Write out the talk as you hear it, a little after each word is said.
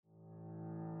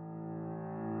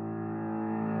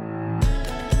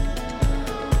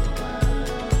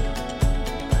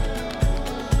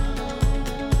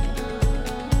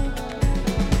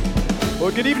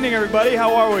Well, good evening, everybody.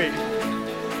 How are we?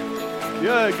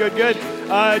 Good.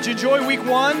 Did you enjoy week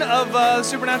one of the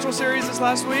Supernatural series this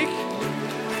last week?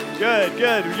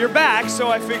 Good. You're back,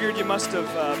 so I figured you must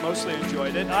have mostly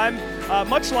enjoyed it. I'm,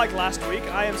 much like last week,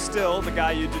 I am still the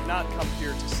guy you did not come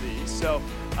here to see. So,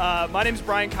 my name's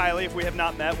Brian Kiley. If we have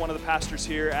not met, one of the pastors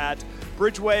here at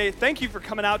Bridgeway. Thank you for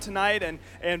coming out tonight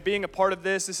and being a part of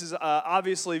this. This is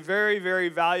obviously very, very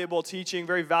valuable teaching,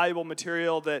 very valuable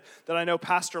material that I know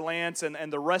Pastor Lance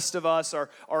and the rest of us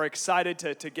are excited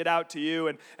to get out to you.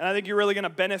 And I think you're really going to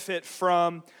benefit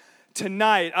from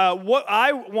tonight. What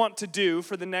I want to do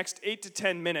for the next 8 to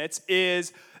 10 minutes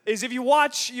is if you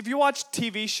watch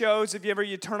TV shows, if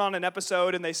you turn on an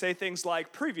episode and they say things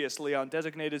like previously on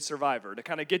Designated Survivor to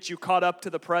kind of get you caught up to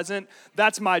the present,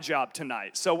 that's my job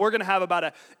tonight. So we're going to have about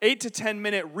a 8 to 10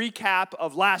 minute recap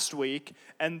of last week,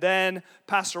 and then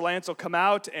Pastor Lance will come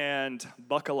out and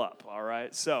buckle up, all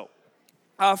right? So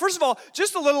first of all,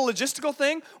 just a little logistical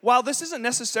thing. While this isn't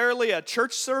necessarily a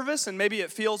church service and maybe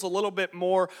it feels a little bit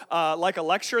more like a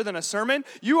lecture than a sermon,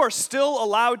 you are still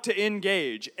allowed to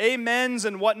engage. Amens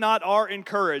and whatnot are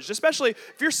encouraged, especially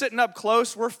if you're sitting up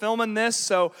close. We're filming this,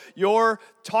 so you're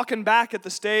talking back at the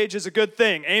stage is a good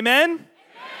thing. Amen? Amen.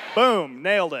 Boom,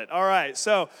 nailed it. All right,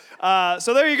 so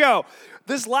there you go.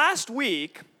 This last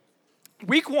week,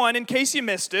 Week one, in case you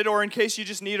missed it, or in case you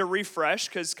just need a refresh,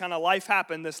 because kind of life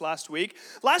happened this last week.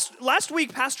 Last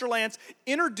week, Pastor Lance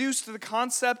introduced the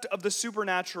concept of the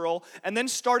supernatural and then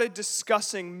started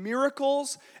discussing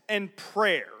miracles and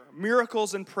prayer.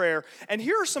 And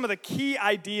here are some of the key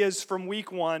ideas from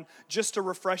week one, just to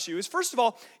refresh you. First of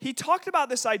all, he talked about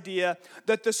this idea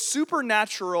that the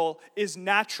supernatural is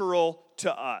natural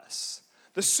to us.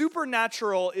 The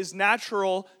supernatural is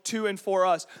natural to and for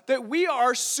us. That we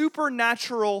are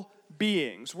supernatural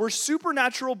beings. We're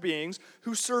supernatural beings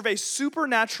who serve a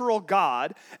supernatural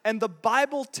God, and the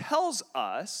Bible tells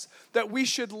us that we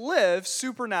should live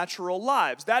supernatural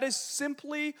lives. That is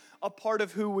simply a part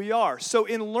of who we are. So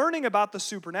in learning about the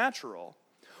supernatural,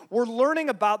 we're learning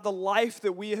about the life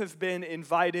that we have been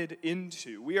invited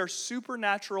into. We are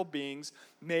supernatural beings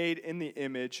made in the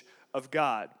image of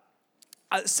God.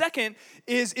 Second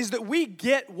is that we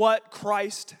get what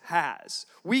Christ has.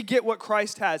 We get what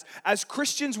Christ has. As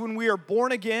Christians, when we are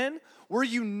born again, we're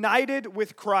united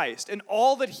with Christ, and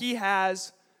all that He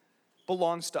has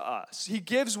belongs to us. He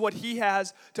gives what He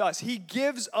has to us. He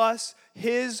gives us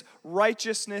His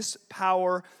righteousness,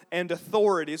 power, and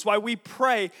authority. It's why we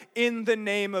pray in the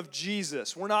name of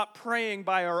Jesus. We're not praying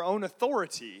by our own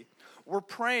authority. We're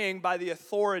praying by the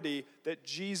authority that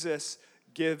Jesus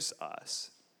gives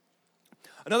us.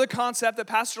 Another concept that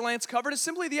Pastor Lance covered is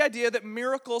simply the idea that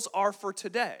miracles are for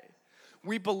today.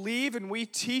 We believe and we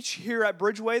teach here at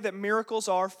Bridgeway that miracles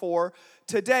are for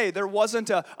today. There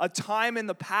wasn't a time in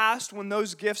the past when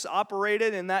those gifts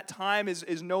operated, and that time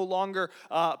is no longer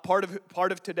part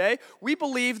of today. We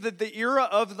believe that the era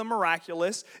of the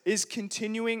miraculous is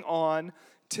continuing on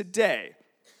today.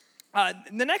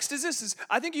 The next is this: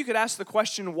 I think you could ask the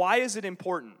question, why is it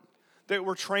important that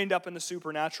we're trained up in the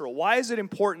supernatural? Why is it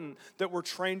important that we're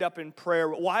trained up in prayer?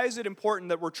 Why is it important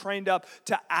that we're trained up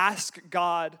to ask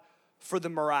God for the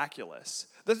miraculous?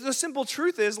 The simple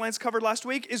truth is, Lance covered last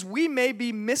week, is we may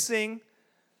be missing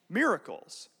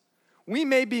miracles. We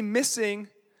may be missing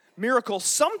miracles.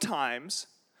 Sometimes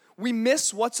we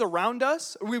miss what's around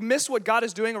us. We miss what God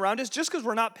is doing around us just because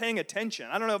we're not paying attention.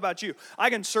 I don't know about you.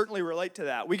 I can certainly relate to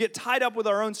that. We get tied up with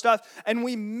our own stuff, and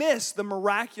we miss the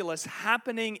miraculous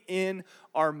happening in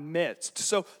our midst.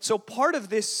 So part of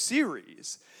this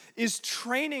series is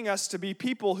training us to be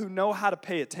people who know how to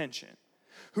pay attention,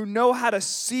 who know how to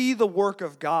see the work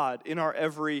of God in our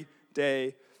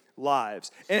everyday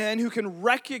lives, and who can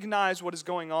recognize what is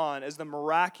going on as the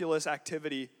miraculous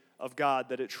activity of God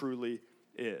that it truly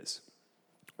is.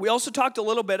 We also talked a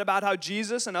little bit about how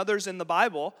Jesus and others in the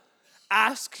Bible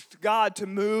asked God to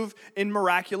move in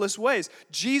miraculous ways.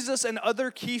 Jesus and other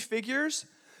key figures,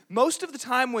 most of the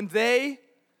time when they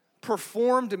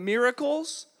performed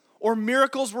miracles, or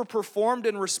miracles were performed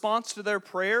in response to their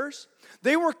prayers,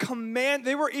 they were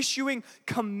issuing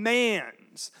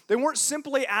commands. They weren't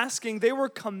simply asking, they were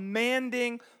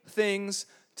commanding things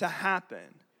to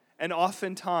happen. And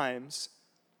oftentimes,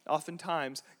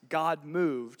 God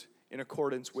moved in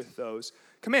accordance with those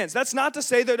commands. That's not to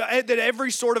say that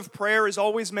every sort of prayer is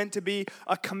always meant to be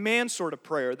a command sort of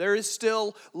prayer. There is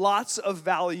still lots of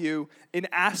value in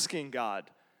asking God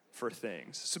for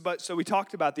things. So we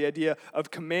talked about the idea of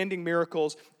commanding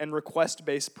miracles and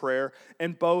request-based prayer,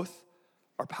 and both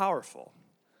are powerful.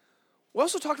 We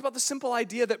also talked about the simple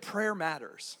idea that prayer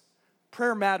matters.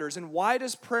 Prayer matters. And why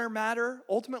does prayer matter?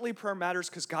 Ultimately, prayer matters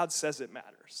because God says it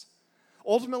matters.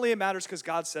 Ultimately, it matters because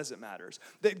God says it matters.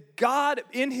 That God,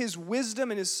 in his wisdom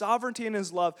and his sovereignty and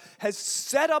his love, has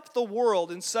set up the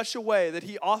world in such a way that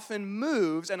he often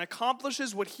moves and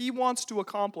accomplishes what he wants to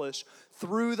accomplish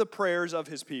through the prayers of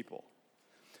his people.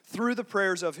 Through the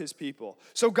prayers of his people.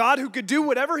 So God, who could do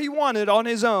whatever he wanted on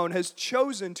his own, has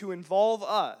chosen to involve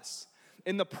us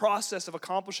in the process of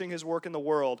accomplishing his work in the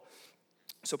world.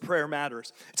 So prayer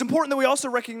matters. It's important that we also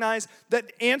recognize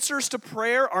that answers to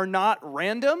prayer are not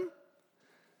random.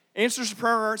 Answers to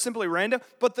prayer aren't simply random,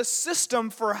 but the system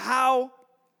for how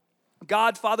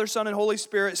God, Father, Son, and Holy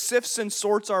Spirit sifts and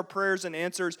sorts our prayers and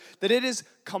answers, that it is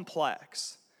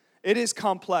complex. It is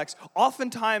complex.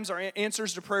 Oftentimes, our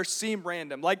answers to prayer seem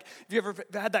random. Like, have you ever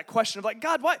had that question of like,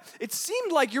 God, what? It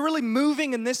seemed like you're really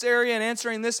moving in this area and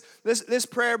answering this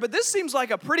prayer, but this seems like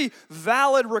a pretty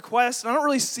valid request, and I don't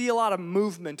really see a lot of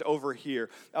movement over here.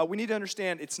 We need to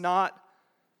understand it's not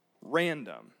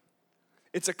random.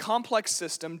 It's a complex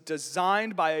system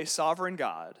designed by a sovereign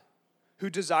God who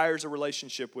desires a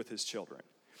relationship with his children.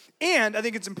 And I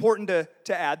think it's important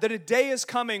to add that a day is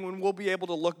coming when we'll be able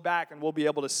to look back and we'll be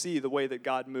able to see the way that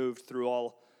God moved through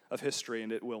all of history,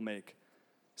 and it will make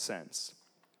sense.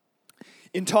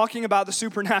 In talking about the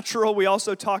supernatural, we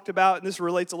also talked about, and this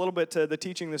relates a little bit to the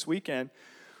teaching this weekend,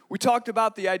 we talked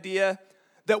about the idea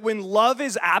that when love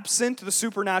is absent, the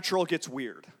supernatural gets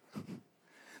weird.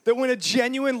 That when a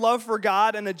genuine love for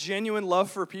God and a genuine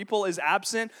love for people is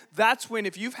absent, that's when,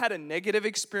 if you've had a negative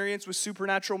experience with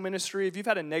supernatural ministry, if you've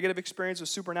had a negative experience with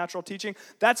supernatural teaching,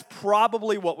 that's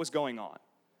probably what was going on.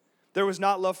 There was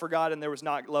not love for God and there was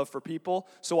not love for people,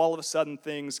 so all of a sudden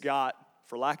things got,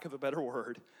 for lack of a better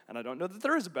word, and I don't know that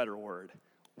there is a better word,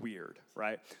 weird,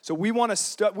 right? So we want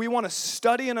to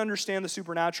study and understand the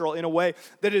supernatural in a way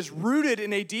that is rooted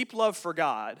in a deep love for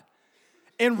God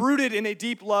and rooted in a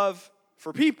deep love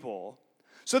for people,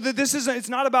 so that it's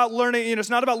not about learning,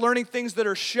 it's not about learning things that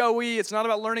are showy, it's not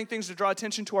about learning things to draw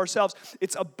attention to ourselves,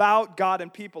 it's about God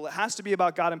and people. It has to be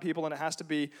about God and people, and it has to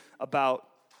be about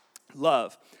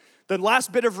love. The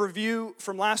last bit of review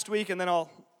from last week, and then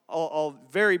I'll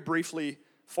very briefly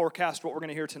forecast what we're going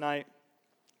to hear tonight.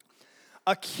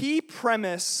 A key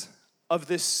premise of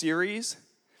this series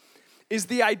is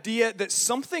the idea that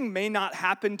something may not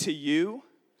happen to you,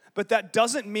 but that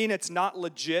doesn't mean it's not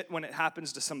legit when it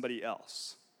happens to somebody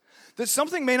else. That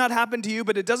something may not happen to you,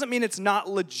 but it doesn't mean it's not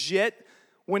legit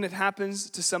when it happens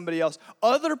to somebody else.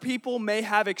 Other people may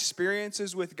have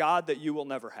experiences with God that you will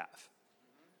never have.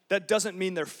 That doesn't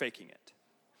mean they're faking it.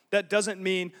 That doesn't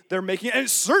mean they're making it. And it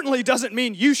certainly doesn't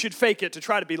mean you should fake it to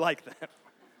try to be like them.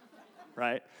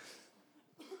 Right?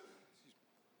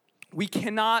 We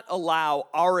cannot allow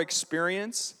our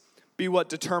experience be what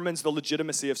determines the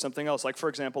legitimacy of something else. Like, for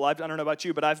example, I don't know about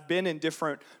you, but I've been in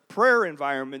different prayer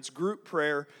environments, group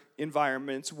prayer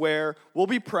environments, where we'll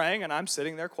be praying, and I'm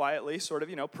sitting there quietly, sort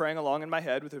of, praying along in my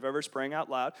head with whoever's praying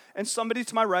out loud, and somebody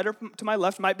to my right or to my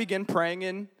left might begin praying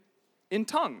in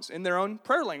tongues, in their own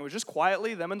prayer language, just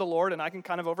quietly, them and the Lord, and I can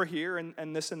kind of overhear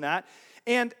and this and that.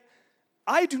 And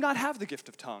I do not have the gift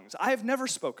of tongues. I have never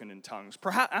spoken in tongues.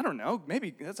 Perhaps, I don't know,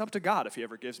 maybe that's up to God if he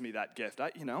ever gives me that gift.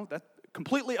 That's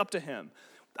completely up to him.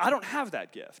 I don't have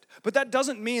that gift. But that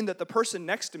doesn't mean that the person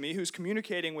next to me who's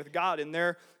communicating with God in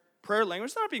their prayer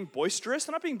language, they're not being boisterous,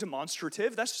 they're not being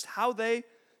demonstrative. That's just how they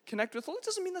connect with the Lord. It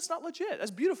doesn't mean that's not legit.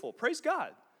 That's beautiful. Praise God.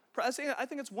 I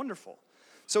think it's wonderful.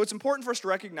 So it's important for us to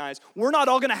recognize we're not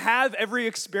all going to have every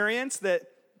experience that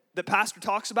Pastor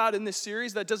talks about in this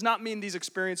series. That does not mean these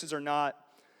experiences are not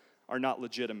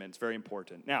legitimate. It's very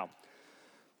important. Now,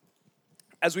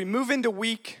 as we move into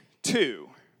week 2,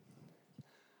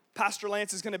 Pastor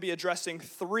Lance is going to be addressing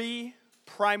 3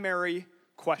 primary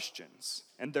questions,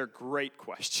 and they're great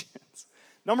questions.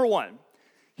 Number 1,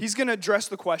 he's going to address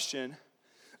the question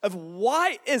of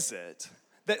why is it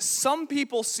that some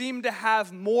people seem to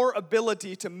have more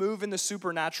ability to move in the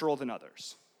supernatural than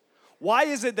others? Why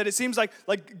is it that it seems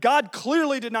like God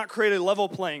clearly did not create a level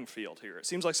playing field here? It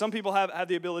seems like some people have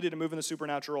the ability to move in the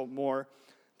supernatural more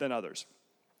than others.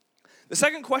 The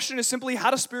second question is simply,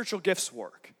 how do spiritual gifts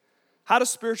work? How do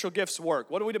spiritual gifts work?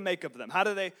 What are we to make of them? How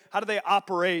do they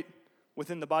operate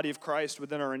within the body of Christ,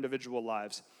 within our individual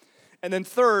lives? And then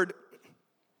third,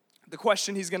 the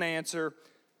question he's going to answer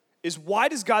is, why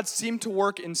does God seem to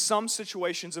work in some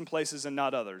situations and places and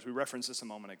not others? We referenced this a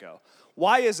moment ago.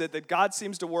 Why is it that God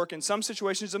seems to work in some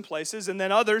situations and places, and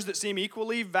then others that seem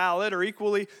equally valid or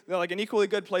equally, like an equally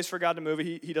good place for God to move,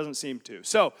 he doesn't seem to?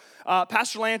 So,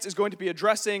 Pastor Lance is going to be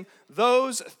addressing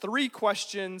those 3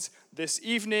 questions this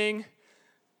evening.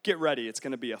 get ready. It's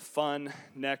going to be a fun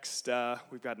next,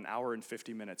 we've got an hour and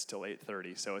 50 minutes till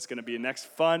 8:30, so it's going to be a next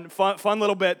fun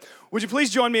little bit. Would you please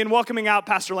join me in welcoming out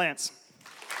Pastor Lance?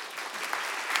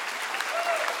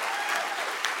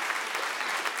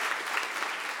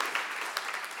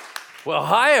 Well,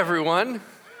 hi, everyone.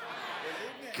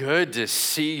 Good to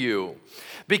see you.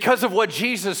 Because of what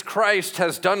Jesus Christ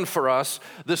has done for us,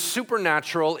 the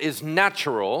supernatural is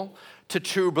natural to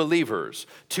true believers,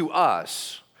 to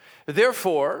us.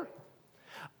 Therefore,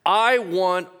 I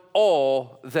want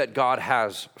all that God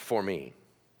has for me.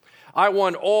 I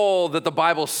want all that the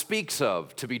Bible speaks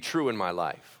of to be true in my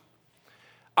life.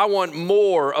 I want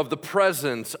more of the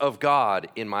presence of God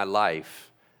in my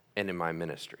life and in my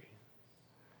ministry.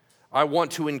 I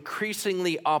want to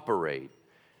increasingly operate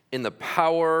in the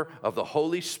power of the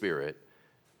Holy Spirit,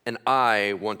 and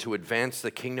I want to advance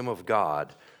the kingdom of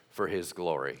God for His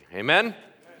glory. Amen?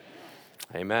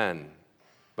 Amen.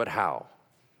 But how?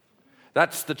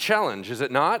 That's the challenge, is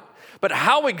it not? But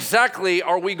how exactly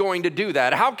are we going to do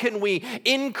that? How can we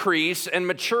increase and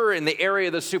mature in the area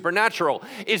of the supernatural?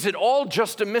 Is it all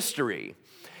just a mystery?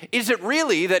 Is it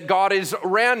really that God is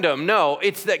random? No,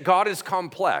 it's that God is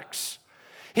complex.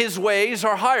 His ways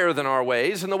are higher than our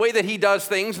ways, and the way that He does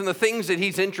things and the things that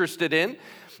He's interested in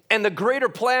and the greater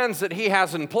plans that He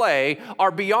has in play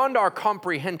are beyond our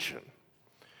comprehension.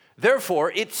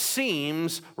 Therefore, it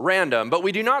seems random, but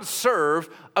we do not serve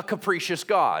a capricious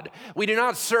God. We do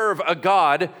not serve a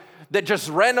God that just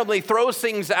randomly throws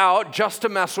things out just to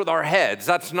mess with our heads.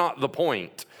 That's not the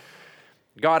point.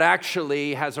 God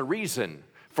actually has a reason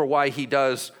for why He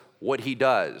does what He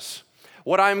does.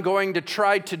 What I'm going to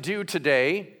try to do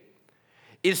today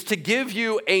is to give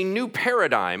you a new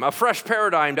paradigm, a fresh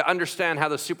paradigm to understand how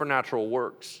the supernatural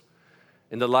works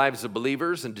in the lives of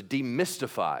believers and to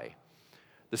demystify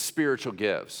the spiritual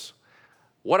gifts.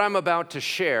 What I'm about to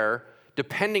share,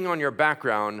 depending on your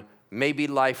background, may be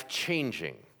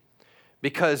life-changing.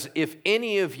 Because if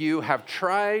any of you have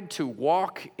tried to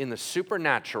walk in the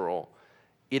supernatural,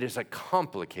 it is a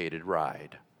complicated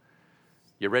ride.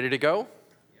 You ready to go?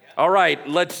 All right,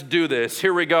 let's do this.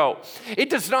 Here we go. It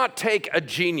does not take a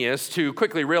genius to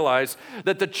quickly realize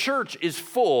that the church is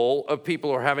full of people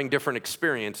who are having different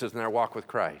experiences in their walk with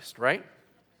Christ, right?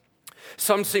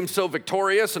 Some seem so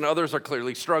victorious and others are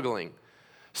clearly struggling.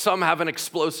 Some have an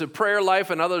explosive prayer life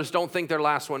and others don't think their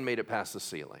last one made it past the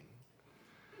ceiling.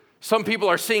 Some people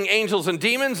are seeing angels and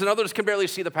demons and others can barely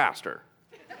see the pastor.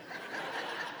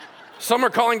 Some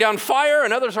are calling down fire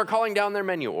and others are calling down their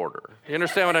menu order. You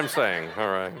understand what I'm saying?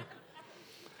 All right.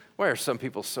 Why are some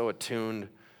people so attuned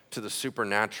to the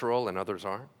supernatural and others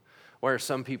aren't? Why are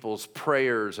some people's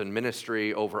prayers and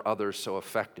ministry over others so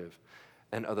effective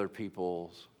and other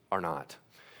people's are not?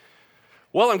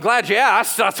 Well, I'm glad you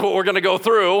asked. That's what we're going to go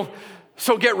through.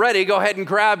 So get ready. Go ahead and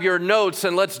grab your notes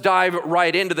and let's dive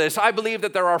right into this. I believe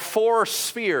that there are 4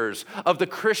 spheres of the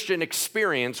Christian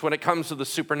experience when it comes to the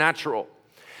supernatural.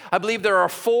 I believe there are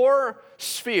 4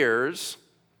 spheres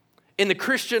in the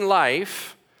Christian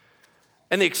life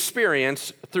and the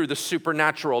experience through the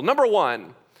supernatural. Number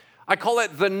 1, I call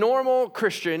it the normal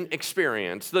Christian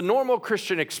experience. The normal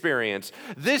Christian experience.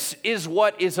 This is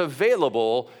what is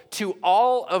available to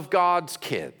all of God's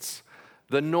kids.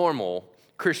 The normal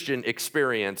Christian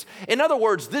experience. In other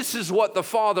words, this is what the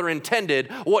Father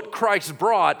intended, what Christ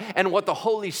brought, and what the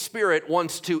Holy Spirit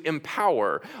wants to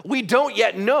empower. We don't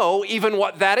yet know even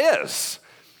what that is.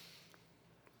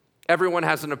 Everyone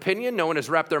has an opinion. No one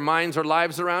has wrapped their minds or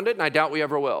lives around it, and I doubt we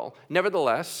ever will.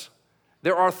 Nevertheless,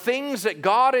 there are things that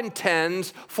God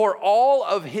intends for all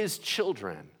of His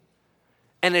children,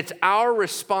 and it's our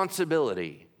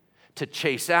responsibility to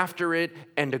chase after it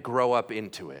and to grow up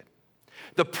into it.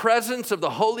 The presence of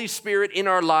the Holy Spirit in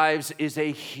our lives is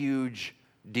a huge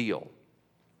deal.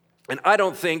 And I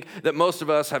don't think that most of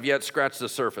us have yet scratched the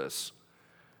surface.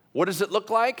 What does it look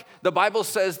like? The Bible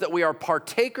says that we are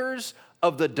partakers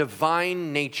of the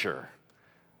divine nature.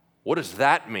 What does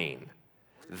that mean?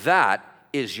 That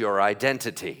is your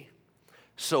identity.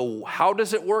 So how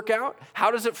does it work out?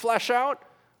 How does it flesh out?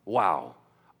 Wow,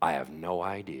 I have no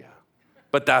idea.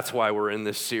 But that's why we're in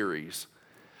this series.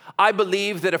 I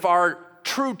believe that if our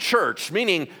true church,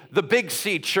 meaning the Big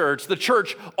C church, the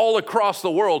church all across the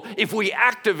world, if we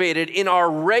activated in our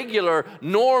regular,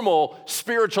 normal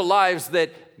spiritual lives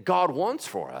that God wants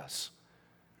for us,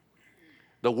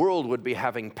 the world would be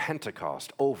having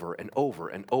Pentecost over and over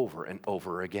and over and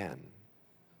over again.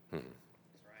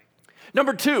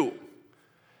 Number 2,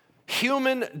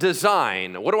 human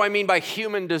design. What do I mean by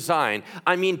human design?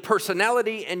 I mean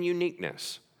personality and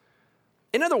uniqueness.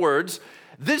 In other words,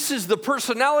 This is the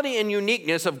personality and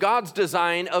uniqueness of God's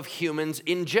design of humans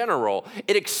in general.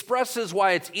 It expresses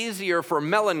why it's easier for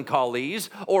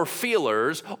melancholies or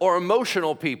feelers or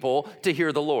emotional people to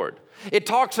hear the Lord. It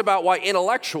talks about why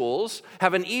intellectuals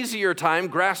have an easier time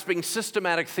grasping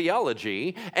systematic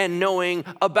theology and knowing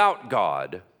about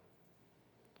God.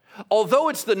 Although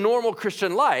it's the normal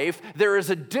Christian life, there is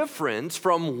a difference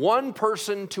from one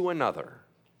person to another.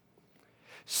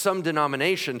 Some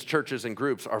denominations, churches, and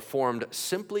groups are formed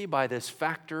simply by this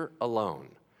factor alone.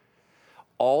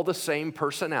 All the same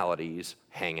personalities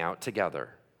hang out together.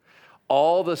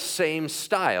 All the same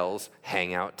styles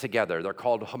hang out together. They're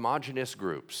called homogeneous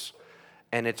groups.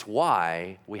 And it's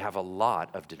why we have a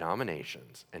lot of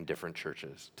denominations and different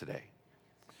churches today.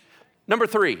 Number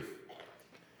 3,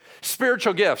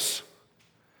 spiritual gifts.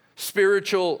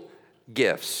 Spiritual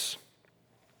gifts.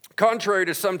 Contrary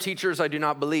to some teachers, I do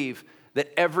not believe that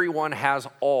everyone has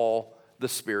all the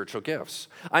spiritual gifts.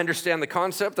 I understand the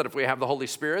concept that if we have the Holy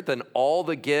Spirit, then all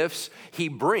the gifts He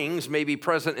brings may be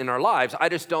present in our lives. I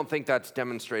just don't think that's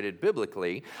demonstrated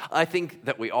biblically. I think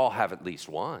that we all have at least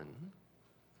one.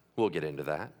 We'll get into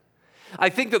that. I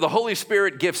think that the Holy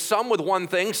Spirit gifts some with one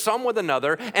thing, some with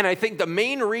another, and I think the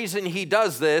main reason He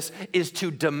does this is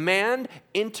to demand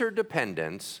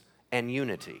interdependence and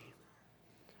unity.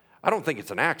 I don't think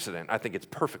it's an accident. I think it's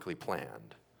perfectly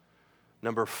planned.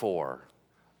 Number 4,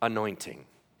 anointing.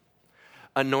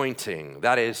 Anointing,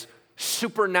 that is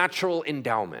supernatural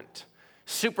endowment.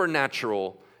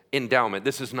 Supernatural endowment.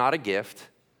 This is not a gift,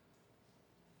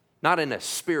 not in a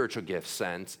spiritual gift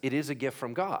sense. It is a gift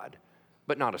from God,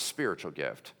 but not a spiritual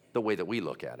gift, the way that we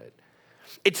look at it.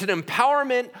 It's an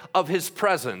empowerment of His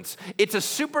presence. It's a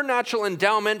supernatural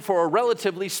endowment for a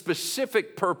relatively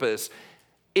specific purpose.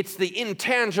 It's the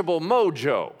intangible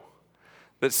mojo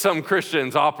that some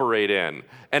Christians operate in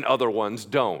and other ones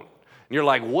don't. And you're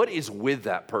like, what is with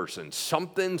that person?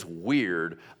 Something's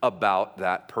weird about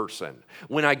that person.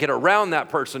 When I get around that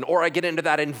person or I get into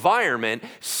that environment,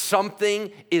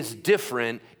 something is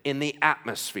different in the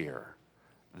atmosphere.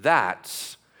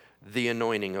 That's the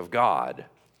anointing of God.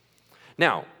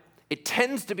 Now, it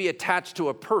tends to be attached to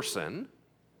a person,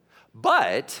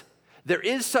 but there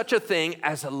is such a thing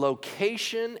as a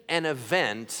location and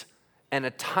event and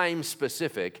a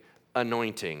time-specific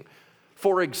anointing.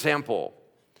 For example,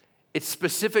 it's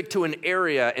specific to an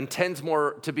area and tends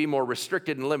to be more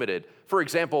restricted and limited. For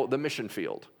example, the mission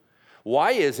field.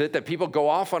 Why is it that people go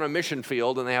off on a mission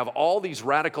field and they have all these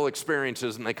radical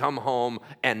experiences and they come home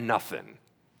and nothing?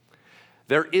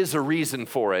 There is a reason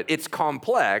for it. It's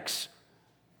complex,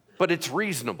 but it's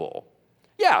reasonable.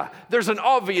 Yeah, there's an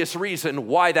obvious reason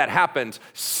why that happens.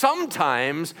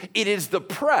 Sometimes it is the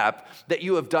prep that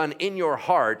you have done in your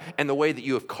heart and the way that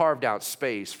you have carved out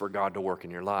space for God to work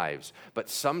in your lives. But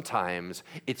sometimes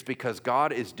it's because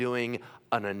God is doing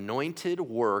an anointed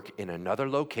work in another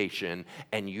location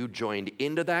and you joined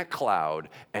into that cloud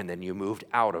and then you moved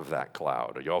out of that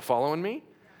cloud. Are you all following me?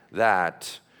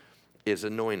 That is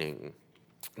anointing.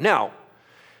 Now,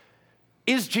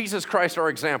 is Jesus Christ our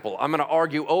example? I'm going to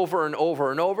argue over and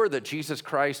over and over that Jesus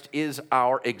Christ is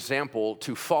our example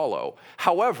to follow.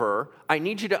 However, I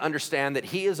need you to understand that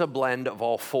He is a blend of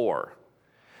all 4.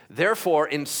 Therefore,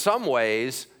 in some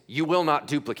ways, you will not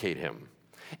duplicate Him.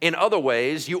 In other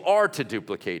ways, you are to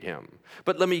duplicate Him.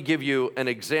 But let me give you an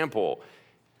example.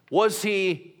 Was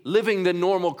He living the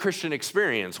normal Christian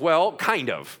experience? Well, kind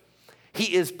of.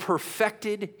 He is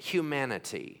perfected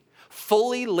humanity,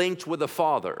 fully linked with the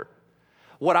Father.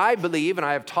 What I believe, and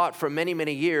I have taught for many,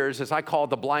 many years, is I call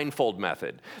the blindfold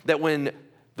method. That when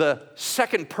the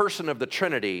second person of the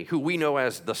Trinity, who we know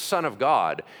as the Son of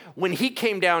God, when He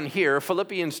came down here,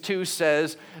 Philippians 2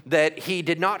 says that He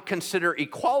did not consider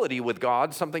equality with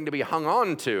God something to be hung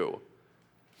on to.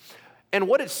 And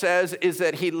what it says is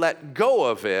that He let go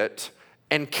of it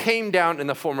and came down in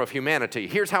the form of humanity.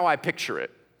 Here's how I picture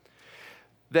it.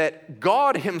 That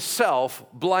God Himself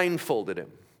blindfolded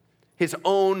Him. His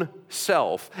own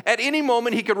self. At any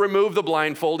moment, He could remove the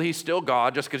blindfold. He's still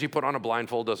God. Just because you put on a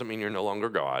blindfold doesn't mean you're no longer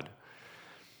God.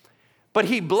 But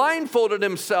He blindfolded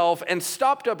Himself and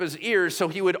stopped up His ears so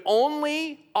He would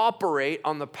only operate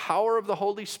on the power of the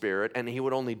Holy Spirit and He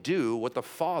would only do what the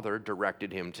Father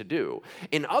directed Him to do.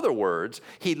 In other words,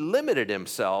 He limited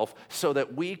Himself so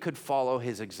that we could follow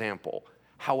His example.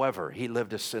 However, He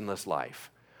lived a sinless life.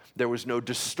 There was no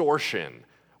distortion.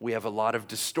 We have a lot of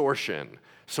distortion.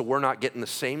 So we're not getting the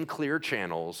same clear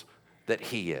channels that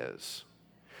He is.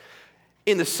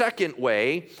 In the second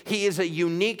way, He is a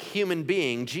unique human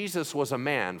being. Jesus was a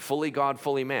man, fully God,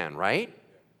 fully man, right?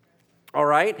 All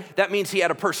right? That means He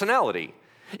had a personality.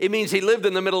 It means he lived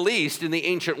in the Middle East in the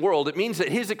ancient world. It means that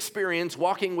his experience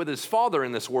walking with his Father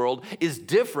in this world is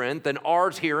different than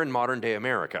ours here in modern day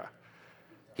America.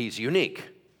 He's unique.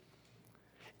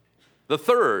 The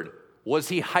third, was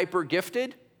he hyper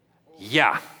gifted?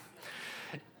 Yeah.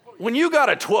 When you got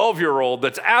a 12-year-old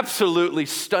that's absolutely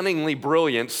stunningly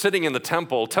brilliant sitting in the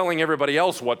temple telling everybody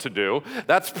else what to do,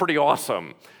 that's pretty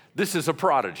awesome. This is a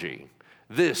prodigy.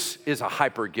 This is a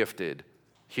hyper gifted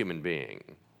human being.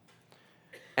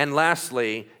 And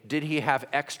lastly, did he have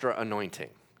extra anointing?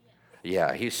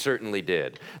 Yeah, he certainly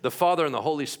did. The Father and the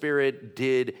Holy Spirit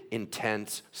did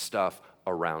intense stuff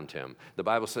around him. The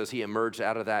Bible says he emerged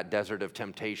out of that desert of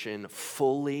temptation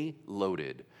fully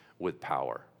loaded with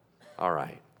power. All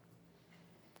right.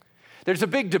 There's a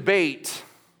big debate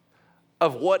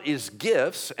of what is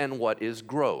gifts and what is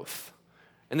growth.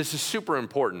 And this is super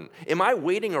important. Am I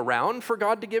waiting around for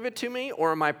God to give it to me,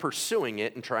 or am I pursuing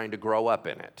it and trying to grow up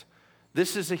in it?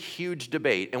 This is a huge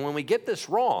debate, and when we get this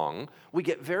wrong, we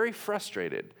get very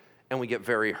frustrated and we get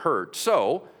very hurt.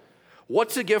 So,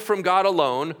 what's a gift from God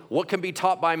alone? What can be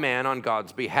taught by man on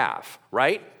God's behalf,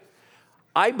 right?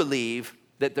 I believe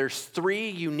that there's 3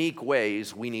 unique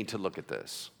ways we need to look at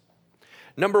this.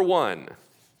 Number 1,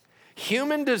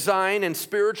 human design and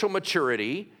spiritual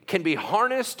maturity can be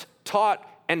harnessed, taught,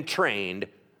 and trained,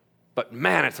 but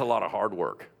man, it's a lot of hard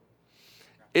work.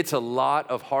 It's a lot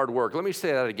of hard work. Let me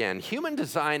say that again. Human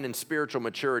design and spiritual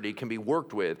maturity can be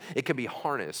worked with. It can be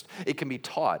harnessed. It can be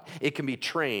taught. It can be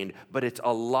trained, but it's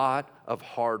a lot of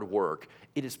hard work.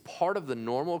 It is part of the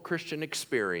normal Christian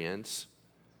experience.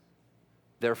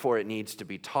 Therefore, it needs to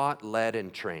be taught, led,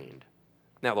 and trained.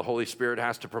 Now, the Holy Spirit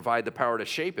has to provide the power to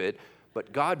shape it,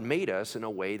 but God made us in a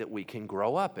way that we can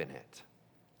grow up in it.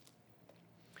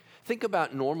 Think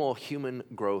about normal human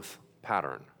growth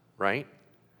pattern, right?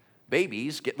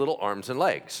 Babies get little arms and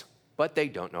legs, but they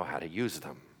don't know how to use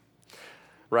them,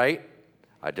 right?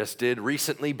 I just did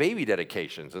recently baby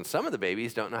dedications, and some of the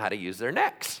babies don't know how to use their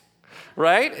necks,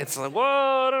 right? It's like,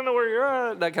 whoa, I don't know where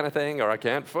you're at, that kind of thing, or I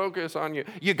can't focus on you.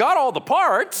 You got all the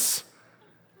parts,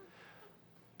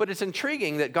 but it's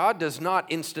intriguing that God does not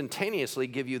instantaneously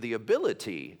give you the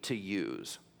ability to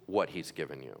use what he's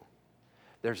given you.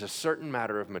 There's a certain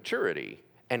matter of maturity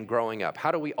and growing up. How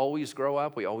do we always grow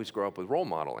up? We always grow up with role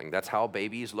modeling. That's how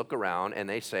babies look around and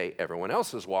they say, everyone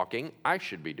else is walking, I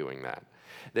should be doing that.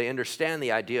 They understand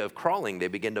the idea of crawling. They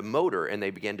begin to motor and they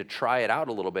begin to try it out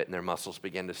a little bit and their muscles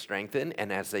begin to strengthen.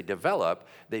 And as they develop,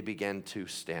 they begin to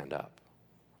stand up.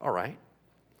 All right.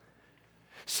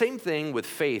 Same thing with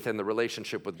faith and the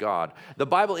relationship with God. The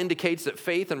Bible indicates that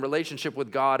faith and relationship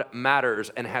with God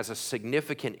matters and has a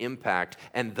significant impact,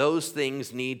 and those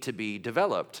things need to be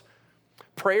developed.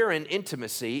 Prayer and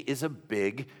intimacy is a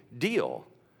big deal.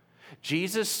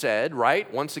 Jesus said,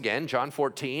 right, once again, John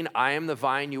 14, I am the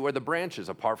vine, you are the branches.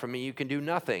 Apart from me, you can do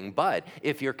nothing. But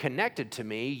if you're connected to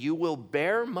me, you will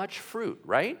bear much fruit,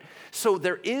 right? So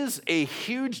there is a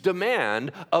huge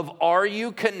demand of, are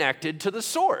you connected to the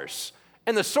source?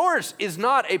 And the source is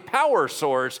not a power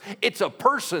source, it's a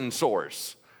person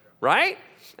source, right?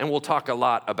 And we'll talk a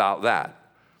lot about that.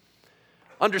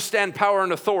 Understand power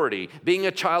and authority. Being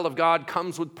a child of God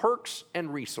comes with perks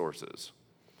and resources.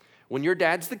 When your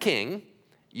dad's the king,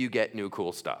 you get new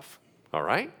cool stuff, all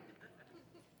right?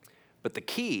 But the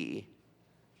key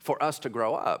for us to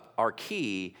grow up, our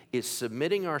key is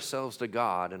submitting ourselves to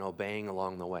God and obeying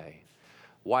along the way.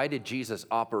 Why did Jesus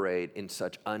operate in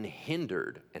such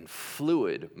unhindered and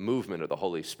fluid movement of the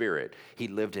Holy Spirit? He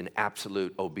lived in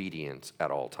absolute obedience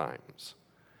at all times.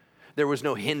 There was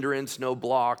no hindrance, no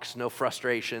blocks, no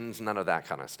frustrations, none of that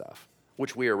kind of stuff,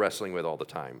 which we are wrestling with all the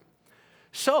time.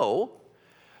 So,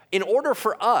 in order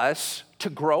for us to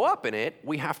grow up in it,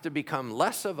 we have to become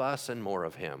less of us and more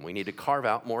of him. We need to carve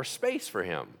out more space for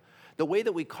him. The way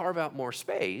that we carve out more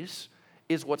space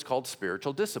is what's called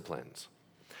spiritual disciplines.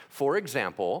 For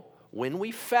example, when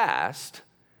we fast,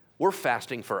 we're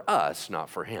fasting for us, not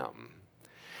for him.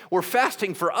 We're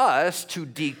fasting for us to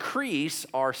decrease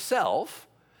ourself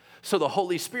so the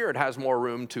Holy Spirit has more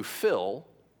room to fill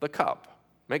the cup.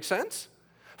 Make sense?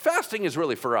 Fasting is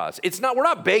really for us. We're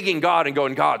not begging God and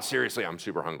going, God, seriously, I'm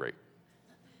super hungry.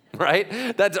 Right?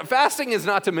 Fasting is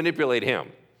not to manipulate him.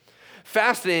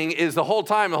 Fasting is the whole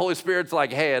time the Holy Spirit's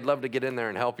like, hey, I'd love to get in there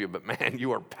and help you, but man,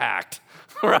 you are packed,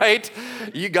 right?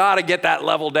 You got to get that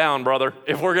level down, brother,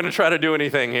 if we're going to try to do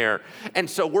anything here. And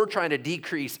so we're trying to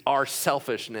decrease our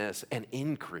selfishness and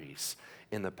increase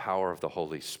in the power of the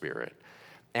Holy Spirit.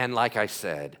 And like I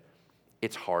said,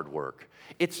 it's hard work.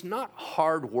 It's not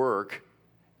hard work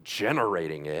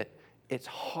generating it. It's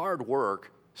hard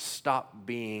work stop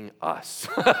being us,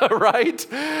 right?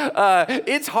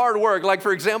 It's hard work. Like,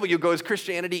 for example, you go, is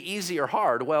Christianity easy or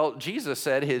hard? Well, Jesus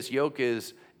said his yoke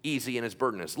is easy and his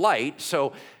burden is light.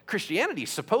 So Christianity is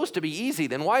supposed to be easy.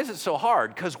 Then why is it so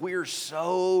hard? Because we're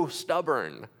so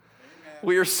stubborn.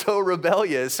 We are so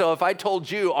rebellious. So if I told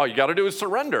you, all you got to do is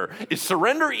surrender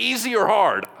easy or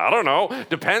hard? I don't know.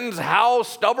 Depends how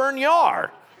stubborn you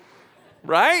are,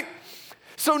 right?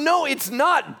 So no, it's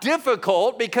not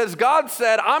difficult because God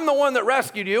said, I'm the one that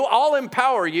rescued you. I'll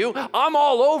empower you. I'm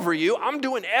all over you. I'm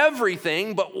doing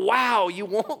everything. But wow, you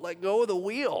won't let go of the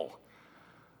wheel,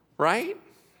 right?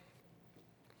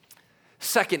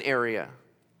 Second area.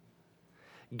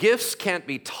 Gifts can't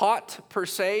be taught per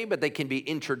se, but they can be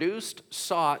introduced,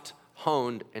 sought,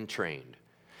 honed, and trained.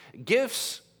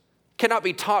 Gifts cannot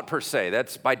be taught per se.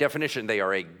 That's by definition, they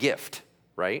are a gift,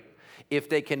 right? If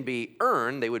they can be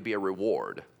earned, they would be a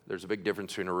reward. There's a big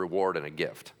difference between a reward and a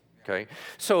gift, okay?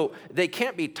 So they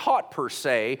can't be taught per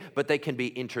se, but they can be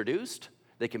introduced,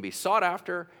 they can be sought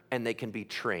after, and they can be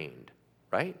trained,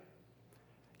 right?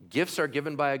 Gifts are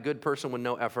given by a good person with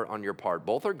no effort on your part.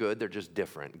 Both are good, they're just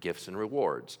different, gifts and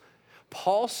rewards.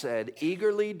 Paul said,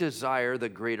 eagerly desire the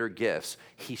greater gifts.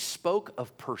 He spoke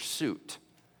of pursuit.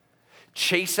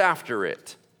 Chase after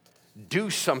it. Do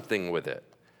something with it.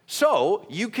 So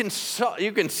you can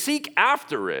seek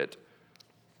after it.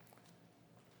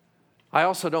 I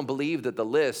also don't believe that the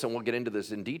list, and we'll get into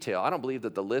this in detail, I don't believe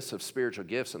that the list of spiritual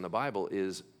gifts in the Bible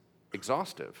is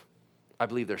exhaustive. I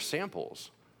believe they're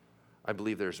samples. I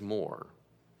believe there's more.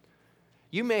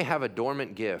 You may have a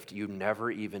dormant gift you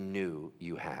never even knew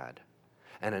you had.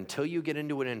 And until you get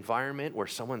into an environment where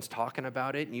someone's talking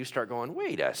about it and you start going,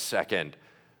 wait a second,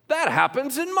 that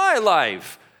happens in my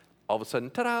life. All of a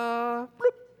sudden, ta-da,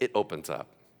 bloop, it opens up.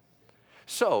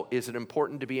 So, is it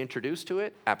important to be introduced to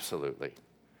it? Absolutely.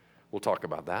 We'll talk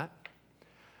about that.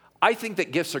 I think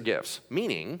that gifts are gifts,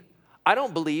 meaning I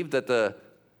don't believe that the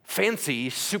fancy,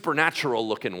 supernatural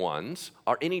looking ones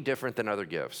are any different than other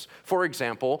gifts. For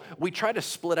example, we try to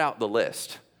split out the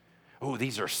list. Oh,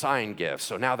 these are sign gifts,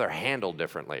 so now they're handled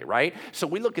differently, right? So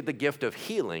we look at the gift of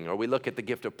healing or we look at the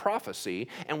gift of prophecy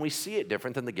and we see it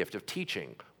different than the gift of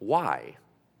teaching. Why?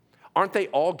 Aren't they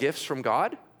all gifts from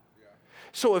God?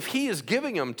 So if he is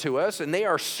giving them to us and they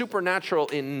are supernatural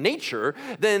in nature,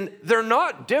 then they're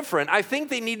not different. I think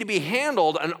they need to be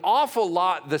handled an awful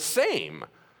lot the same.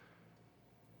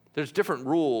 There's different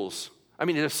rules. I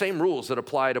mean, the same rules that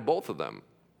apply to both of them.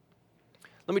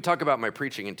 Let me talk about my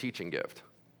preaching and teaching gift.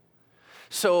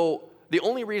 So the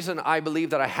only reason I believe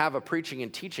that I have a preaching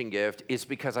and teaching gift is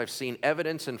because I've seen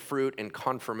evidence and fruit and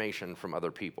confirmation from other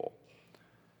people.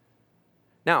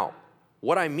 Now,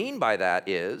 what I mean by that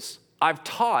is I've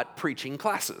taught preaching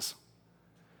classes.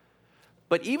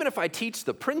 But even if I teach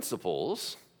the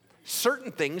principles,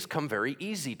 certain things come very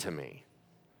easy to me.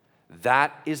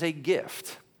 That is a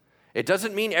gift. It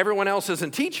doesn't mean everyone else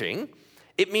isn't teaching.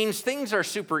 It means things are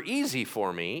super easy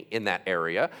for me in that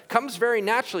area, comes very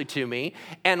naturally to me,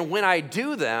 and when I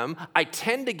do them, I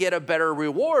tend to get a better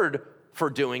reward for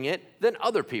doing it than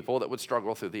other people that would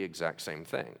struggle through the exact same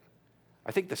thing.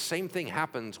 I think the same thing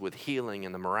happens with healing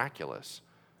and the miraculous.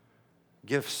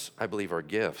 Gifts, I believe, are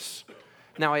gifts.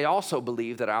 Now, I also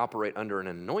believe that I operate under an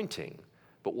anointing,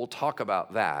 but we'll talk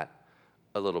about that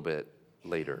a little bit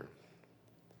later.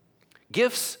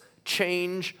 Gifts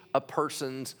change a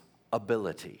person's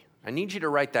ability. I need you to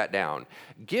write that down.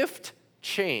 Gifts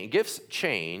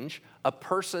change a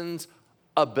person's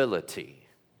ability.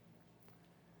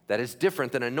 That is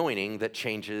different than anointing that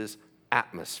changes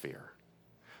atmosphere.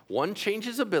 One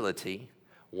changes ability,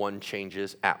 one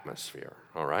changes atmosphere,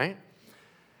 all right?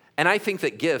 And I think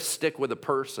that gifts stick with a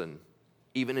person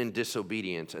even in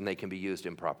disobedience, and they can be used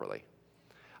improperly.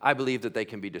 I believe that they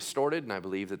can be distorted, and I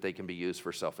believe that they can be used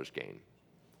for selfish gain.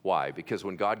 Why? Because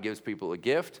when God gives people a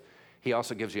gift, he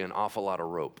also gives you an awful lot of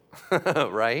rope,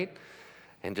 right?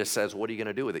 And just says, what are you going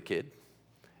to do with it, kid?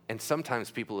 And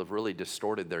sometimes people have really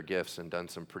distorted their gifts and done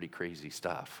some pretty crazy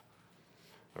stuff.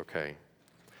 Okay.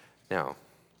 Now,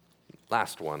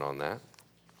 last one on that.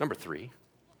 Number 3.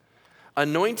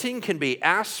 Anointing can be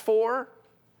asked for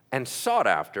and sought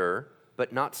after,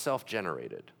 but not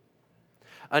self-generated.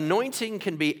 Anointing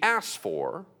can be asked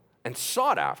for and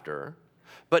sought after,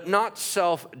 but not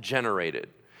self-generated.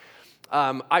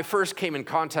 I first came in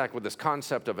contact with this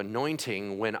concept of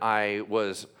anointing when I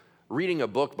was reading a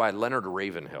book by Leonard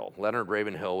Ravenhill. Leonard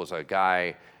Ravenhill was a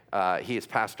guy, he has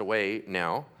passed away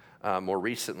now, more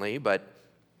recently, but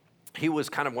he was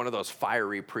kind of one of those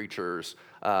fiery preachers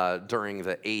during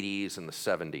the 80s and the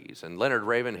 70s. And Leonard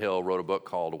Ravenhill wrote a book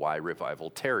called Why Revival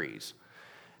Tarries.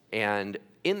 And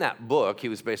in that book, he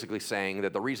was basically saying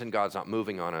that the reason God's not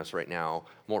moving on us right now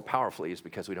more powerfully is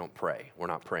because we don't pray. We're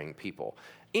not praying people.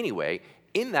 Anyway,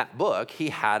 in that book, he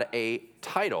had a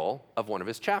title of one of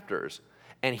his chapters,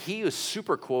 and he was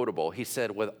super quotable. He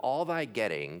said, with all thy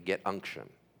getting, get unction.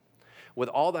 With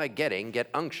all thy getting, get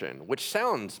unction, which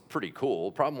sounds pretty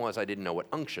cool. Problem was I didn't know what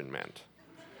unction meant.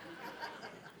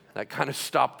 That kind of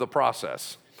stopped the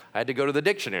process. I had to go to the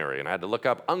dictionary and I had to look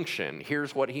up unction.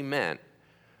 Here's what he meant.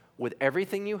 With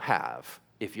everything you have,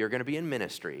 if you're going to be in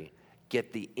ministry,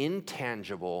 get the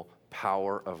intangible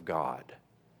power of God,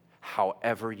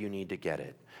 however you need to get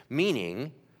it.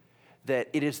 Meaning that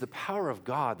it is the power of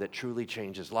God that truly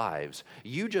changes lives.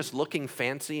 You just looking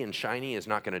fancy and shiny is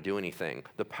not going to do anything.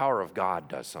 The power of God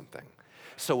does something.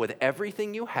 So with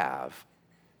everything you have,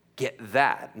 get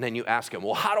that. And then you ask him,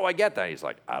 well, how do I get that? He's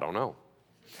like, I don't know.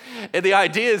 And the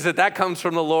idea is that that comes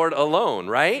from the Lord alone,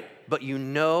 right? But you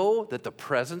know that the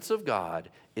presence of God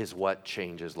is what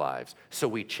changes lives. So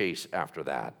we chase after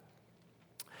that.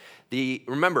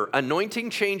 Remember,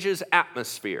 anointing changes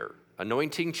atmosphere.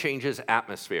 Anointing changes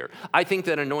atmosphere. I think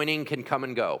that anointing can come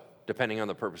and go, depending on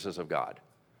the purposes of God.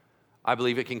 I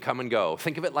believe it can come and go.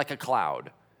 Think of it like a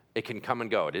cloud. It can come and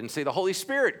go. I didn't say the Holy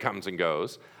Spirit comes and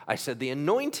goes. I said the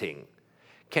anointing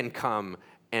can come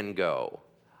and go.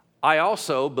 I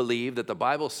also believe that the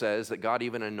Bible says that God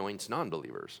even anoints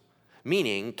non-believers,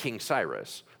 meaning King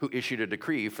Cyrus, who issued a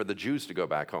decree for the Jews to go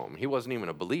back home. He wasn't even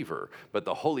a believer, but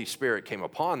the Holy Spirit came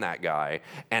upon that guy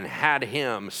and had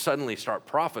him suddenly start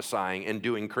prophesying and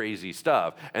doing crazy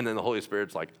stuff. And then the Holy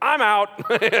Spirit's like, I'm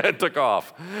out, and took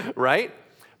off, right?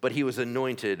 But he was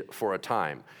anointed for a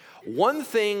time. One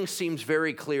thing seems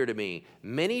very clear to me.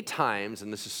 Many times,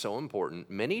 and this is so important,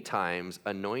 many times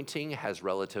anointing has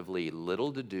relatively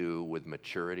little to do with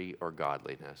maturity or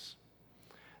godliness.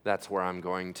 That's where I'm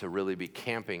going to really be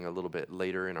camping a little bit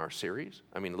later in our series.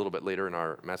 A little bit later in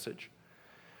our message.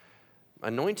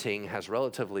 Anointing has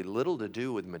relatively little to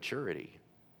do with maturity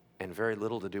and very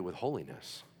little to do with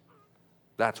holiness.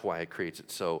 That's why it creates it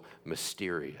so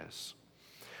mysterious.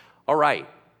 All right.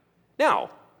 Now,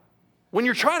 when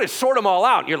you're trying to sort them all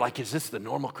out, you're like, is this the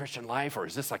normal Christian life, or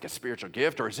is this like a spiritual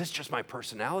gift, or is this just my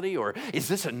personality, or is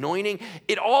this anointing?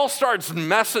 It all starts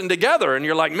messing together, and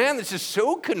you're like, man, this is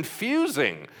so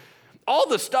confusing. All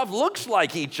the stuff looks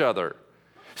like each other.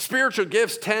 Spiritual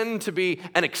gifts tend to be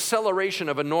an acceleration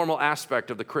of a normal aspect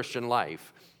of the Christian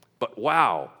life. But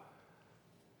wow,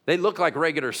 they look like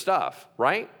regular stuff,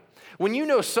 right? When you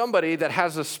know somebody that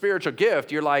has a spiritual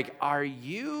gift, you're like, are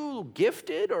you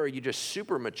gifted or are you just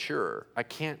super mature? I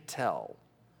can't tell.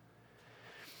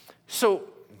 So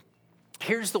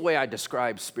here's the way I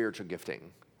describe spiritual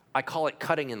gifting. I call it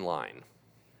cutting in line.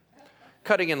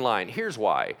 Cutting in line. Here's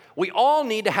why. We all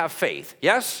need to have faith,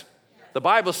 yes? The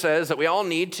Bible says that we all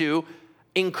need to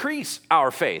increase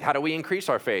our faith. How do we increase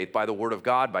our faith? By the word of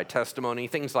God, by testimony,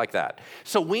 things like that.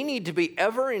 So we need to be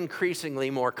ever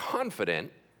increasingly more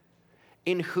confident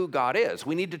in who God is.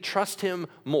 We need to trust him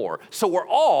more. So we're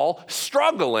all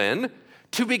struggling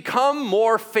to become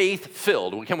more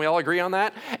faith-filled. Can we all agree on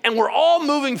that? And we're all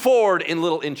moving forward in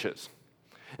little inches.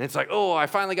 And it's like, oh, I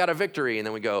finally got a victory. And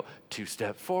then we go 2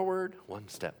 steps forward, 1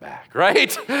 step back,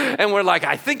 right? And we're like,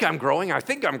 I think I'm growing,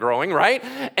 right?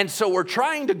 And so we're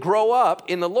trying to grow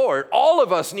up in the Lord. All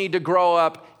of us need to grow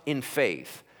up in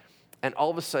faith. And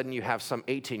all of a sudden you have some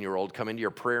 18-year-old come into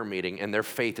your prayer meeting and their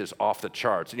faith is off the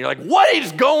charts. And you're like, what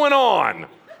is going on?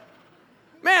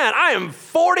 Man, I am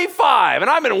 45 and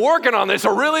I've been working on this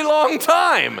a really long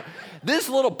time. This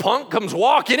little punk comes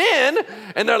walking in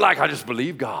and they're like, I just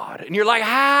believe God. And you're like,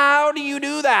 how do you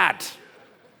do that?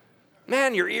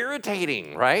 Man, you're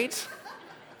irritating, right?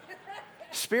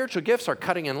 Spiritual gifts are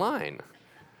cutting in line.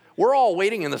 We're all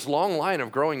waiting in this long line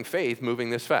of growing faith moving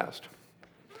this fast.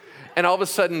 And all of a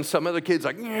sudden, some other kid's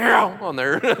like, on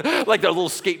their, like their little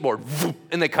skateboard,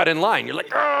 and they cut in line. You're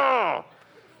like, oh,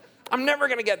 I'm never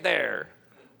going to get there.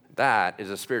 That is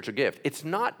a spiritual gift. It's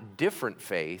not different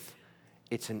faith.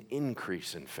 It's an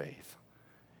increase in faith.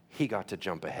 He got to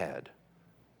jump ahead,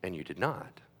 and you did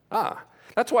not.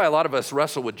 That's why a lot of us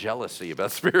wrestle with jealousy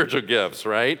about spiritual gifts,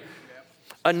 right? Yep.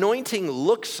 Anointing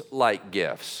looks like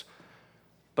gifts,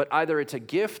 but either it's a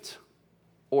gift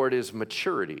or it is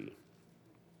maturity.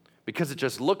 Because it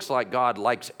just looks like God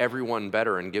likes everyone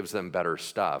better and gives them better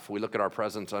stuff. We look at our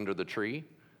presents under the tree,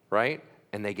 right?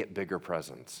 And they get bigger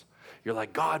presents. You're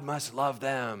like, God must love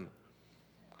them.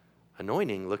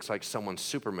 Anointing looks like someone's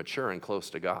super mature and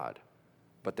close to God,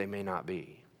 but they may not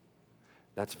be.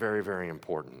 That's very, very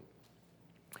important.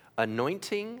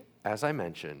 Anointing, as I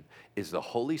mentioned, is the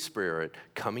Holy Spirit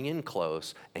coming in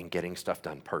close and getting stuff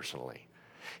done personally.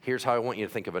 Here's how I want you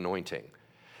to think of anointing.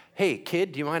 Hey,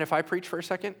 kid, do you mind if I preach for a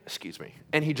second? Excuse me.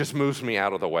 And he just moves me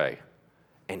out of the way.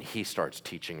 And he starts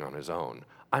teaching on his own.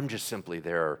 I'm just simply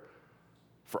there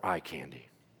for eye candy.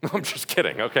 I'm just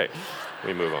kidding. Okay,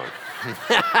 we move on.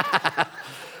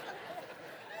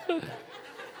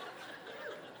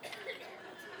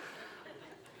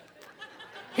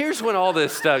 Here's when all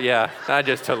this stuff, I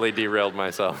just totally derailed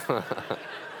myself.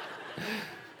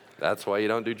 That's why you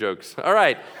don't do jokes. All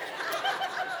right.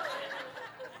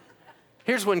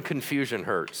 Here's when confusion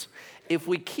hurts. If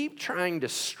we keep trying to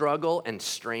struggle and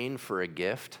strain for a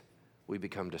gift, we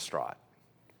become distraught.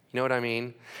 You know what I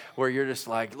mean? Where you're just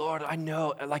like, Lord, I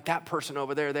know, like that person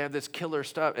over there, they have this killer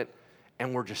stuff.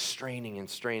 And we're just straining and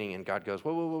straining, and God goes,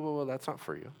 whoa, that's not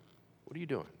for you. What are you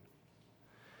doing?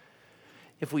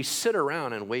 If we sit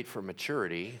around and wait for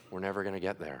maturity, we're never going to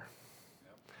get there.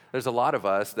 There's a lot of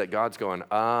us that God's going,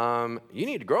 you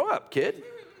need to grow up, kid.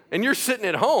 And you're sitting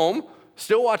at home,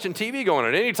 still watching TV going,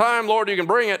 at any time, Lord, you can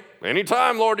bring it.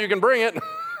 Anytime, Lord, you can bring it.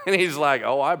 And he's like,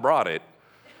 oh, I brought it.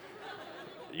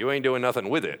 You ain't doing nothing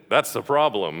with it. That's the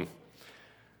problem.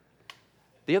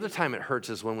 The other time it hurts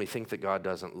is when we think that God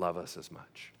doesn't love us as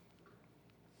much.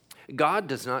 God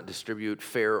does not distribute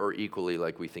fair or equally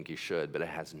like we think he should, but it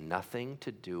has nothing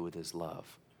to do with his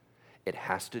love. It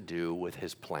has to do with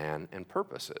his plan and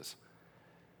purposes.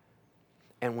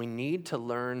 And we need to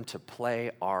learn to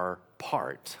play our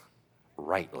part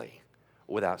rightly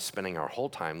without spending our whole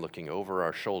time looking over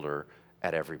our shoulder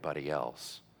at everybody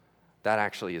else. That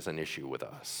actually is an issue with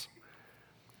us.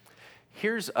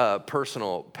 Here's a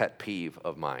personal pet peeve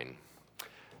of mine.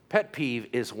 Pet peeve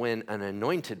is when an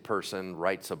anointed person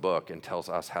writes a book and tells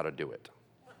us how to do it.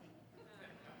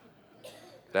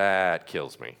 That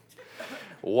kills me.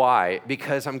 Why?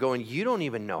 Because I'm going, you don't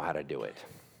even know how to do it.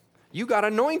 You got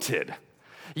anointed.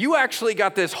 You actually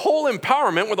got this whole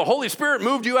empowerment where the Holy Spirit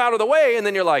moved you out of the way, and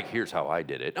then you're like, here's how I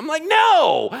did it. I'm like,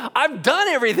 no, I've done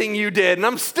everything you did, and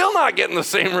I'm still not getting the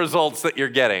same results that you're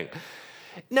getting.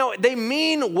 No, they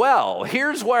mean well.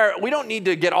 Here's where we don't need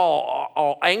to get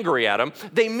all angry at them.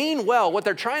 They mean well. What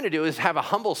they're trying to do is have a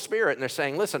humble spirit, and they're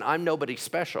saying, listen, I'm nobody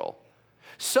special.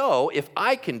 So if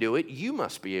I can do it, you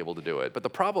must be able to do it. But the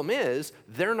problem is,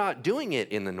 they're not doing it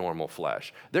in the normal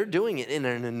flesh. They're doing it in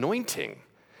an anointing.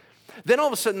 Then all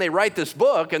of a sudden they write this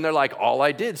book and they're like, all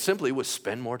I did simply was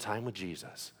spend more time with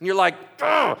Jesus. And you're like,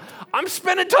 I'm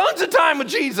spending tons of time with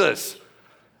Jesus.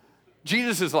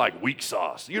 Jesus is like, weak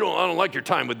sauce. I don't like your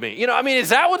time with me. Is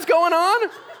that what's going on?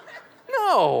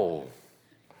 No.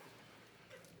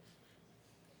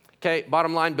 Okay,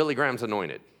 bottom line, Billy Graham's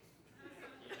anointed.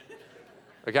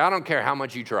 Okay, I don't care how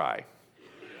much you try.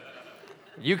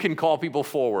 You can call people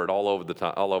forward all over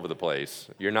the place.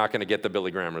 You're not going to get the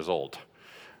Billy Graham result.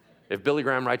 If Billy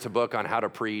Graham writes a book on how to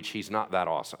preach, he's not that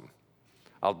awesome.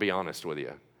 I'll be honest with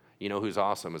you. You know who's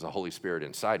awesome is the Holy Spirit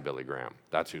inside Billy Graham.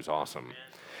 That's who's awesome.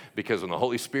 Because when the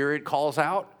Holy Spirit calls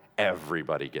out,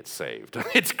 everybody gets saved.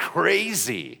 It's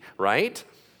crazy, right?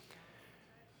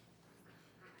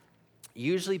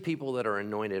 Usually people that are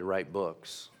anointed write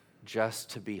books just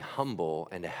to be humble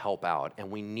and to help out. And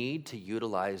we need to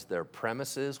utilize their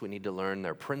premises. We need to learn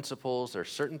their principles. There are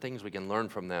certain things we can learn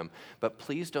from them. But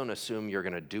please don't assume you're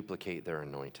going to duplicate their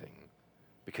anointing,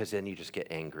 because then you just get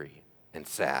angry and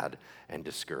sad and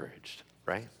discouraged,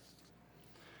 right?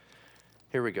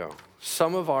 Here we go.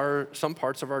 Some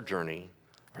parts of our journey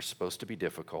are supposed to be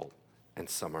difficult, and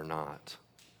some are not.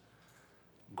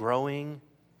 Growing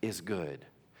is good.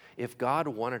 If God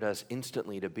wanted us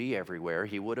instantly to be everywhere,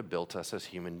 he would have built us as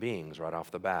human beings right off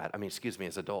the bat.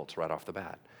 As adults right off the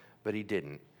bat. But he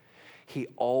didn't. He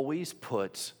always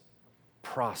puts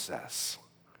process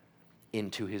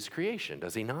into his creation,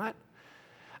 does he not?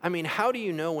 How do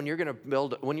you know when you're going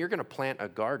to plant a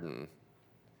garden?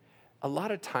 A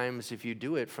lot of times, if you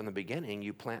do it from the beginning,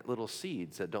 you plant little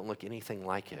seeds that don't look anything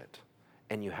like it.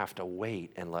 And you have to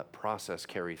wait and let process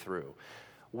carry through.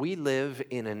 We live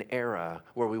in an era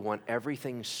where we want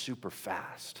everything super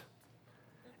fast.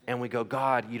 And we go,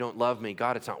 God, you don't love me.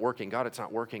 God, it's not working. God, it's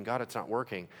not working. God, it's not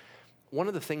working. One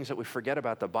of the things that we forget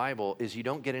about the Bible is you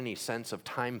don't get any sense of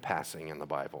time passing in the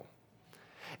Bible.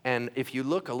 And if you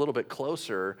look a little bit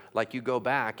closer, like you go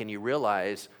back and you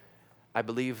realize, I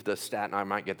believe the stat, and I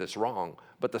might get this wrong,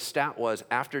 but the stat was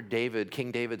after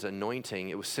King David's anointing,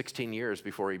 it was 16 years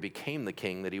before he became the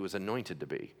king that he was anointed to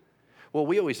be. Well,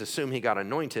 we always assume he got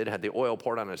anointed, had the oil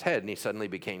poured on his head, and he suddenly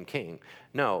became king.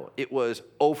 No, it was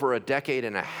over a decade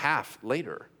and a half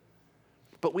later.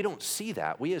 But we don't see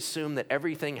that. We assume that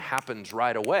everything happens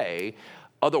right away,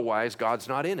 otherwise God's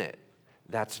not in it.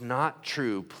 That's not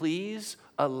true. Please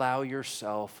allow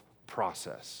yourself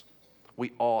process.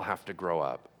 We all have to grow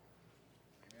up.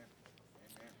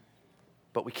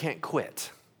 But we can't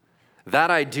quit.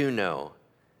 That I do know,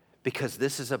 because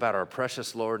this is about our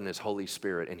precious Lord and His Holy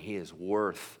Spirit, and He is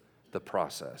worth the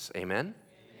process. Amen?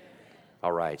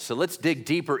 All right, so let's dig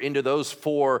deeper into those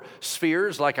 4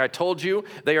 spheres. Like I told you,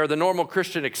 they are the normal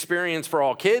Christian experience for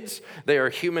all kids. They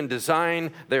are human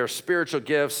design. They are spiritual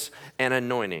gifts and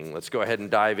anointing. Let's go ahead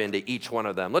and dive into each one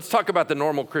of them. Let's talk about the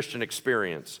normal Christian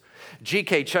experience.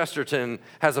 G.K. Chesterton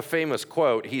has a famous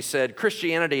quote. He said,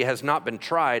 "Christianity has not been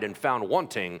tried and found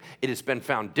wanting. It has been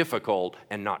found difficult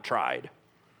and not tried."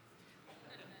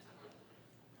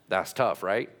 That's tough,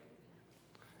 right?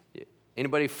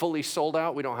 Anybody fully sold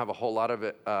out? We don't have a whole lot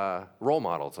of role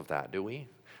models of that, do we?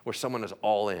 Where someone is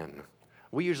all in.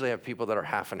 We usually have people that are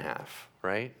half and half,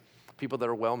 right? People that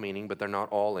are well-meaning, but they're not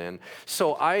all in.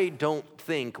 So I don't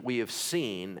think we have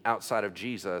seen, outside of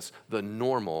Jesus, the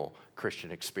normal Christian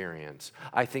experience.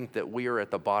 I think that we are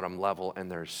at the bottom level,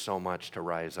 and there's so much to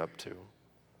rise up to.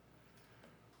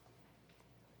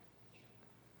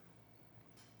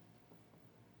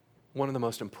 One of the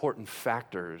most important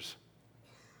factors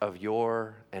of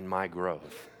your and my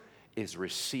growth is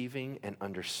receiving and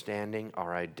understanding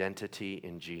our identity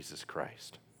in Jesus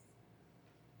Christ.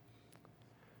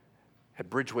 At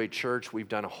Bridgeway Church, we've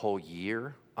done a whole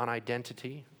year on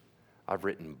identity. I've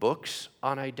written books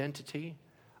on identity.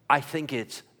 I think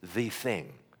it's the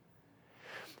thing,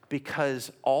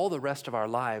 because all the rest of our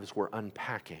lives we're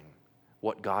unpacking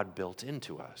what God built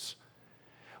into us.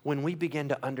 When we begin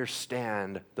to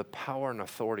understand the power and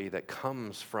authority that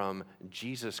comes from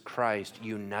Jesus Christ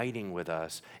uniting with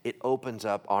us, it opens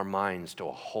up our minds to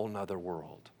a whole nother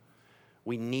world.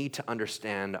 We need to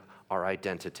understand our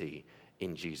identity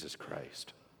in Jesus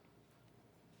Christ.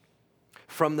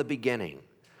 From the beginning,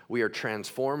 we are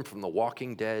transformed from the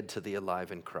walking dead to the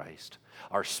alive in Christ.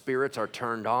 Our spirits are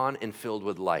turned on and filled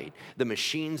with light. The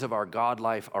machines of our God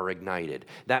life are ignited.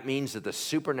 That means that the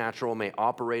supernatural may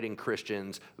operate in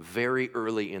Christians very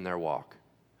early in their walk.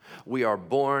 We are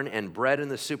born and bred in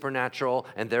the supernatural,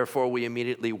 and therefore we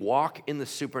immediately walk in the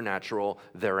supernatural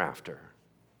thereafter.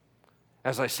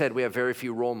 As I said, we have very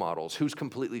few role models. Who's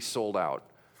completely sold out?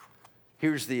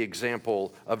 Here's the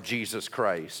example of Jesus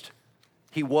Christ.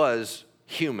 He was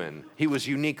human. He was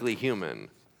uniquely human,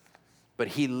 but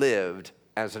he lived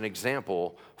as an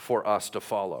example for us to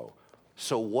follow.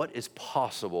 So what is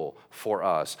possible for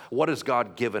us? What has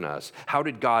God given us? How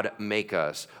did God make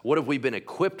us? What have we been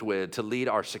equipped with to lead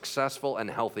our successful and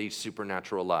healthy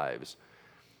supernatural lives?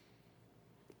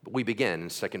 We begin in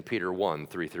 2 Peter 1,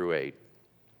 3-8.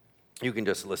 You can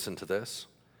just listen to this.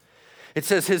 It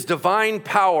says, "His divine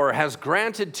power has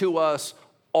granted to us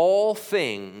all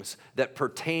things that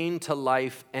pertain to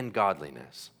life and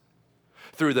godliness,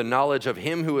 through the knowledge of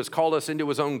him who has called us into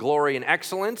his own glory and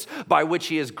excellence, by which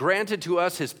he has granted to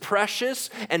us his precious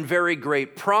and very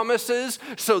great promises,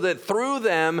 so that through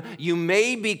them you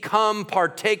may become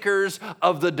partakers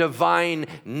of the divine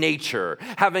nature,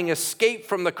 having escaped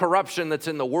from the corruption that's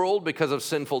in the world because of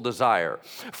sinful desire.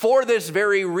 For this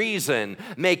very reason,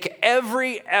 make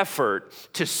every effort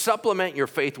to supplement your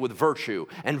faith with virtue,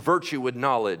 and virtue with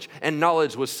knowledge, and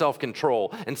knowledge with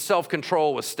self-control, and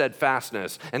self-control with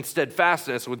steadfastness, and steadfastness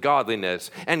with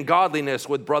godliness, and godliness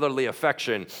with brotherly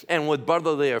affection, and with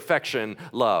brotherly affection,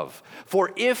 love.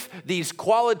 For if these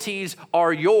qualities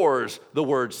are yours," the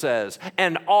word says,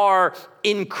 "and are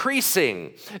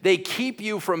increasing, they keep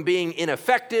you from being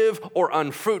ineffective or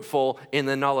unfruitful in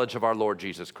the knowledge of our Lord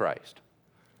Jesus Christ."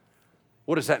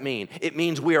 What does that mean? It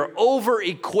means we are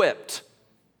over-equipped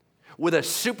with a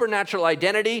supernatural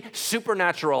identity,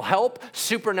 supernatural help,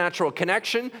 supernatural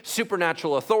connection,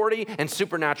 supernatural authority, and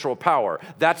supernatural power.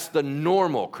 That's the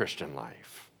normal Christian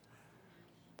life.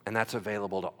 And that's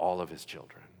available to all of his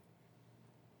children.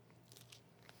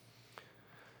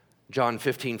 John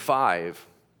 15:5,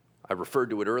 I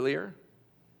referred to it earlier.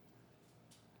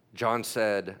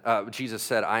 Jesus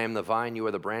said, "I am the vine, you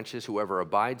are the branches. Whoever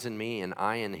abides in me and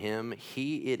I in him,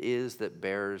 he it is that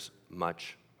bears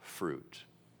much fruit.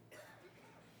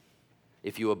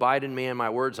 If you abide in me and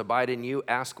my words abide in you,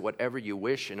 ask whatever you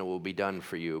wish and it will be done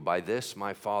for you. By this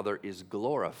my Father is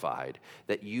glorified,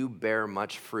 that you bear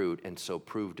much fruit and so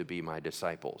prove to be my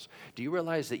disciples." Do you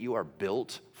realize that you are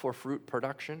built for fruit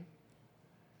production?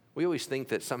 We always think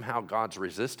that somehow God's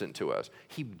resistant to us.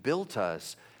 He built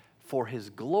us for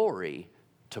his glory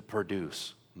to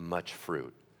produce much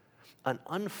fruit. An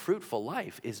unfruitful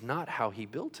life is not how he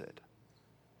built it.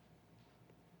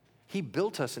 He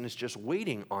built us and is just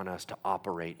waiting on us to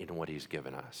operate in what he's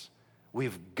given us.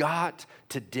 We've got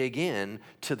to dig in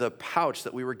to the pouch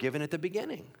that we were given at the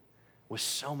beginning with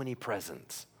so many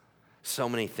presents. So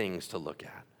many things to look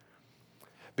at.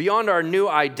 Beyond our new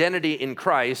identity in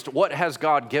Christ, what has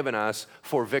God given us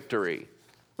for victory?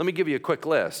 Let me give you a quick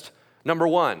list. Number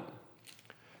 1,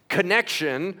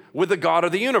 connection with the God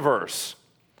of the universe.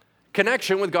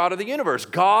 Connection with God of the universe.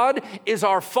 God is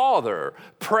our Father.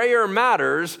 Prayer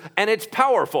matters, and it's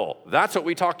powerful. That's what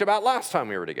we talked about last time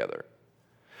we were together.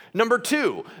 Number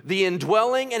 2, the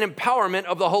indwelling and empowerment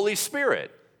of the Holy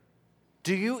Spirit.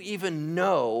 Do you even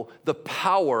know the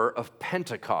power of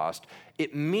Pentecost?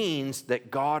 It means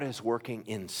that God is working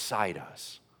inside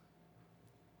us.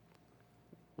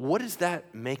 What is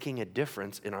that making a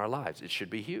difference in our lives? It should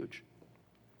be huge.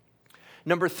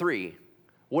 Number 3,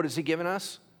 what has he given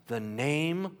us? The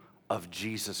name of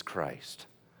Jesus Christ.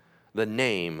 The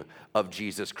name of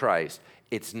Jesus Christ.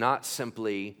 It's not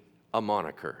simply a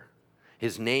moniker.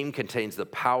 His name contains the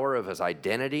power of his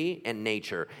identity and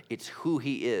nature. It's who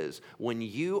he is. When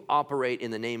you operate in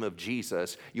the name of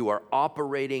Jesus, you are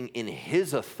operating in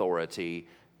his authority,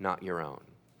 not your own.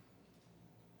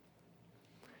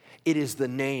 It is the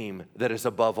name that is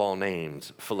above all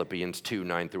names, Philippians 2,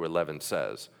 9 through 11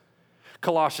 says.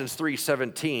 Colossians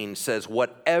 3:17 says,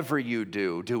 whatever you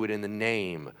do, do it in the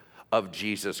name of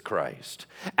Jesus Christ.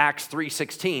 Acts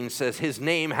 3:16 says his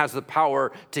name has the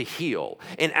power to heal.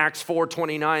 In Acts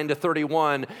 4:29 to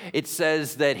 31, it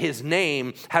says that his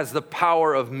name has the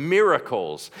power of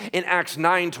miracles. In Acts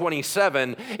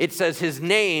 9:27, it says his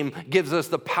name gives us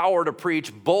the power to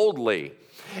preach boldly.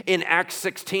 In Acts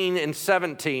 16 and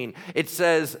 17, it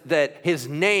says that his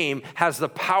name has the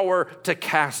power to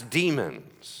cast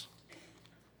demons.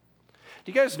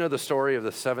 Do you guys know the story of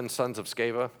the 7 sons of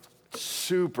Sceva?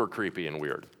 Super creepy and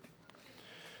weird.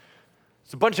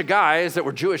 It's a bunch of guys that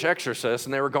were Jewish exorcists,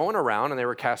 and they were going around and they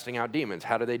were casting out demons.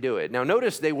 How did they do it? Now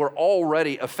notice they were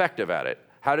already effective at it.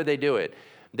 How did they do it?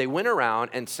 They went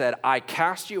around and said, I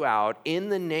cast you out in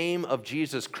the name of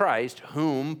Jesus Christ,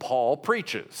 whom Paul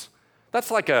preaches.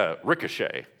 That's like a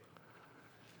ricochet.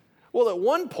 Well, at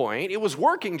one point, it was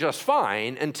working just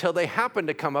fine until they happened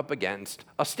to come up against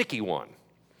a sticky one.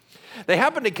 They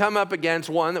happened to come up against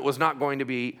one that was not going to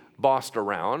be bossed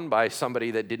around by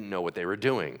somebody that didn't know what they were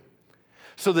doing.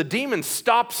 So the demon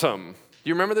stops him. Do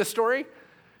you remember this story?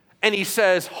 And he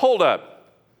says, hold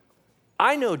up.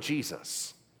 I know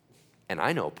Jesus, and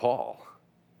I know Paul,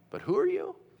 but who are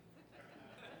you?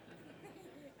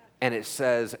 And it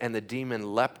says, and the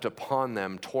demon leapt upon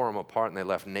them, tore them apart, and they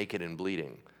left naked and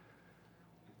bleeding.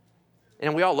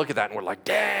 And we all look at that and we're like,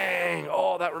 dang,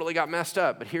 oh, that really got messed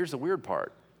up. But here's the weird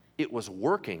part. It was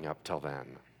working up till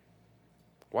then.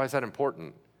 Why is that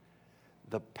important?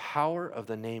 The power of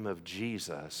the name of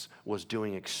Jesus was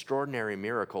doing extraordinary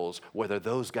miracles, whether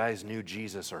those guys knew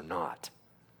Jesus or not.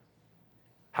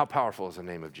 How powerful is the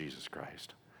name of Jesus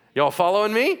Christ? Y'all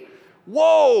following me?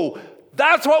 Whoa,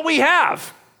 that's what we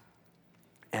have.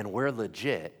 And we're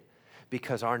legit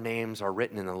because our names are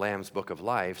written in the Lamb's Book of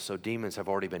Life, so demons have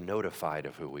already been notified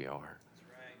of who we are.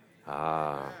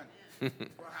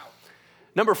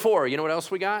 Number 4, you know what else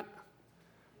we got?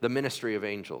 The ministry of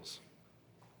angels.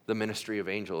 The ministry of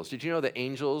angels. Did you know that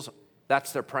angels,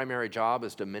 that's their primary job,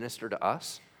 is to minister to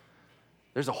us?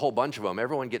 There's a whole bunch of them.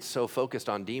 Everyone gets so focused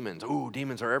on demons. Ooh,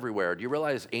 demons are everywhere. Do you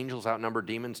realize angels outnumber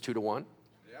demons 2-1?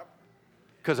 Yep.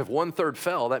 Because if 1/3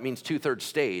 fell, that means 2/3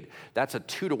 stayed. That's a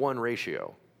 2-1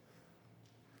 ratio.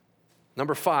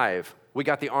 Number 5, we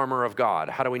got the armor of God.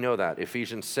 How do we know that?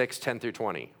 Ephesians 6, 10 through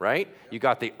 20, right? You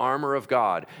got the armor of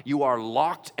God. You are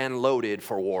locked and loaded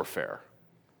for warfare.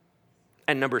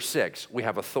 And number 6, we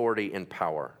have authority and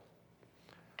power.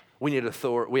 We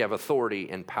have authority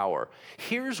and power.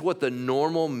 Here's what the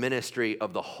normal ministry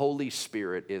of the Holy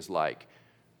Spirit is like.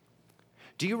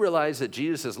 Do you realize that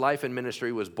Jesus' life and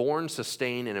ministry was born,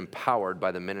 sustained, and empowered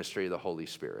by the ministry of the Holy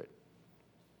Spirit?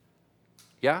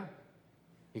 Yeah?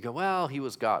 You go, well, he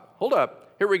was God. Hold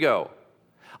up. Here we go.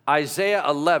 Isaiah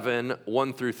 11,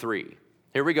 1 through 3.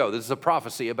 Here we go. This is a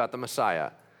prophecy about the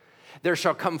Messiah. There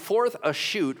shall come forth a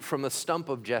shoot from the stump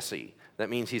of Jesse. That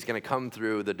means he's going to come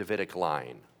through the Davidic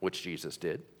line, which Jesus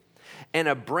did. And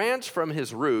a branch from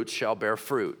his roots shall bear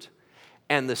fruit.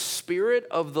 And the Spirit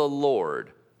of the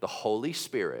Lord, the Holy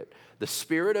Spirit, the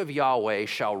Spirit of Yahweh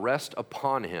shall rest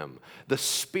upon him, the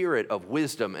Spirit of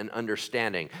wisdom and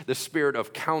understanding, the Spirit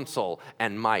of counsel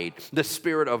and might, the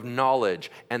Spirit of knowledge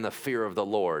and the fear of the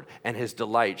Lord, and his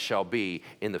delight shall be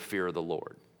in the fear of the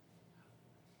Lord.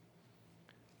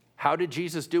 How did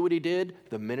Jesus do what he did?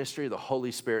 The ministry of the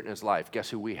Holy Spirit in his life.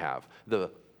 Guess who we have? The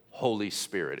Holy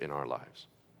Spirit in our lives.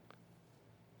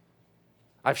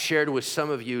 I've shared with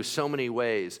some of you so many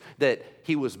ways that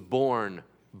he was born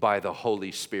by the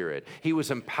Holy Spirit. He was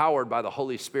empowered by the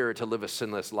Holy Spirit to live a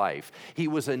sinless life. He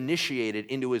was initiated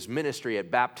into his ministry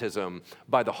at baptism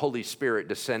by the Holy Spirit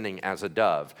descending as a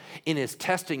dove. In his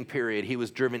testing period, he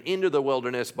was driven into the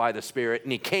wilderness by the Spirit,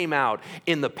 and he came out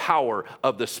in the power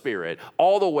of the Spirit,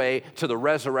 all the way to the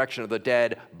resurrection of the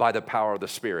dead by the power of the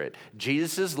Spirit.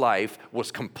 Jesus' life was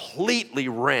completely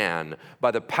ran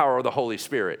by the power of the Holy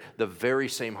Spirit, the very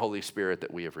same Holy Spirit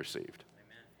that we have received.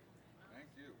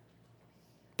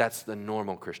 That's the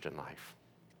normal Christian life.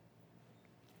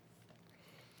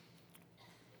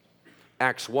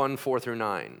 Acts 1, 4 through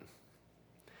 9.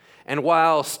 And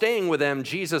while staying with them,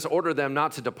 Jesus ordered them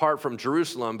not to depart from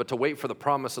Jerusalem, but to wait for the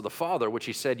promise of the Father, which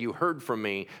he said, "You heard from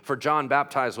me, for John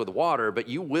baptized with water, but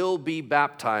you will be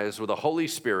baptized with the Holy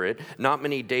Spirit not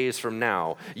many days from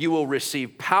now. You will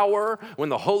receive power when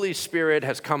the Holy Spirit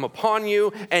has come upon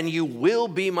you, and you will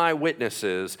be my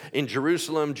witnesses in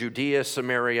Jerusalem, Judea,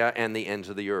 Samaria, and the ends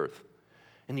of the earth."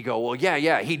 And you go, well,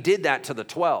 yeah, he did that to the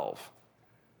 12.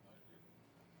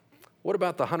 What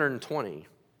about the 120?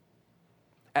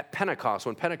 At Pentecost,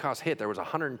 when Pentecost hit, there was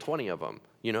 120 of them.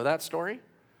 You know that story?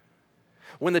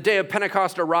 When the day of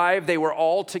Pentecost arrived, they were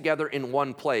all together in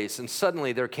one place, and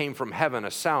suddenly there came from heaven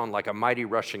a sound like a mighty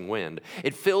rushing wind.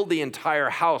 It filled the entire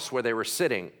house where they were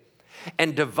sitting,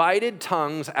 and divided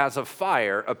tongues as of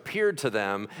fire appeared to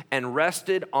them and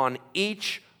rested on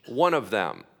each one of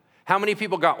them. How many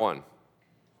people got one?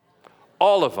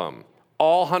 All of them.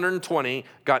 All 120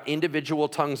 got individual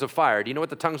tongues of fire. Do you know what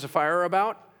the tongues of fire are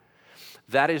about?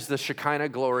 That is the Shekinah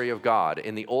glory of God.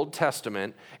 In the Old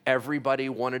Testament, everybody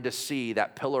wanted to see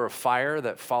that pillar of fire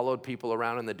that followed people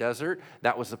around in the desert.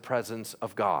 That was the presence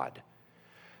of God.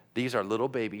 These are little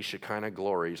baby Shekinah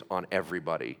glories on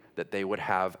everybody, that they would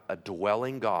have a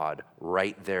dwelling God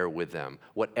right there with them.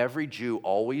 What every Jew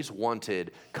always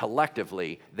wanted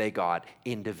collectively, they got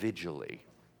individually.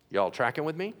 Y'all tracking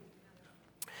with me?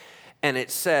 And it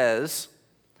says,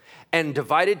 and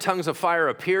divided tongues of fire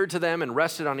appeared to them and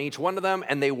rested on each one of them,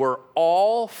 and they were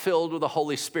all filled with the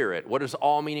Holy Spirit. What does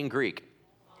all mean in Greek?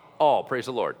 All, praise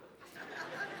the Lord.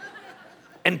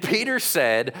 And Peter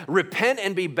said, "Repent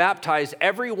and be baptized,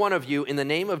 every one of you, in the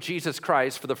name of Jesus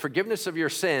Christ for the forgiveness of your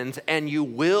sins, and you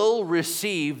will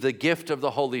receive the gift of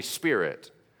the Holy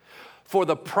Spirit. For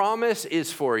the promise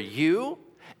is for you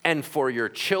and for your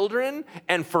children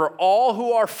and for all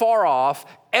who are far off,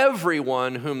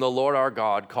 everyone whom the Lord our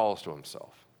God calls to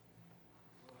himself."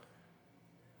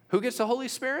 Who gets the Holy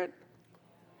Spirit?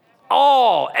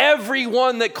 All,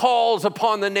 everyone that calls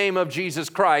upon the name of Jesus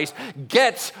Christ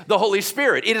gets the Holy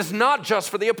Spirit. It is not just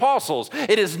for the apostles.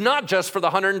 It is not just for the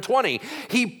 120.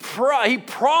 He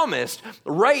promised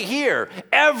right here,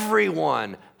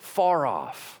 everyone far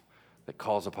off that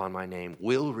calls upon my name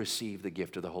will receive the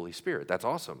gift of the Holy Spirit. That's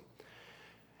awesome.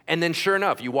 And then sure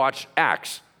enough, you watch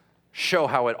Acts show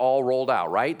how it all rolled out,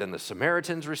 right? Then the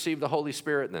Samaritans received the Holy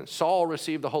Spirit, and then Saul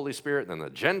received the Holy Spirit, and then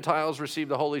the Gentiles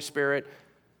received the Holy Spirit.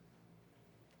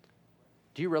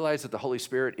 Do you realize that the Holy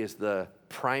Spirit is the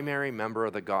primary member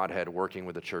of the Godhead working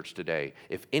with the church today?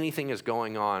 If anything is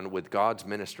going on with God's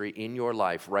ministry in your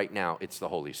life right now, it's the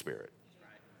Holy Spirit.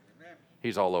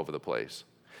 He's all over the place.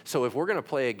 So if we're going to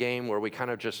play a game where we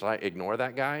kind of just ignore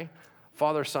that guy,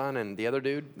 Father, Son, and the other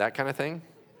dude, that kind of thing,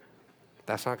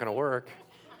 that's not going to work.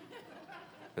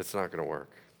 It's not going to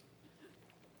work.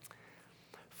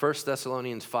 1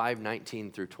 Thessalonians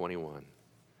 5:19 through 21.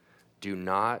 Do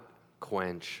not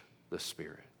quench the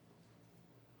Spirit.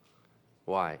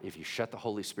 Why? If you shut the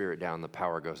Holy Spirit down, the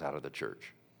power goes out of the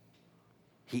church.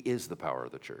 He is the power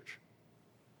of the church.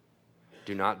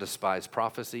 Do not despise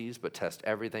prophecies, but test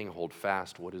everything, hold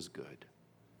fast what is good.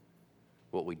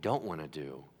 What we don't want to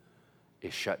do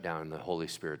is shut down the Holy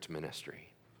Spirit's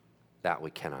ministry. That we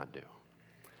cannot do.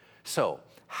 So,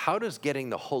 how does getting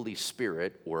the Holy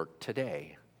Spirit work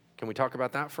today? Can we talk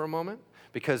about that for a moment?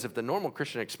 Because if the normal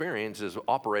Christian experience is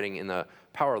operating in the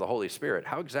power of the Holy Spirit,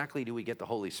 how exactly do we get the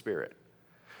Holy Spirit?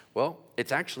 Well,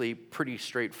 it's actually pretty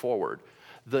straightforward.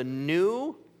 The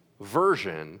new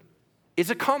version is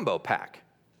a combo pack.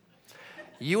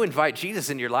 You invite Jesus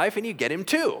in your life and you get him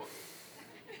too.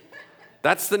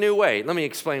 That's the new way. Let me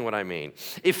explain what I mean.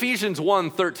 Ephesians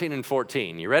 1:13 and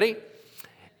 14. You ready?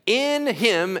 In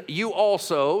him you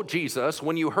also, Jesus,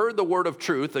 when you heard the word of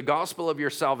truth, the gospel of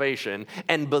your salvation,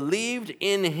 and believed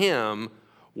in him,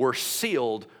 were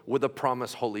sealed with the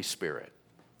promised Holy Spirit,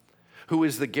 who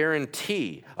is the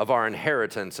guarantee of our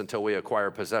inheritance until we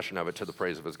acquire possession of it to the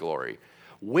praise of his glory.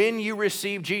 When you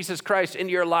receive Jesus Christ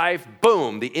into your life,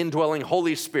 boom, the indwelling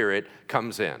Holy Spirit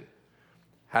comes in.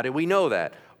 How do we know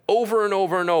that? over and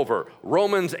over and over.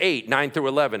 Romans 8, 9 through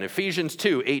 11. Ephesians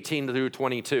 2, 18 through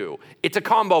 22. It's a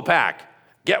combo pack.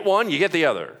 Get one, you get the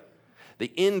other.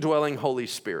 The indwelling Holy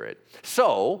Spirit.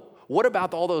 So, what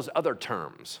about all those other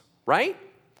terms, right?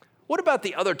 What about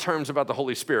the other terms about the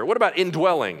Holy Spirit? What about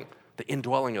indwelling? The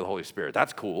indwelling of the Holy Spirit.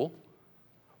 That's cool.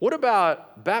 What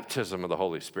about baptism of the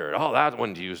Holy Spirit? Oh, that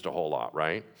one's used a whole lot,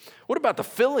 right? What about the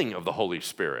filling of the Holy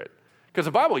Spirit? Because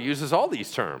the Bible uses all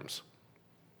these terms.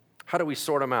 How do we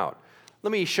sort them out?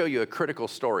 Let me show you a critical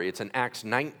story. It's in Acts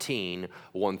 19,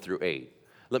 1 through 8.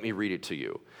 Let me read it to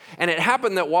you. And it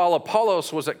happened that while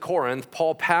Apollos was at Corinth,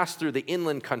 Paul passed through the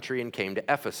inland country and came to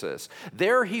Ephesus.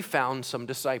 There he found some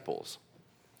disciples.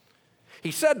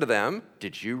 He said to them,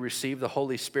 "Did you receive the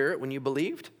Holy Spirit when you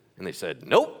believed?" And they said,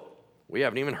 "Nope, we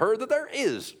haven't even heard that there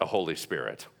is a Holy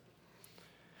Spirit."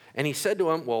 And he said to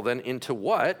them, "Well, then into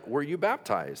what were you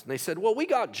baptized?" And they said, "Well, we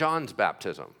got John's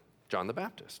baptism, John the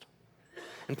Baptist."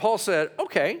 And Paul said,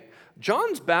 "Okay,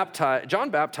 John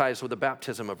baptized with a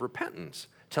baptism of repentance,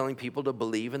 telling people to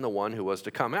believe in the one who was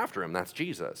to come after him." That's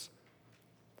Jesus.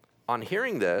 On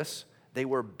hearing this, they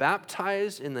were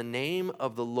baptized in the name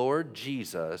of the Lord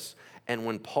Jesus. And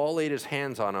when Paul laid his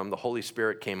hands on them, the Holy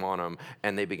Spirit came on them,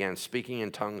 and they began speaking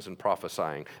in tongues and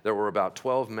prophesying. There were about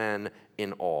 12 men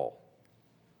in all.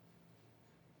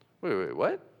 Wait,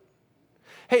 what?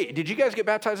 Hey, did you guys get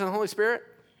baptized in the Holy Spirit?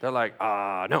 They're like,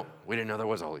 no, we didn't know there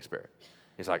was a Holy Spirit.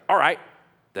 He's like, all right,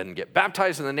 then get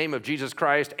baptized in the name of Jesus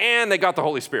Christ, and they got the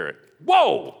Holy Spirit.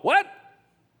 Whoa, what?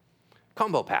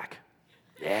 Combo pack.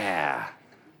 Yeah,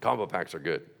 combo packs are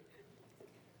good.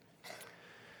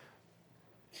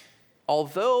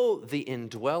 Although the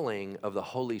indwelling of the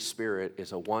Holy Spirit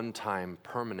is a one-time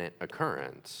permanent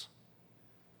occurrence,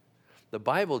 the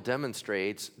Bible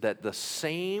demonstrates that the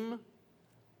same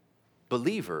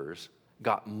believers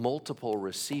got multiple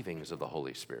receivings of the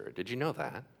Holy Spirit. Did you know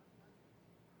that?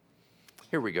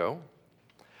 Here we go.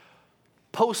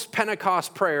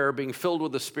 Post-Pentecost prayer, being filled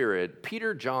with the Spirit,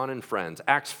 Peter, John, and friends,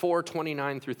 Acts 4,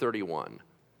 29 through 31.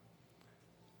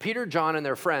 Peter, John, and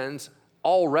their friends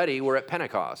already were at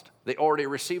Pentecost. They already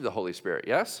received the Holy Spirit,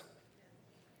 yes?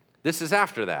 This is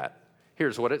after that.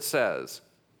 Here's what it says.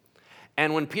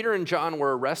 And when Peter and John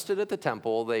were arrested at the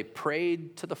temple, they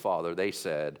prayed to the Father. They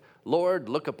said, "Lord,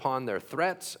 look upon their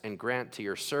threats and grant to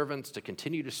your servants to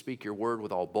continue to speak your word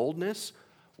with all boldness,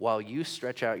 while you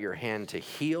stretch out your hand to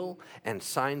heal, and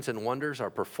signs and wonders are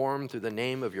performed through the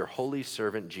name of your holy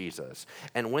servant Jesus."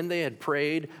 And when they had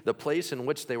prayed, the place in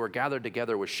which they were gathered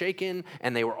together was shaken,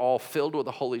 and they were all filled with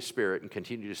the Holy Spirit and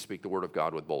continued to speak the word of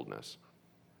God with boldness.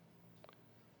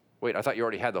 Wait, I thought you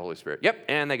already had the Holy Spirit. Yep,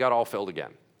 and they got all filled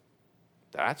again.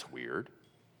 That's weird.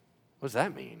 What does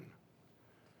that mean?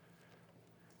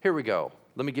 Here we go.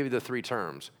 Let me give you the three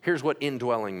terms. Here's what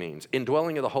indwelling means.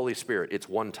 Indwelling of the Holy Spirit, it's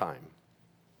one time.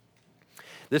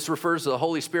 This refers to the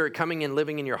Holy Spirit coming and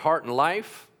living in your heart and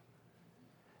life.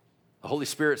 The Holy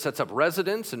Spirit sets up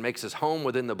residence and makes his home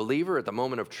within the believer at the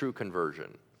moment of true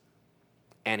conversion.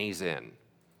 And he's in.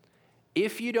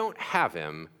 If you don't have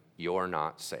him, you're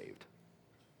not saved.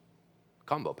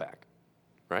 Combo pack,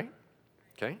 right?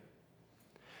 Okay.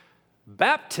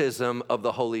 Baptism of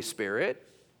the Holy Spirit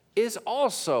is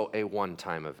also a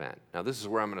one-time event. Now, this is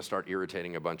where I'm going to start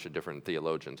irritating a bunch of different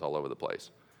theologians all over the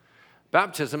place.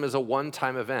 Baptism is a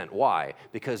one-time event. Why?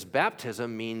 Because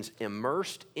baptism means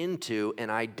immersed into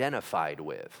and identified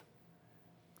with.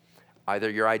 Either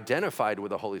you're identified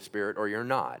with the Holy Spirit or you're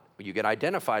not. You get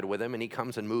identified with him and he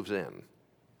comes and moves in.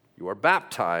 You are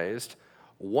baptized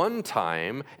one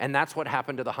time, and that's what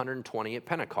happened to the 120 at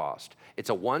Pentecost.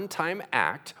 It's a one-time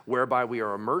act whereby we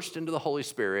are immersed into the Holy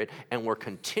Spirit and we're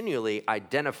continually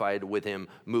identified with him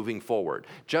moving forward.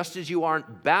 Just as you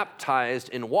aren't baptized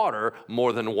in water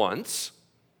more than once,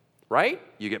 right?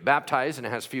 You get baptized and it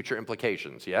has future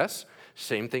implications, yes?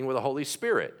 Same thing with the Holy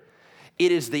Spirit.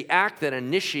 It is the act that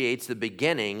initiates the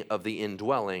beginning of the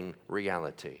indwelling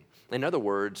reality. In other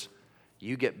words,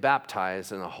 you get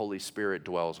baptized and the Holy Spirit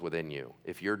dwells within you.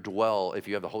 If you have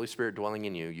the Holy Spirit dwelling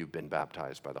in you, you've been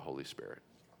baptized by the Holy Spirit.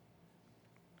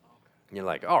 And you're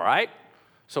like, all right,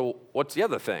 so what's the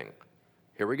other thing?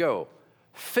 Here we go.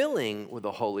 Filling with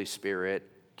the Holy Spirit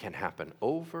can happen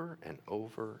over and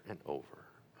over and over.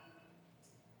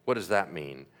 What does that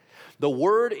mean? The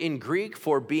word in Greek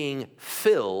for being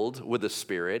filled with the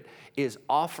Spirit is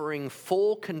offering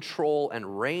full control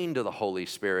and reign to the Holy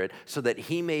Spirit so that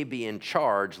he may be in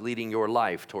charge, leading your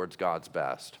life towards God's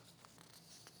best.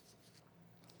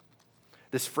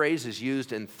 This phrase is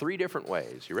used in three different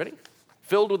ways. You ready?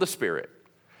 Filled with the Spirit.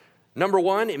 Number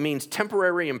one, it means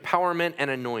temporary empowerment and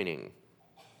anointing.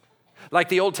 Like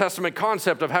the Old Testament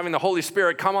concept of having the Holy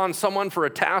Spirit come on someone for a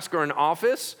task or an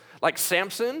office, like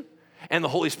Samson, and the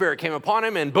Holy Spirit came upon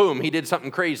him, and boom, he did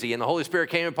something crazy. And the Holy Spirit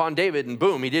came upon David, and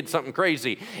boom, he did something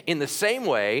crazy. In the same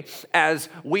way, as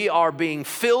we are being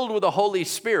filled with the Holy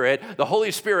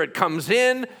Spirit comes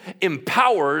in,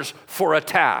 empowers for a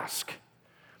task.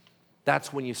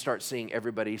 That's when you start seeing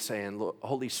everybody saying, "Look,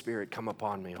 Holy Spirit, come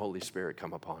upon me. Holy Spirit,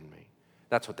 come upon me."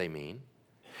 That's what they mean.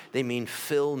 They mean,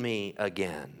 fill me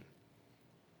again.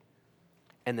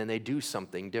 And then they do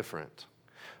something different.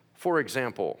 For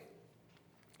example,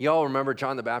 y'all remember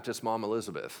John the Baptist's mom,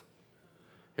 Elizabeth?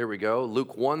 Here we go,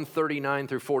 Luke 1:39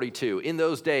 through 42. In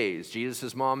those days,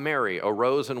 Jesus' mom, Mary,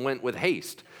 arose and went with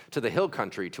haste to the hill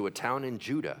country to a town in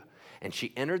Judah. And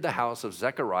she entered the house of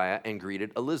Zechariah and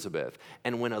greeted Elizabeth.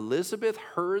 And when Elizabeth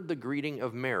heard the greeting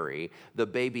of Mary, the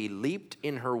baby leaped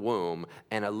in her womb,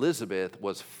 and Elizabeth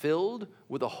was filled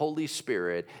with the Holy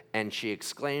Spirit, and she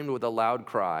exclaimed with a loud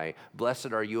cry,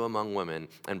 "Blessed are you among women,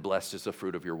 and blessed is the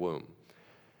fruit of your womb."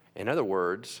 In other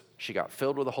words, she got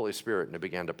filled with the Holy Spirit and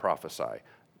began to prophesy.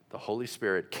 The Holy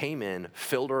Spirit came in,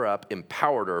 filled her up,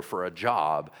 empowered her for a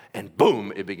job, and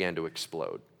boom, it began to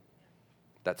explode.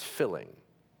 That's filling.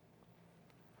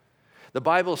 The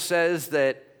Bible says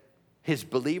that his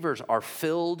believers are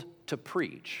filled to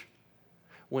preach.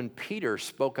 When Peter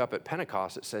spoke up at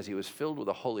Pentecost, it says he was filled with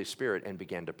the Holy Spirit and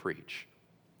began to preach.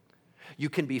 You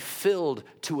can be filled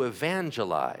to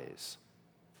evangelize,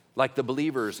 like the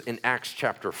believers in Acts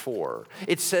chapter 4.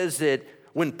 It says that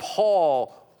when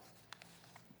Paul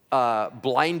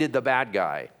blinded the bad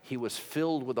guy, he was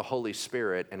filled with the Holy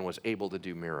Spirit and was able to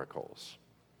do miracles.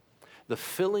 The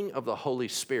filling of the Holy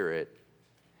Spirit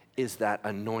is that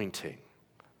anointing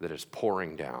that is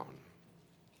pouring down.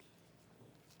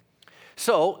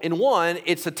 So, in one,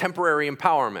 it's a temporary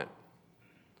empowerment.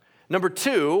 Number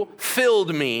two,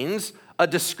 filled means a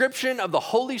description of the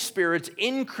Holy Spirit's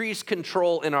increased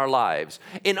control in our lives.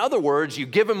 In other words, you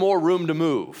give him more room to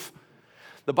move.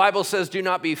 The Bible says, do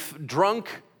not be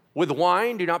drunk with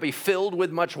wine, do not be filled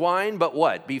with much wine, but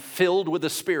what? Be filled with the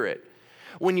Spirit.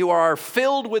 When you are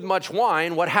filled with much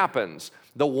wine, what happens?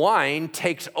 The wine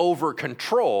takes over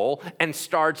control and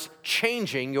starts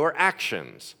changing your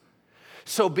actions.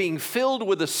 So being filled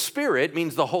with the Spirit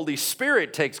means the Holy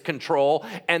Spirit takes control,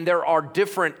 and there are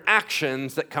different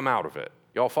actions that come out of it.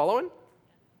 Y'all following?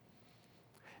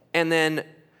 And then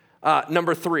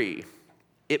number three,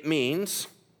 it means,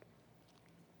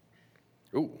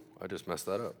 I just messed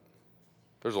that up.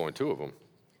 There's only two of them.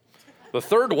 The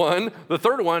third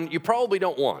one you probably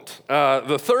don't want.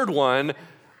 The third one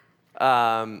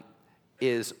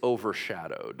is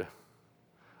overshadowed.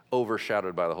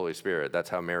 Overshadowed by the Holy Spirit. That's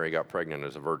how Mary got pregnant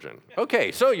as a virgin.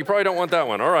 Okay, so you probably don't want that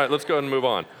one. All right, let's go ahead and move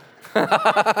on.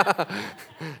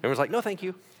 Everyone's like, no, thank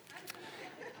you.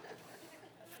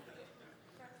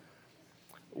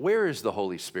 Where is the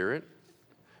Holy Spirit?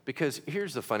 Because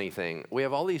here's the funny thing. We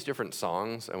have all these different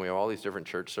songs, and we have all these different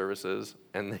church services,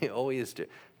 and they always do,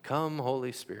 come,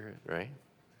 Holy Spirit, right?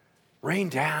 Rain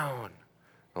down.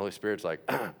 The Holy Spirit's like,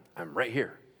 I'm right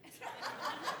here.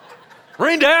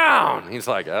 Rain down. He's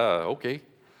like, okay.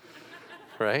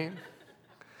 Right?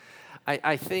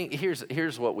 I think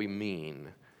here's what we mean.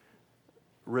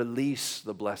 Release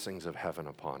the blessings of heaven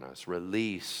upon us.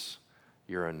 Release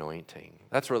your anointing.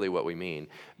 That's really what we mean.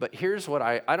 But here's what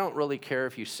I don't really care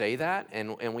if you say that,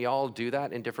 and we all do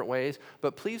that in different ways,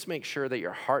 but please make sure that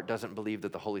your heart doesn't believe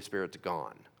that the Holy Spirit's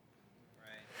gone.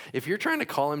 Right. If you're trying to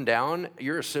call him down,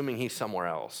 you're assuming he's somewhere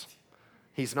else.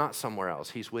 He's not somewhere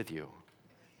else. He's with you.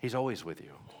 He's always with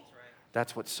you.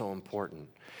 That's what's so important.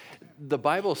 The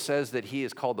Bible says that he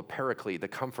is called the Paraclete, the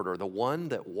Comforter, the one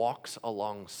that walks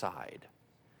alongside.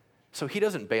 So he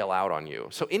doesn't bail out on you.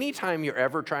 So anytime you're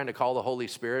ever trying to call the Holy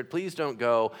Spirit, please don't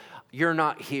go, you're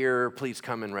not here, please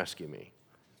come and rescue me.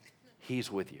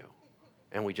 He's with you.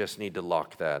 And we just need to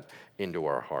lock that into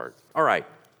our heart. All right.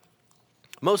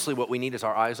 Mostly what we need is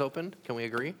our eyes opened. Can we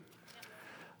agree?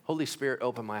 Holy Spirit,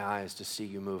 open my eyes to see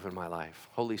you move in my life.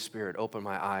 Holy Spirit, open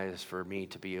my eyes for me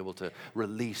to be able to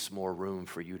release more room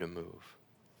for you to move.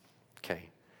 Okay,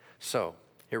 so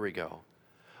here we go.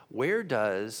 Where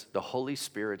does the Holy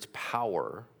Spirit's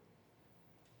power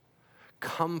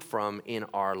come from in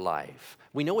our life?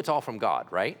 We know it's all from God,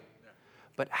 right? Yeah.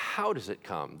 But how does it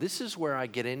come? This is where I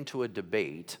get into a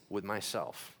debate with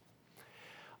myself.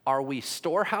 Are we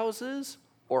storehouses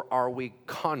or are we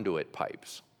conduit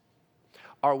pipes?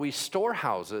 Are we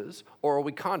storehouses or are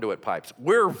we conduit pipes?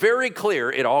 We're very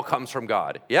clear it all comes from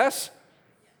God. Yes?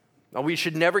 Now, we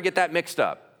should never get that mixed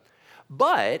up.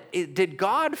 But did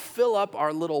God fill up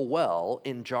our little well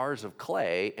in jars of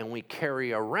clay and we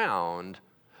carry around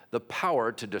the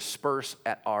power to disperse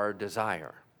at our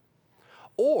desire?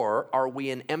 Or are we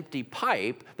an empty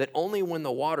pipe that only when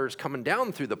the water's coming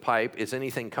down through the pipe is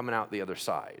anything coming out the other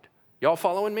side? Y'all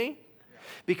following me?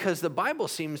 Because the Bible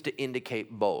seems to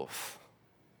indicate both.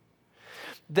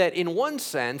 That in one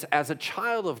sense, as a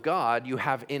child of God, you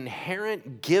have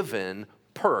inherent given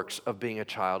perks of being a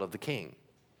child of the King.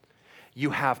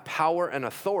 You have power and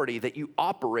authority that you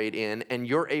operate in and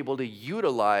you're able to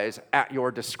utilize at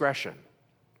your discretion.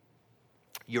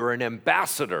 You're an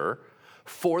ambassador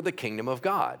for the kingdom of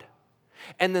God.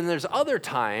 And then there's other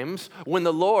times when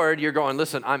the Lord, you're going,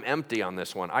 listen, I'm empty on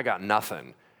this one. I got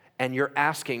nothing. And you're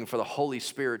asking for the Holy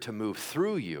Spirit to move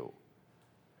through you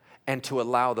and to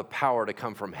allow the power to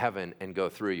come from heaven and go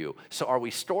through you. So are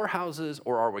we storehouses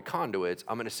or are we conduits?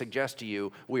 I'm going to suggest to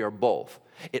you we are both.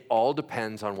 It all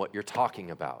depends on what you're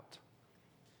talking about.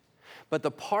 But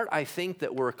the part I think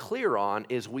that we're clear on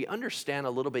is we understand a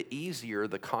little bit easier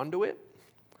the conduit.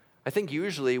 I think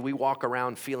usually we walk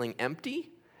around feeling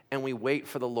empty and we wait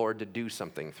for the Lord to do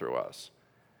something through us.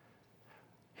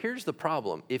 Here's the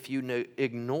problem. If you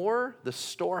ignore the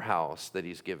storehouse that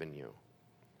he's given you,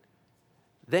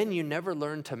 then you never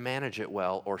learn to manage it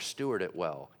well or steward it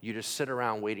well. You just sit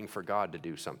around waiting for God to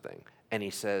do something. And he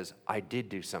says, I did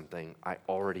do something. I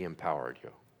already empowered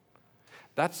you.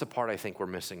 That's the part I think we're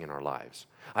missing in our lives.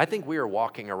 I think we are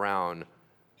walking around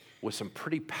with some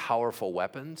pretty powerful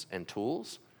weapons and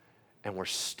tools, and we're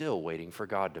still waiting for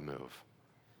God to move.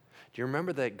 Do you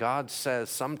remember that God says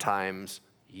sometimes,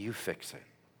 you fix it.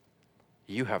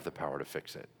 You have the power to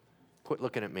fix it. Quit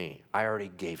looking at me. I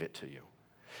already gave it to you.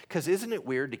 Because isn't it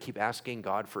weird to keep asking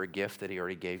God for a gift that he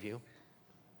already gave you?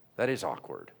 That is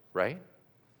awkward, right?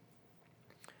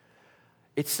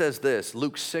 It says this,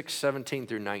 Luke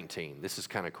 6:17-19. This is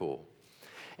kind of cool.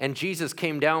 And Jesus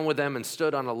came down with them and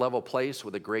stood on a level place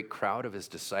with a great crowd of his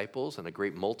disciples and a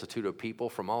great multitude of people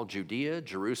from all Judea,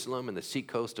 Jerusalem, and the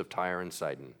seacoast of Tyre and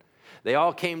Sidon. They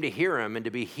all came to hear him and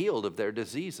to be healed of their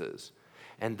diseases.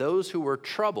 And those who were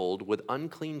troubled with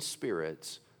unclean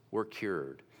spirits were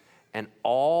cured. And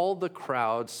all the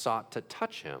crowd sought to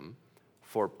touch him,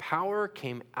 for power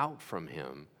came out from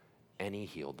him, and he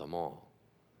healed them all.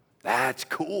 That's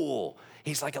cool.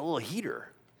 He's like a little heater.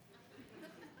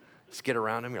 Just get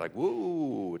around him, you're like,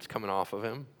 woo, it's coming off of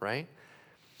him, right?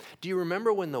 Do you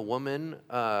remember when the woman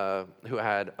who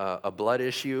had a blood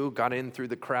issue got in through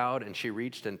the crowd and she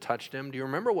reached and touched him? Do you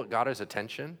remember what got his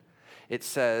attention? It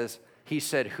says, he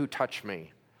said, who touched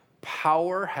me?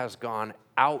 Power has gone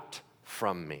out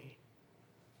from me.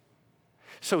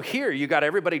 So here you got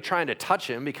everybody trying to touch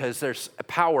him because there's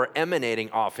power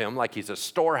emanating off him like he's a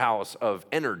storehouse of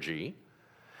energy.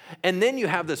 And then you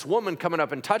have this woman coming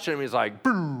up and touching him. He's like,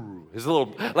 boo. His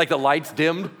little, like the lights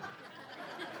dimmed.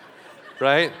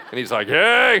 Right? And he's like,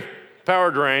 hey,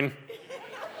 power drain.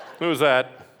 Who's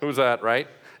that? Who's that, right?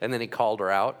 And then he called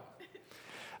her out.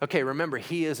 Okay, remember,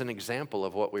 he is an example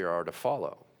of what we are to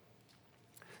follow.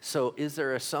 So is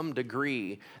there some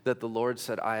degree that the Lord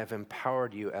said, I have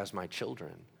empowered you as my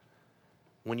children?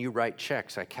 When you write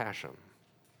checks, I cash them.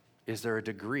 Is there a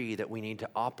degree that we need to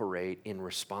operate in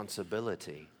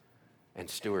responsibility and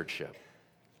stewardship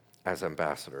as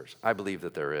ambassadors? I believe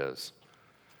that there is.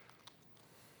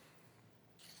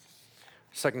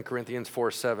 2 Corinthians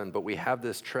 4:7, but we have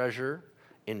this treasure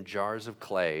in jars of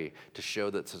clay to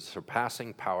show that the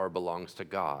surpassing power belongs to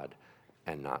God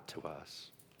and not to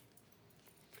us.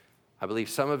 I believe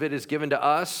some of it is given to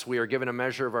us. We are given a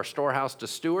measure of our storehouse to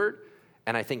steward.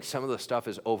 And I think some of the stuff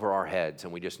is over our heads,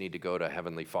 and we just need to go to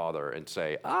Heavenly Father and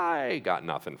say, I got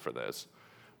nothing for this,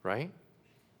 right?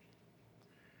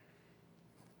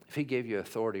 If he gave you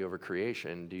authority over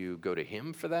creation, do you go to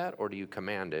him for that, or do you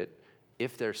command it?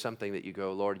 If there's something that you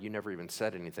go, Lord, you never even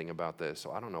said anything about this,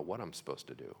 so I don't know what I'm supposed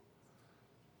to do.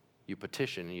 You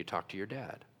petition and you talk to your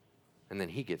dad, and then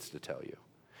he gets to tell you.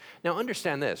 Now,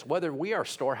 understand this. Whether we are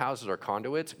storehouses or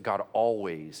conduits, God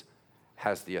always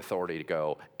has the authority to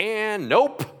go, and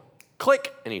nope,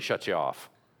 click, and he shuts you off.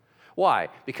 Why?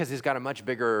 Because he's got a much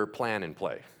bigger plan in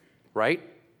play, right?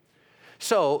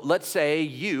 So let's say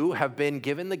you have been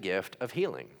given the gift of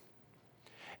healing.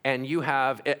 And you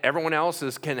have, everyone else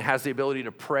has the ability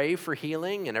to pray for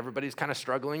healing, and everybody's kind of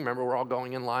struggling. Remember, we're all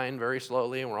going in line very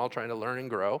slowly, and we're all trying to learn and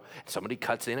grow. Somebody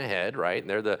cuts in ahead, right? And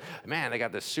they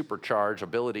got this supercharged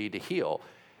ability to heal.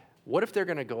 What if they're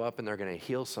going to go up and they're going to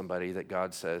heal somebody that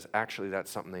God says, actually,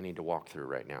 that's something they need to walk through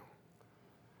right now?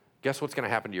 Guess what's going to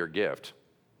happen to your gift?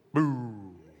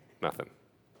 Boo. Nothing.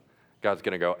 God's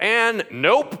going to go, and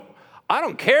nope, I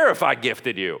don't care if I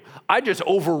gifted you. I just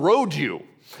overrode you.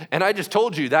 And I just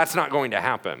told you that's not going to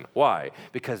happen. Why?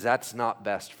 Because that's not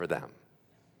best for them.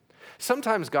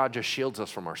 Sometimes God just shields us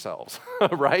from ourselves,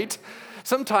 right?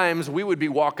 Sometimes we would be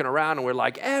walking around and we're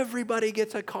like, everybody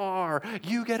gets a car.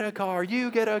 You get a car,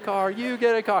 you get a car, you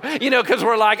get a car. Because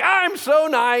we're like, I'm so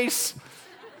nice.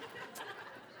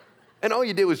 And all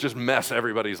you do is just mess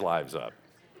everybody's lives up.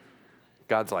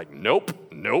 God's like, nope,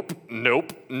 nope,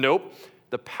 nope, nope.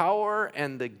 The power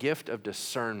and the gift of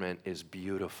discernment is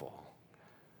beautiful.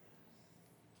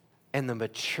 And the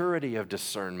maturity of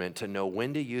discernment to know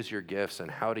when to use your gifts and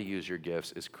how to use your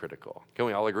gifts is critical. Can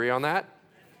we all agree on that?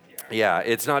 Yeah,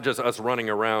 it's not just us running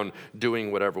around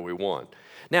doing whatever we want.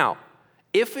 Now,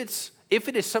 if it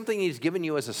is something he's given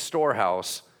you as a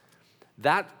storehouse,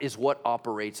 that is what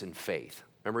operates in faith.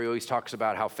 Remember, he always talks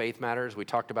about how faith matters. We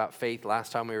talked about faith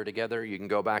last time we were together. You can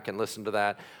go back and listen to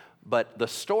that. But the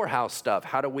storehouse stuff,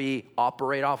 how do we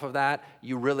operate off of that?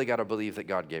 You really got to believe that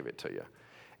God gave it to you.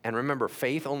 And remember,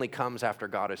 faith only comes after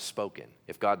God has spoken.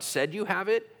 If God said you have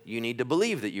it, you need to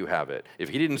believe that you have it. If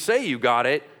he didn't say you got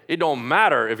it, it don't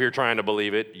matter if you're trying to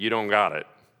believe it, you don't got it.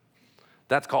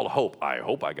 That's called hope. I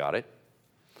hope I got it.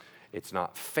 It's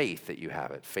not faith that you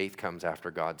have it. Faith comes after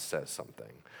God says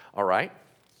something. All right?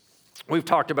 We've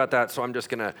talked about that, so I'm just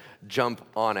going to jump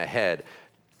on ahead.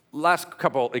 Last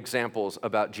couple examples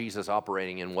about Jesus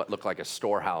operating in what looked like a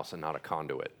storehouse and not a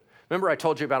conduit. Remember I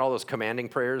told you about all those commanding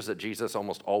prayers that Jesus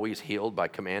almost always healed by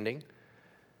commanding?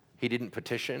 He didn't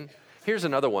petition. Here's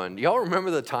another one. Do y'all remember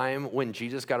the time when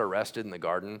Jesus got arrested in the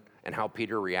garden and how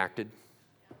Peter reacted?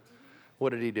 What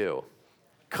did he do?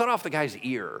 Cut off the guy's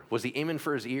ear. Was he aiming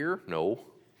for his ear? No.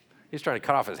 He was trying to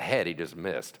cut off his head. He just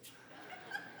missed.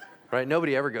 Right?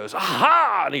 Nobody ever goes,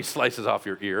 aha, and he slices off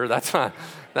your ear. That's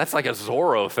like a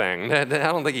Zorro thing. I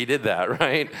don't think he did that,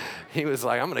 right? He was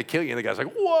like, I'm going to kill you. And the guy's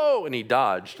like, whoa, and he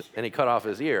dodged, and he cut off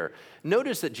his ear.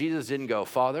 Notice that Jesus didn't go,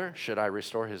 Father, should I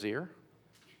restore his ear?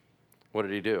 What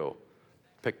did he do?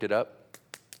 Picked it up,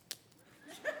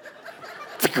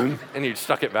 and he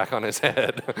stuck it back on his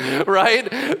head,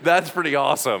 right? That's pretty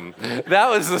awesome. That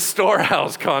was the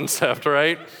storehouse concept,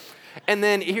 right? And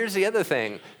then here's the other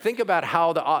thing. Think about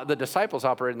how the disciples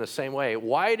operated in the same way.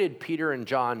 Why did Peter and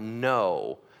John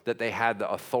know that they had the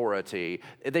authority?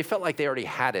 They felt like they already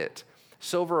had it.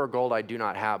 Silver or gold I do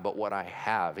not have, but what I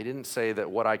have. He didn't say that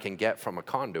what I can get from a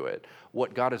conduit.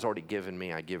 What God has already given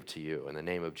me, I give to you. In the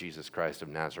name of Jesus Christ of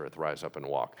Nazareth, rise up and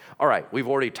walk. All right, we've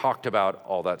already talked about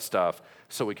all that stuff,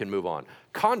 so we can move on.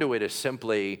 Conduit is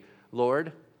simply,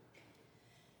 Lord,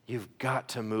 you've got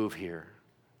to move here.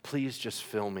 Please just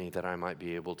fill me that I might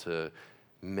be able to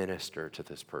minister to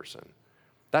this person.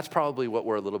 That's probably what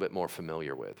we're a little bit more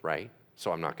familiar with, right?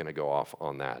 So I'm not going to go off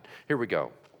on that. Here we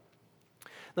go.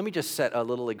 Let me just set a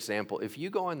little example. If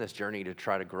you go on this journey to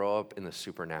try to grow up in the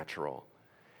supernatural,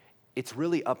 it's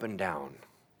really up and down.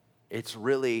 It's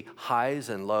really highs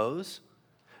and lows,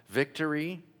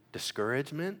 victory,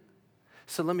 discouragement.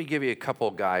 So let me give you a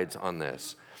couple guides on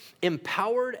this.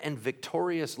 Empowered and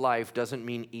victorious life doesn't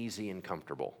mean easy and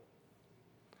comfortable.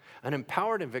 An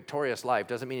empowered and victorious life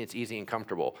doesn't mean it's easy and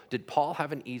comfortable. Did Paul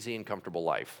have an easy and comfortable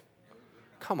life?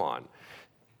 Come on.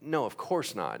 No, of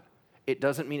course not. It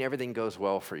doesn't mean everything goes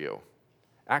well for you.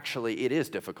 Actually, it is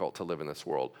difficult to live in this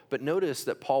world. But notice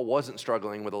that Paul wasn't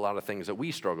struggling with a lot of things that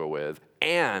we struggle with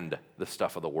and the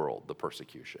stuff of the world, the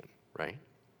persecution, right?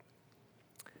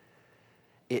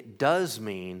 It does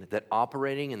mean that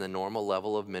operating in the normal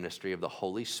level of ministry of the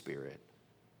Holy Spirit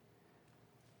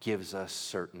gives us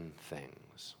certain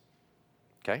things.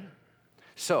 Okay?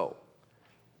 So,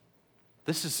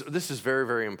 this is very,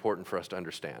 very important for us to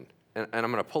understand. And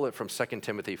I'm going to pull it from 2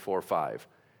 Timothy 4:5.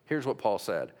 Here's what Paul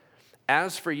said.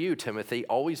 As for you, Timothy,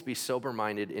 always be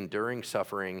sober-minded, enduring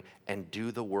suffering, and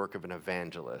do the work of an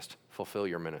evangelist. Fulfill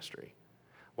your ministry.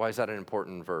 Why is that an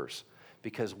important verse?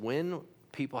 Because when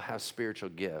people have spiritual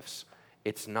gifts,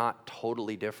 it's not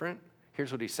totally different.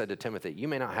 Here's what he said to Timothy. You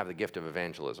may not have the gift of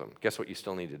evangelism. Guess what you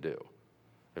still need to do?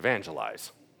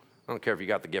 Evangelize. I don't care if you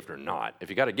got the gift or not. If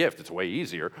you got a gift, it's way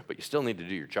easier, but you still need to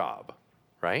do your job,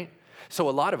 right? So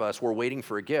a lot of us, we're waiting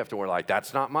for a gift, and we're like,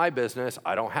 that's not my business.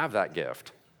 I don't have that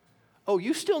gift. Oh,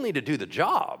 you still need to do the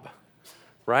job,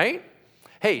 right?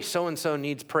 Hey, so-and-so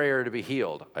needs prayer to be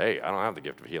healed. Hey, I don't have the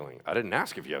gift of healing. I didn't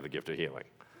ask if you have the gift of healing.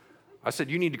 I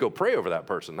said, you need to go pray over that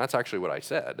person. That's actually what I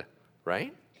said,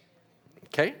 right?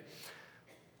 Okay?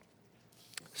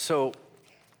 So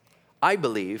I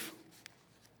believe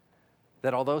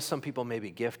that although some people may be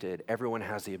gifted, everyone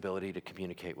has the ability to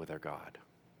communicate with their God.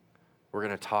 We're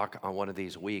going to talk on one of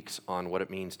these weeks on what it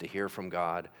means to hear from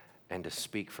God and to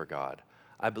speak for God.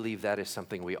 I believe that is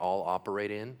something we all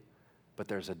operate in, but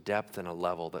there's a depth and a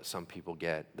level that some people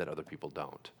get that other people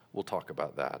don't. We'll talk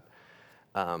about that.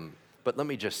 But let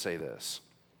me just say this.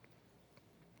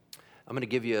 I'm going to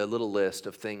give you a little list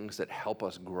of things that help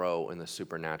us grow in the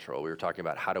supernatural. We were talking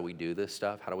about how do we do this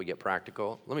stuff? How do we get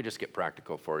practical? Let me just get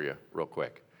practical for you real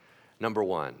quick. Number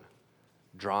one,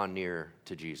 draw near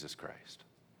to Jesus Christ.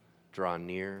 Draw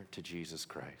near to Jesus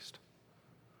Christ.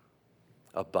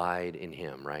 Abide in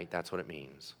him, right? That's what it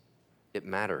means. It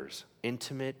matters.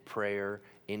 Intimate prayer,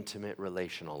 intimate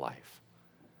relational life.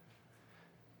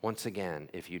 Once again,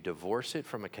 if you divorce it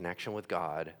from a connection with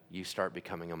God, you start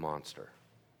becoming a monster.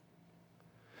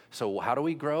 So how do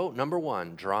we grow? Number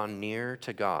one, draw near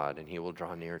to God, and he will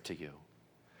draw near to you.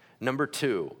 Number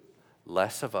two,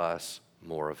 less of us,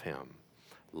 more of him.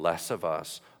 Less of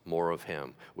us, more of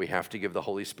him. We have to give the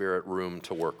Holy Spirit room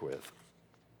to work with.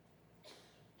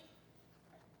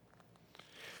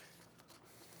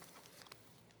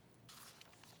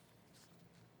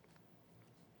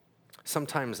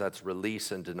 Sometimes that's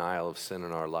release and denial of sin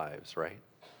in our lives, right?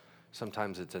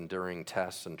 Sometimes it's enduring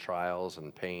tests and trials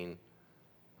and pain.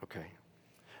 Okay.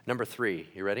 Number three,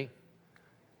 you ready?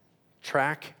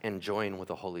 Track and join with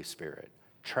the Holy Spirit.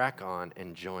 Track on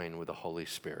and join with the Holy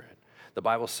Spirit. The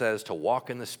Bible says to walk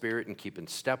in the Spirit and keep in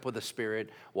step with the Spirit.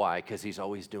 Why? Because he's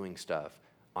always doing stuff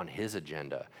on his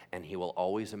agenda, and he will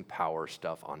always empower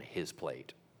stuff on his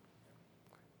plate.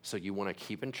 So you want to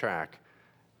keep in track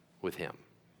with him.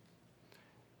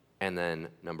 And then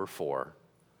number four,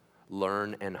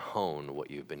 learn and hone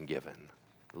what you've been given.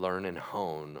 Learn and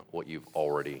hone what you've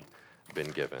already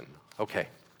been given. Okay,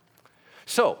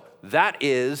 so that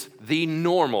is the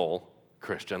normal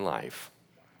Christian life.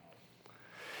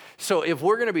 So if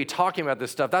we're going to be talking about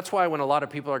this stuff, that's why when a lot of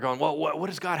people are going, well, what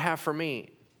does God have for me?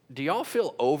 Do y'all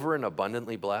feel over and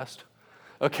abundantly blessed?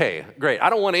 Okay, great. I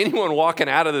don't want anyone walking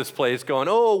out of this place going,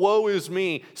 oh, woe is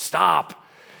me. Stop.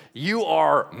 You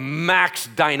are max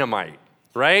dynamite,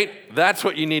 right? That's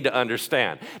what you need to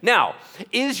understand. Now,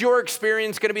 is your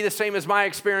experience going to be the same as my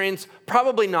experience?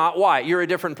 Probably not. Why? You're a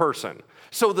different person.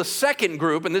 So the second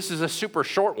group, and this is a super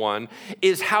short one,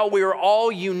 is how we are all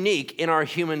unique in our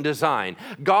human design.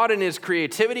 God in his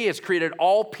creativity has created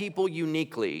all people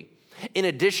uniquely. In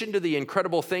addition to the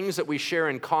incredible things that we share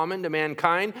in common to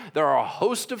mankind, there are a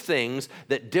host of things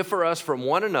that differ us from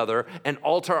one another and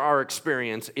alter our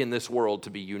experience in this world to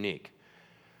be unique.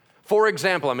 For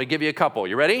example, I'm going to give you a couple.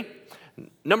 You ready?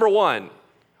 Number one,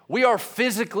 we are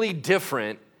physically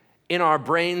different in our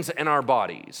brains and our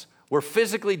bodies. We're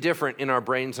physically different in our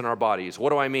brains and our bodies. What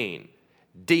do I mean?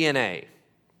 DNA.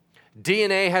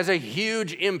 DNA has a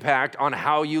huge impact on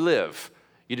how you live.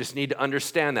 You just need to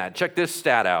understand that. Check this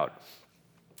stat out.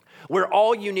 We're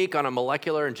all unique on a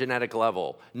molecular and genetic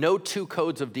level. No two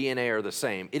codes of DNA are the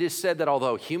same. It is said that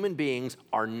although human beings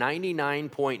are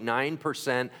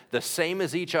 99.9% the same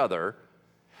as each other,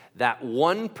 that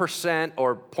 1%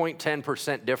 or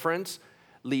 0.10% difference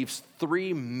leaves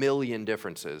 3 million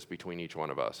differences between each one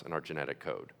of us in our genetic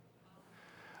code.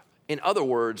 In other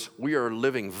words, we are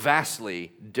living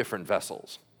vastly different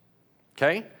vessels.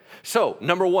 Okay? So,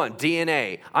 number one,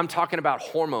 DNA. I'm talking about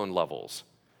hormone levels.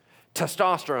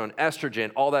 Testosterone,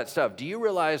 estrogen, all that stuff. Do you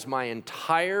realize my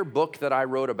entire book that I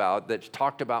wrote about that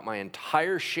talked about my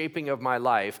entire shaping of my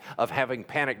life of having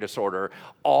panic disorder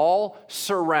all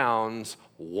surrounds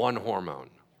one hormone?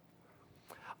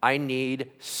 I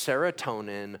need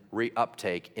serotonin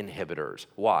reuptake inhibitors.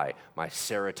 Why? My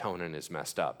serotonin is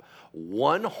messed up.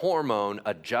 One hormone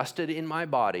adjusted in my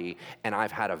body, and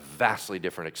I've had a vastly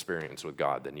different experience with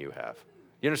God than you have.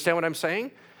 You understand what I'm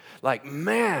saying? Like,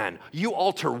 man, you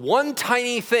alter one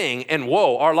tiny thing, and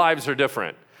whoa, our lives are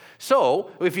different.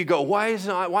 So if you go, why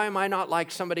am I not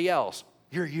like somebody else?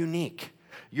 You're unique.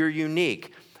 You're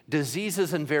unique.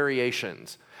 Diseases and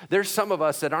variations. There's some of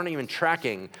us that aren't even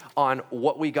tracking on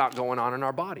what we got going on in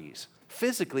our bodies.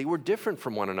 Physically, we're different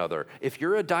from one another. If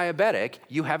you're a diabetic,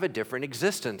 you have a different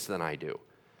existence than I do.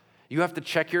 You have to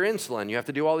check your insulin. You have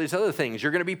to do all these other things.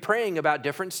 You're going to be praying about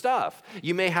different stuff.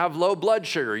 You may have low blood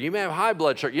sugar. You may have high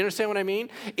blood sugar. You understand what I mean?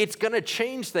 It's going to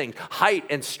change things. Height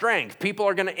and strength. People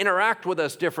are going to interact with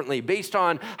us differently based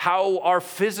on how our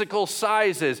physical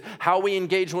size is, how we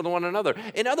engage with one another.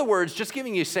 In other words, just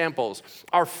giving you samples,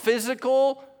 our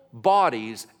physical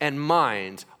bodies and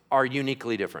minds are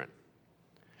uniquely different.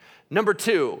 Number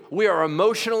two, we are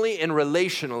emotionally and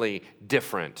relationally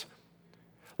different.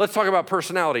 Let's talk about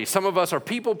personality. Some of us are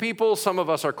people. Some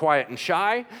of us are quiet and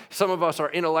shy. Some of us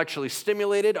are intellectually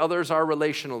stimulated. Others are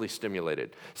relationally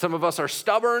stimulated. Some of us are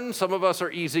stubborn. Some of us are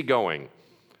easygoing.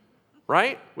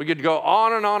 Right? We could go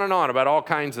on and on and on about all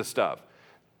kinds of stuff.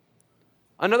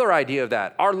 Another idea of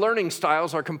that, our learning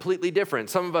styles are completely different.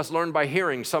 Some of us learn by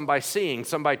hearing, some by seeing,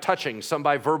 some by touching, some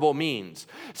by verbal means.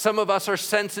 Some of us are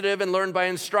sensitive and learn by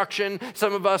instruction.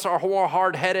 Some of us are more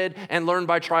hard-headed and learn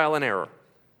by trial and error.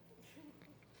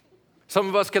 Some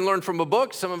of us can learn from a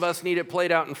book. Some of us need it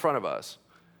played out in front of us.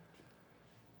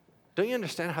 Don't you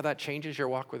understand how that changes your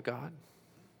walk with God?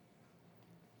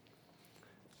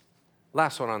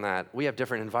 Last one on that, we have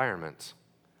different environments.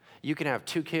 You can have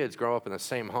two kids grow up in the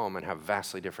same home and have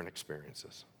vastly different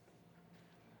experiences.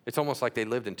 It's almost like they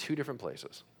lived in two different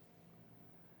places.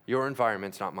 Your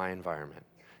environment's not my environment.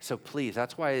 So please,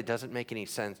 that's why it doesn't make any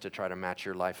sense to try to match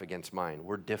your life against mine.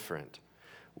 We're different.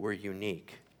 We're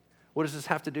unique. What does this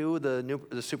have to do with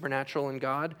the supernatural and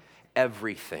God?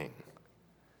 Everything.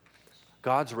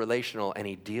 God's relational, and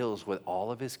he deals with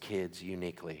all of his kids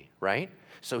uniquely, right?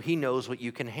 So he knows what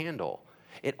you can handle.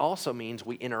 It also means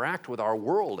we interact with our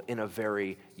world in a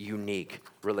very unique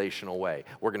relational way.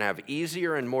 We're going to have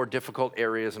easier and more difficult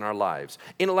areas in our lives.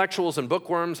 Intellectuals and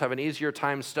bookworms have an easier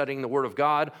time studying the Word of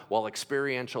God, while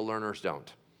experiential learners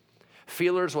don't.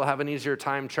 Feelers will have an easier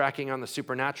time tracking on the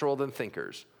supernatural than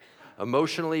thinkers.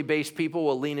 Emotionally based people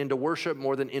will lean into worship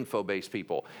more than info-based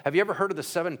people. Have you ever heard of the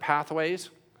 7 pathways?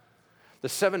 The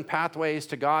 7 pathways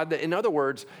to God. In other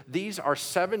words, these are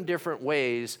 7 different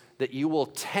ways that you will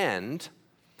tend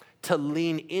to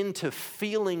lean into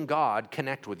feeling God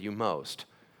connect with you most.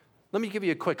 Let me give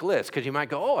you a quick list, because you might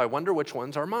go, oh, I wonder which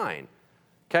ones are mine.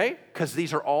 Okay? Because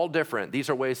these are all different. These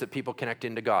are ways that people connect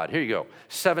into God. Here you go.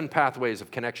 7 pathways of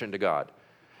connection to God.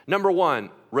 Number 1,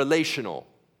 relational.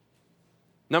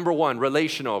 Number 1,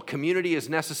 relational. Community is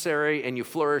necessary, and you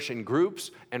flourish in groups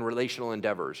and relational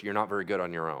endeavors. You're not very good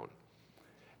on your own.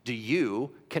 Do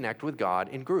you connect with God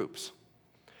in groups?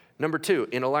 Number 2,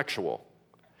 intellectual.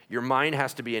 Your mind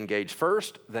has to be engaged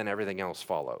first, then everything else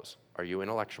follows. Are you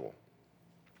intellectual?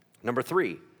 Number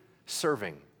 3,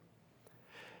 serving.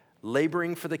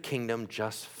 Laboring for the kingdom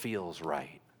just feels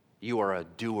right. You are a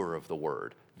doer of the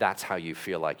word. That's how you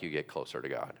feel like you get closer to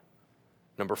God.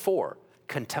 Number 4,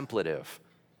 contemplative.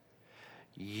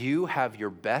 You have your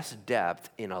best depth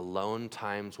in alone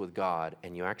times with God,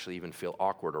 and you actually even feel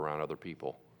awkward around other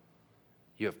people.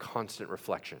 You have constant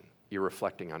reflection. You're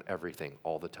reflecting on everything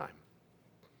all the time.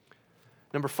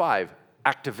 Number 5,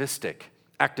 activistic.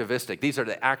 Activistic. These are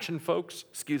the action folks,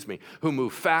 who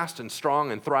move fast and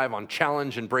strong and thrive on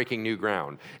challenge and breaking new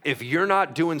ground. If you're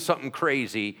not doing something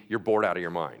crazy, you're bored out of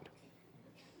your mind.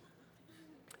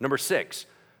 Number 6,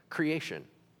 creation.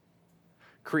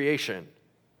 Creation.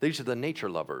 These are the nature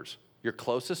lovers. You're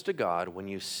closest to God when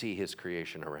you see his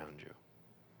creation around you.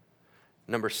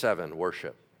 Number 7,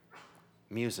 worship.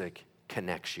 Music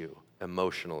connects you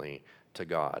emotionally to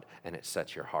God, and it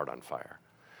sets your heart on fire.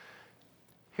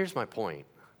 Here's my point.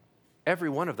 Every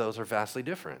one of those are vastly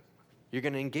different. You're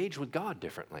going to engage with God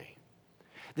differently.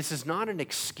 This is not an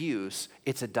excuse,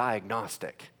 it's a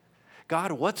diagnostic.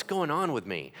 God, what's going on with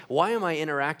me? Why am I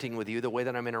interacting with you the way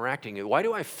that I'm interacting with you? Why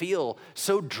do I feel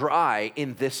so dry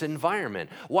in this environment?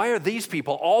 Why are these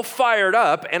people all fired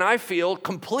up and I feel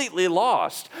completely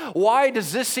lost? Why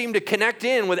does this seem to connect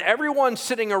in with everyone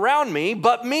sitting around me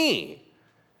but me?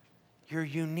 You're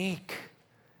unique.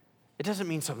 It doesn't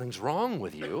mean something's wrong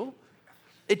with you.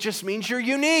 It just means you're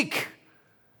unique.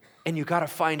 And you got to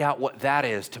find out what that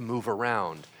is to move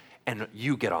around and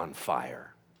you get on fire.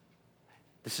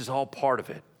 This is all part of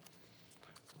it.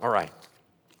 All right.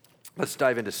 Let's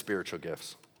dive into spiritual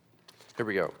gifts. Here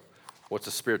we go. What's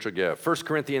a spiritual gift? 1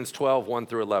 Corinthians 12, 1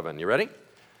 through 11. You ready?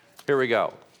 Here we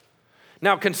go.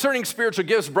 Now, concerning spiritual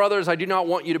gifts, brothers, I do not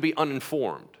want you to be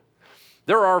uninformed.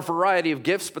 There are a variety of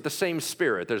gifts, but the same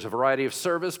Spirit. There's a variety of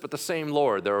service, but the same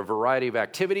Lord. There are a variety of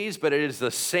activities, but it is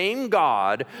the same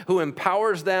God who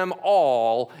empowers them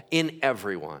all in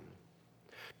everyone.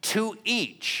 To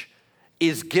each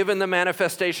is given the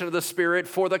manifestation of the Spirit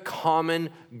for the common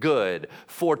good.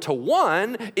 For to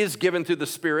one is given through the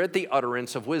Spirit the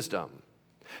utterance of wisdom.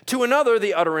 To another,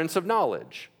 the utterance of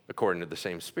knowledge, according to the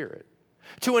same Spirit.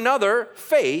 To another,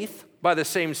 faith by the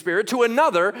same Spirit. To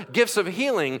another, gifts of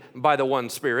healing by the one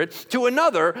Spirit. To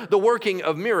another, the working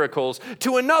of miracles.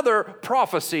 To another,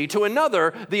 prophecy. To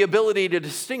another, the ability to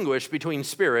distinguish between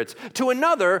spirits. To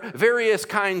another, various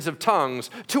kinds of tongues.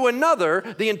 To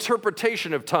another, the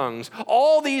interpretation of tongues.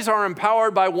 All these are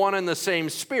empowered by one and the same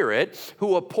Spirit,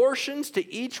 who apportions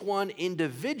to each one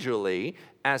individually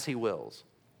as he wills.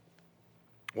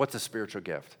 What's a spiritual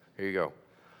gift? Here you go.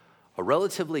 A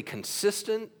relatively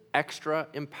consistent extra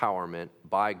empowerment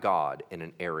by God in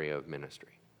an area of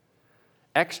ministry.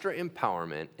 Extra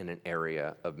empowerment in an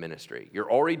area of ministry. You're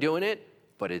already doing it,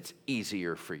 but it's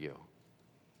easier for you.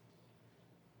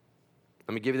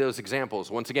 Let me give you those examples.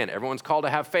 Once again, everyone's called to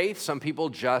have faith. Some people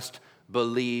just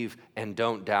believe and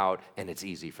don't doubt, and it's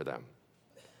easy for them.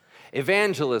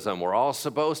 Evangelism, we're all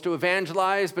supposed to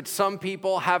evangelize, but some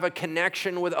people have a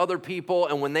connection with other people,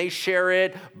 and when they share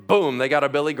it, boom, they got a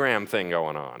Billy Graham thing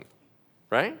going on,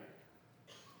 right?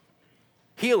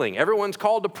 Healing, everyone's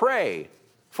called to pray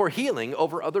for healing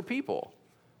over other people.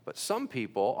 But some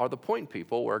people are the point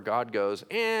people where God goes,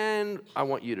 and I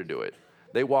want you to do it.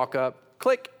 They walk up,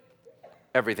 click,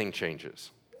 everything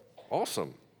changes.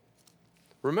 Awesome.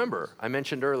 Remember, I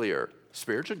mentioned earlier,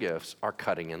 spiritual gifts are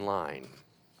cutting in line,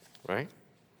 right?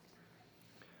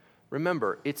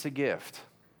 Remember, it's a gift.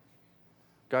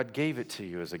 God gave it to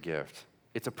you as a gift.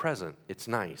 It's a present. It's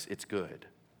nice. It's good.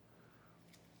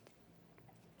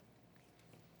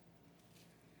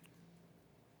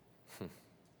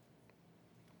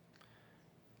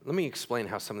 Let me explain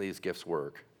how some of these gifts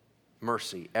work.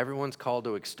 Mercy. Everyone's called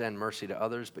to extend mercy to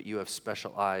others, but you have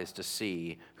special eyes to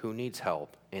see who needs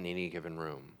help in any given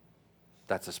room.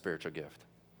 That's a spiritual gift.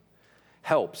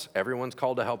 Helps. Everyone's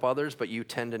called to help others, but you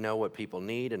tend to know what people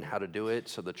need and how to do it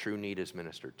so the true need is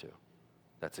ministered to.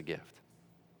 That's a gift.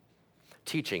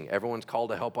 Teaching. Everyone's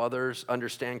called to help others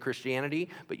understand Christianity,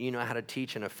 but you know how to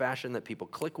teach in a fashion that people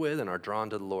click with and are drawn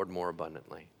to the Lord more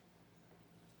abundantly.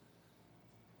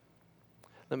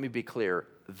 Let me be clear.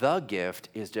 The gift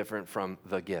is different from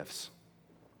the gifts.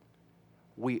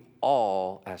 We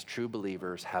all, as true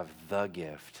believers, have the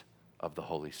gift of the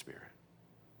Holy Spirit.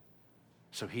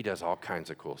 So he does all kinds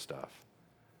of cool stuff.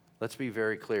 Let's be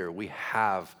very clear. We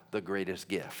have the greatest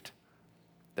gift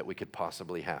that we could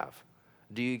possibly have.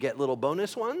 Do you get little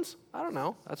bonus ones? I don't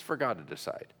know. That's for God to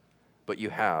decide. But you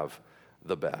have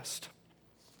the best.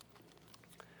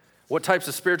 What types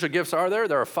of spiritual gifts are there?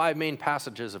 There are 5 main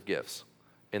passages of gifts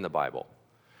in the Bible.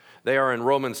 They are in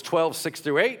Romans 12, 6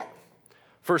 through 8,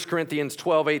 1 Corinthians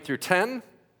 12, 8 through 10,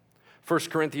 1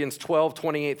 Corinthians 12,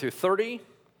 28 through 30,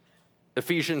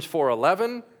 Ephesians 4,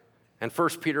 11, and 1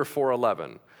 Peter 4,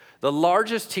 11. The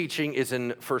largest teaching is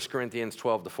in 1 Corinthians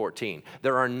 12 to 14.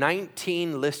 There are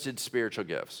 19 listed spiritual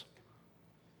gifts.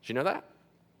 Did you know that?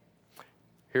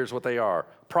 Here's what they are.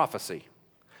 Prophecy,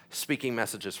 speaking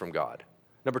messages from God.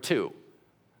 Number 2,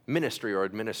 ministry or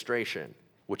administration,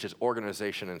 which is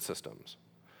organization and systems.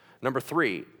 Number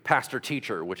 3,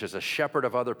 pastor-teacher, which is a shepherd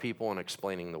of other people and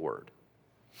explaining the word.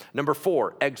 Number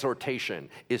 4, exhortation,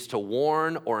 is to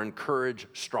warn or encourage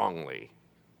strongly.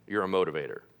 You're a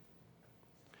motivator.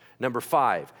 Number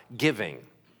 5, giving,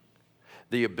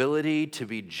 the ability to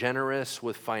be generous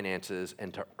with finances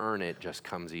and to earn it just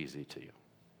comes easy to you.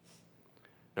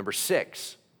 Number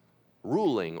 6,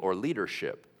 ruling or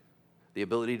leadership, the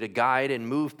ability to guide and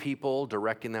move people,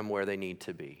 directing them where they need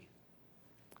to be.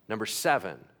 Number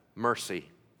 7, mercy,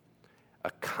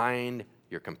 a kind,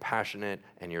 you're compassionate,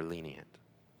 and you're lenient.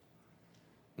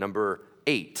 Number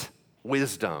 8,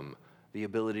 wisdom, the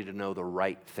ability to know the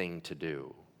right thing to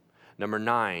do. Number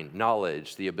 9,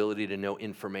 knowledge, the ability to know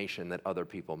information that other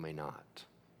people may not.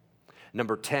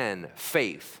 Number 10,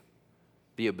 faith,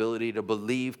 the ability to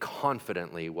believe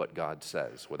confidently what God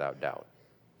says without doubt.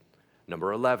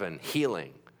 Number 11,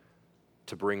 healing,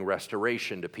 to bring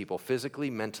restoration to people physically,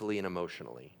 mentally, and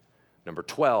emotionally. Number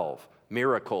 12,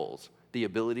 miracles, the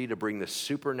ability to bring the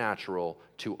supernatural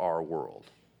to our world.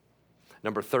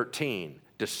 Number 13,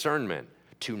 discernment,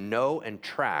 to know and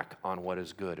track on what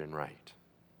is good and right.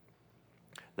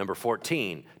 Number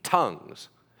 14, tongues,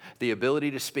 the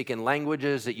ability to speak in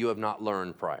languages that you have not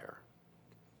learned prior.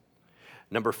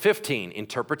 Number 15,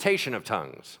 interpretation of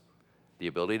tongues, the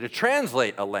ability to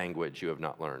translate a language you have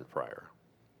not learned prior.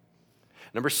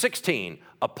 Number 16,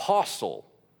 apostle,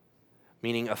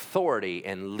 meaning authority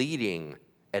and leading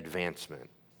advancement.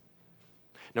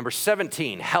 Number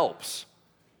 17, helps,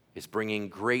 is bringing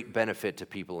great benefit to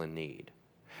people in need.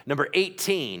 Number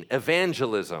 18,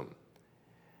 evangelism,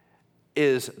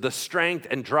 is the strength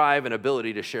and drive and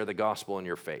ability to share the gospel in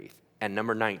your faith. And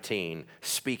number 19,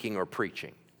 speaking or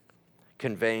preaching,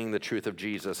 conveying the truth of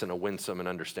Jesus in a winsome and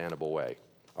understandable way.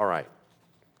 All right.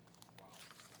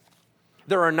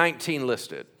 There are 19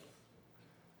 listed.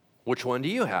 Which one do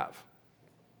you have?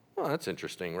 Well, that's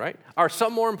interesting, right? Are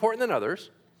some more important than others?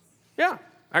 Yeah,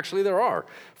 actually there are.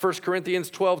 1 Corinthians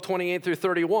 12, 28 through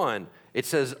 31, it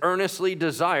says, earnestly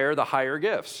desire the higher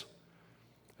gifts.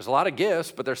 There's a lot of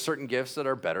gifts, but there's certain gifts that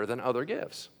are better than other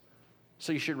gifts.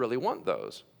 So you should really want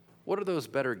those. What are those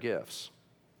better gifts?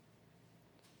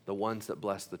 The ones that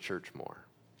bless the church more.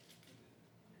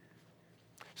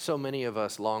 So many of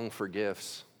us long for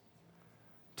gifts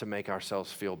to make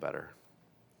ourselves feel better,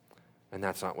 and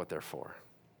that's not what they're for.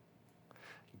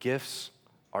 Gifts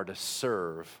are to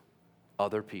serve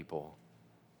other people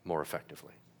more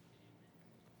effectively.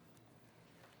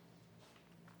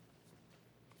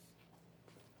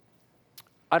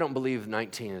 I don't believe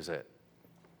 19 is it.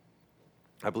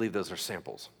 I believe those are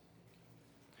samples.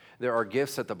 There are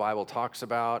gifts that the Bible talks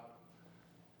about,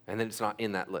 and then it's not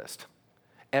in that list.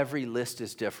 Every list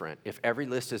is different. If every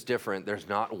list is different, there's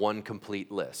not one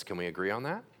complete list. Can we agree on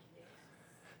that?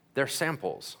 They're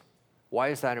samples. Why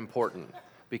is that important?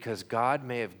 Because God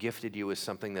may have gifted you with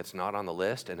something that's not on the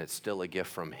list, and it's still a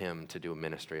gift from Him to do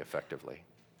ministry effectively.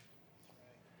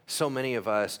 So many of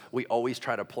us, we always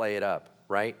try to play it up,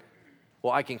 right?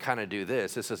 Well, I can kind of do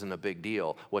this. This isn't a big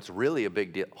deal. What's really a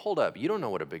big deal? Hold up. You don't know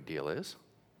what a big deal is.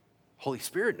 Holy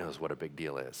Spirit knows what a big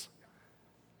deal is.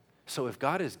 So if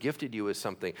God has gifted you with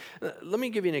something, let me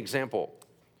give you an example.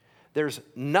 There's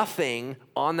nothing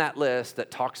on that list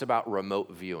that talks about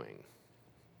remote viewing.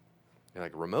 You're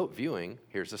like, remote viewing?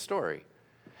 Here's the story.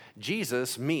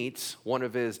 Jesus meets one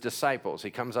of his disciples.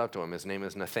 He comes up to him. His name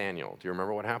is Nathaniel. Do you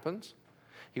remember what happens?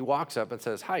 He walks up and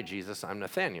says, "Hi, Jesus, I'm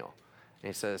Nathaniel." And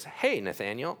he says, "Hey,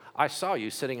 Nathaniel, I saw you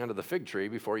sitting under the fig tree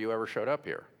before you ever showed up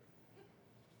here."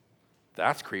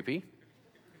 That's creepy.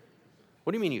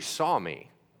 What do you mean you saw me?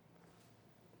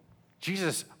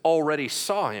 Jesus already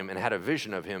saw him and had a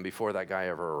vision of him before that guy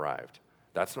ever arrived.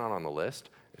 That's not on the list.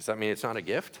 Does that mean it's not a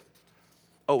gift?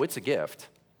 Oh, it's a gift.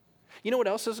 You know what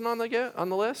else isn't on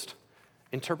the list?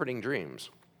 Interpreting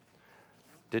dreams.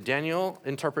 Did Daniel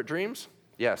interpret dreams?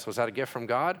 Yes. Was that a gift from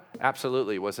God?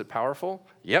 Absolutely. Was it powerful?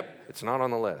 Yep. It's not on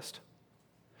the list.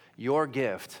 Your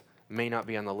gift may not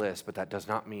be on the list, but that does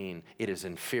not mean it is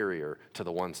inferior to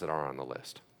the ones that are on the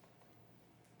list.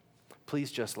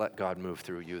 Please just let God move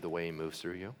through you the way He moves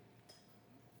through you.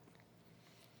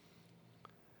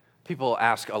 People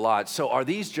ask a lot, so are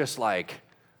these just like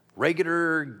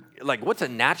regular, like what's a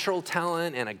natural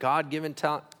talent and a God-given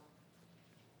talent?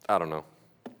 I don't know.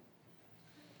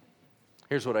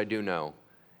 Here's what I do know.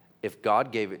 If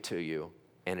God gave it to you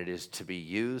and it is to be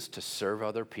used to serve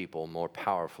other people more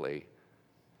powerfully,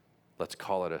 let's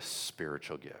call it a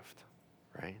spiritual gift,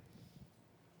 right?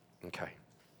 Okay.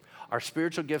 Are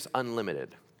spiritual gifts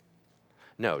unlimited?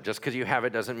 No, just because you have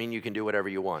it doesn't mean you can do whatever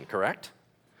you want, correct?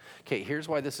 Okay, here's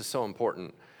why this is so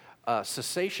important. A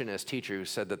cessationist teacher who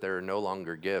said that there are no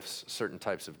longer gifts, certain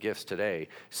types of gifts today,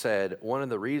 said one of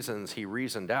the reasons he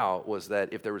reasoned out was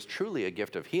that if there was truly a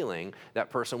gift of healing, that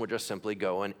person would just simply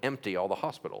go and empty all the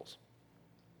hospitals.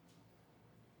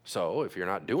 So if you're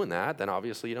not doing that, then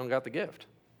obviously you don't got the gift.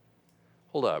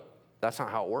 Hold up, that's not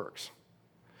how it works.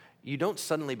 You don't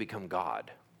suddenly become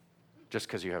God just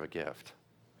because you have a gift.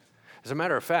 As a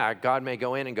matter of fact, God may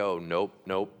go in and go, nope,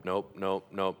 nope, nope, nope,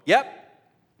 nope, yep.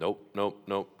 Nope, nope,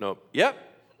 nope, nope, yep.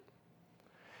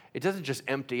 It doesn't just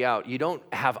empty out. You don't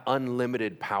have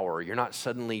unlimited power. You're not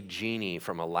suddenly Genie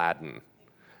from Aladdin.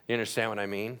 You understand what I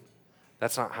mean?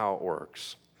 That's not how it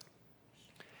works.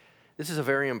 This is a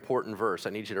very important verse.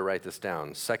 I need you to write this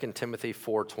down. 2 Timothy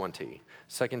 4:20.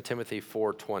 2 Timothy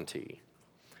 4:20.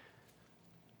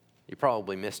 You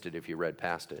probably missed it if you read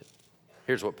past it.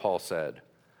 Here's what Paul said.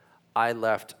 I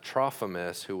left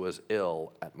Trophimus, who was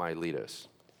ill at Miletus.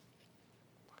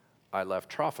 I left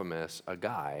Trophimus, a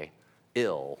guy,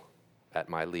 ill at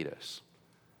Miletus.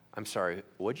 I'm sorry,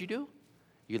 what'd you do?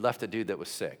 You left a dude that was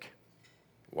sick.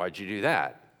 Why'd you do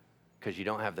that? Because you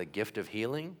don't have the gift of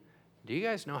healing? Do you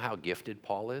guys know how gifted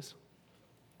Paul is?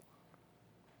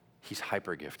 He's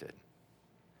hyper gifted.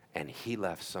 And he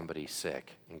left somebody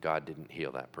sick, and God didn't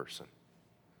heal that person.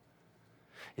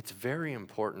 It's very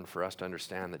important for us to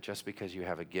understand that just because you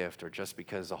have a gift or just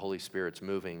because the Holy Spirit's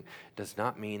moving does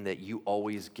not mean that you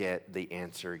always get the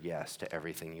answer yes to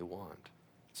everything you want.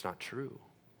 It's not true.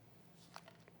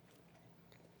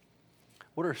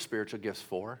 What are spiritual gifts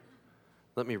for?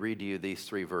 Let me read to you these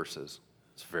 3 verses.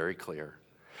 It's very clear.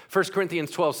 1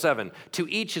 Corinthians 12:7. To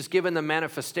each is given the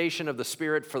manifestation of the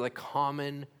Spirit for the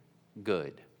common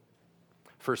good.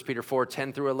 1 Peter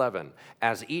 4:10 through 11.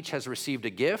 As each has received a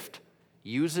gift,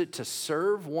 use it to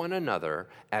serve one another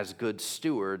as good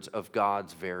stewards of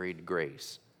God's varied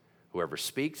grace. Whoever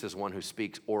speaks is one who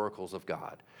speaks oracles of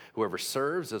God. Whoever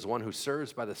serves is one who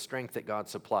serves by the strength that God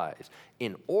supplies,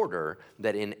 in order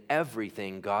that in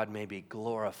everything God may be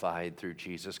glorified through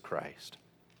Jesus Christ.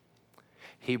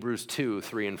 Hebrews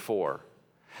 2:3 and 4.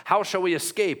 How shall we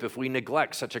escape if we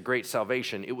neglect such a great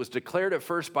salvation? It was declared at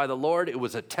first by the Lord. It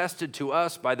was attested to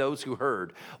us by those who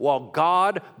heard, while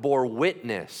God bore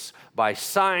witness by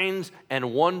signs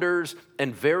and wonders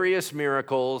and various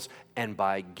miracles and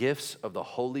by gifts of the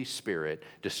Holy Spirit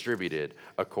distributed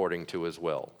according to His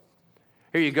will.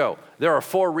 Here you go. There are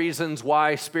 4 reasons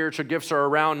why spiritual gifts are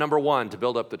around. Number 1, to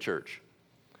build up the church.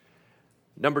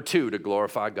 Number 2, to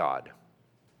glorify God.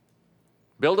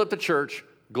 Build up the church,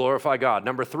 glorify God.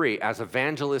 Number 3, as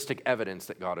evangelistic evidence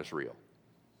that God is real.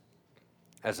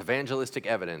 As evangelistic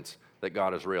evidence that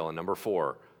God is real. And number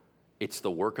 4, it's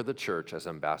the work of the church as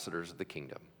ambassadors of the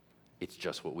kingdom. It's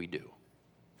just what we do.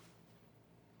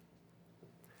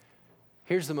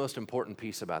 Here's the most important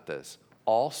piece about this.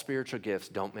 All spiritual gifts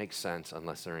don't make sense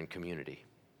unless they're in community.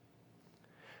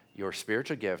 Your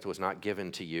spiritual gift was not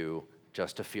given to you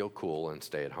just to feel cool and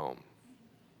stay at home.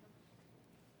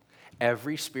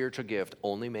 Every spiritual gift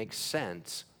only makes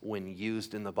sense when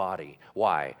used in the body.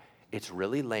 Why? It's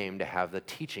really lame to have the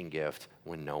teaching gift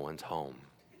when no one's home.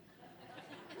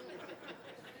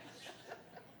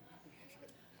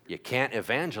 You can't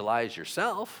evangelize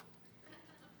yourself.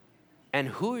 And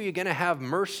who are you going to have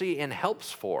mercy and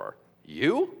helps for?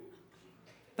 You?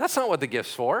 That's not what the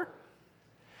gift's for.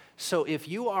 So if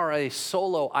you are a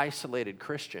solo, isolated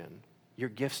Christian, your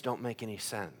gifts don't make any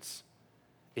sense.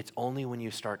 It's only when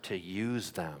you start to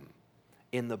use them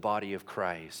in the body of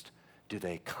Christ do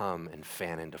they come and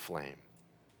fan into flame.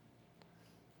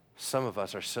 Some of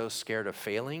us are so scared of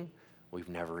failing, we've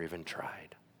never even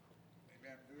tried.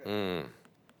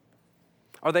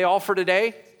 Are they all for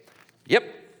today? Yep.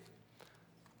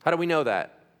 How do we know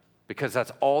that? Because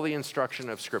that's all the instruction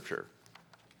of Scripture.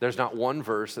 There's not one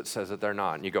verse that says that they're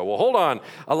not. And you go, well, hold on.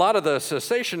 A lot of the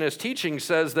cessationist teaching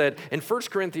says that in 1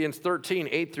 Corinthians 13,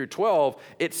 8 through 12,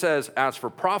 it says, as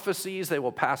for prophecies, they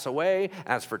will pass away.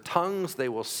 As for tongues, they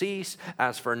will cease.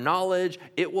 As for knowledge,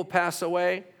 it will pass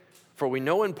away. For we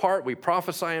know in part, we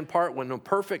prophesy in part. When the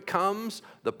perfect comes,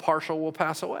 the partial will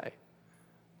pass away.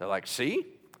 They're like, see,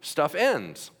 stuff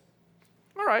ends.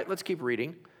 All right, let's keep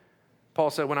reading. Paul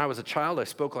said, when I was a child, I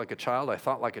spoke like a child, I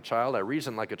thought like a child, I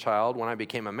reasoned like a child. When I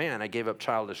became a man, I gave up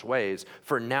childish ways.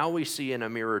 For now we see in a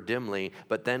mirror dimly,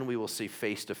 but then we will see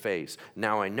face to face.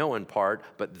 Now I know in part,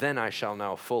 but then I shall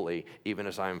know fully, even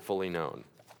as I am fully known.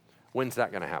 When's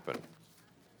that going to happen?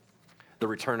 The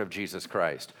return of Jesus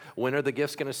Christ. When are the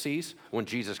gifts going to cease? When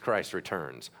Jesus Christ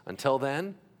returns. Until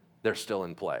then, they're still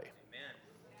in play.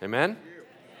 Amen? Amen?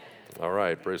 All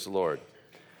right, praise the Lord.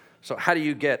 So how do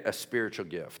you get a spiritual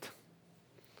gift?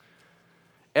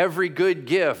 Every good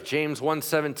gift, James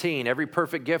 1:17, every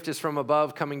perfect gift is from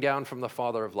above, coming down from the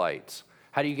Father of lights.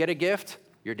 How do you get a gift?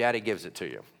 Your daddy gives it to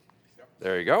you.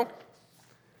 There you go.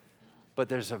 But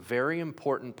there's a very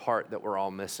important part that we're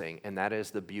all missing, and that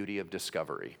is the beauty of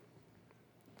discovery.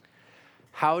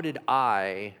 How did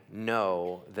I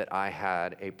know that I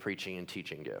had a preaching and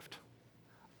teaching gift?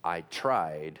 I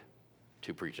tried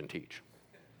to preach and teach.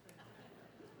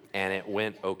 And it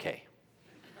went okay.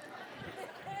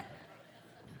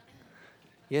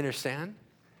 You understand?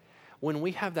 When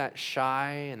we have that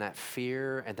shy and that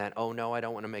fear and that, oh no, I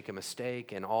don't want to make a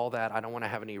mistake and all that, I don't want to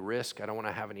have any risk, I don't want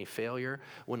to have any failure.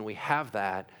 When we have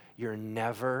that, you're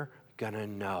never going to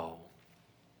know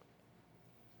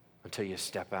until you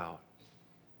step out.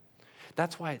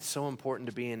 That's why it's so important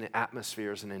to be in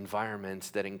atmospheres and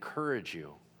environments that encourage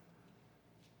you.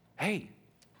 Hey,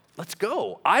 let's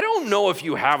go. I don't know if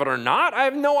you have it or not. I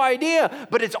have no idea,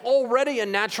 but it's already a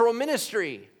natural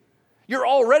ministry. You're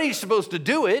already supposed to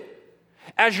do it.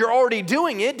 As you're already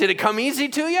doing it, did it come easy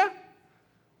to you?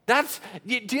 Do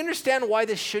you understand why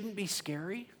this shouldn't be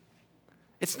scary?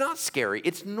 It's not scary.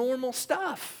 It's normal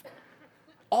stuff.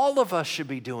 All of us should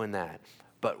be doing that.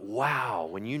 But wow,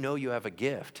 when you know you have a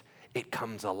gift, it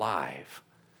comes alive.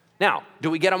 Now, do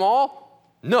we get them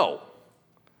all? No.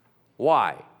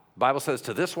 Why? The Bible says,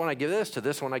 to this one I give this, to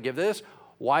this one I give this.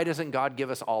 Why doesn't God give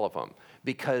us all of them?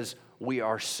 Because we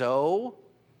are so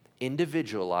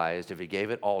individualized. If he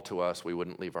gave it all to us, we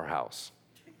wouldn't leave our house.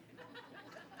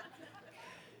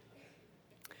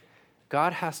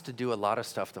 God has to do a lot of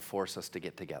stuff to force us to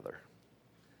get together.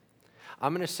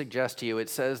 I'm going to suggest to you, it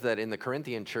says that in the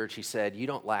Corinthian church, he said, you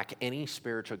don't lack any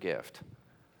spiritual gift.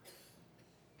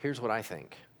 Here's what I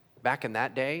think. Back in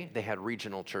that day, they had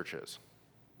regional churches.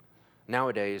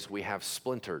 Nowadays, we have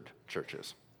splintered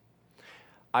churches.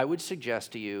 I would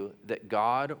suggest to you that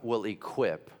God will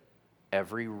equip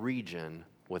every region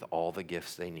with all the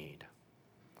gifts they need.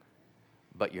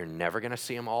 But you're never going to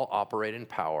see them all operate in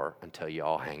power until you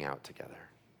all hang out together.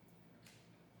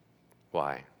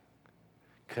 Why?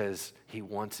 Because he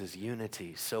wants his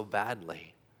unity so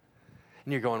badly.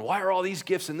 And you're going, why are all these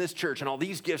gifts in this church and all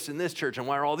these gifts in this church and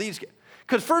why are all these gifts?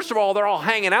 Because first of all, they're all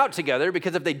hanging out together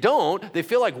because if they don't, they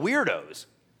feel like weirdos.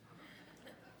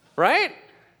 Right?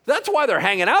 That's why they're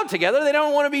hanging out together. They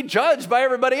don't want to be judged by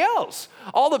everybody else.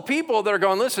 All the people that are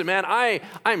going, listen, man,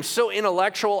 I'm so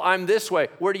intellectual, I'm this way.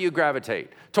 Where do you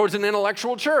gravitate? Towards an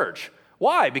intellectual church.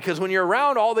 Why? Because when you're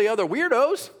around all the other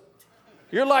weirdos,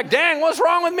 you're like, dang, what's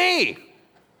wrong with me?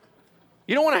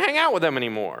 You don't want to hang out with them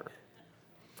anymore.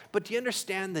 But do you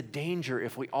understand the danger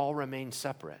if we all remain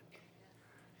separate?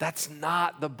 That's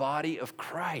not the body of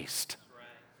Christ.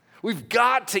 We've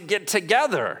got to get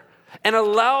together and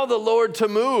allow the Lord to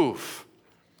move.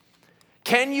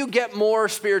 Can you get more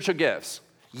spiritual gifts?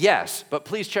 Yes, but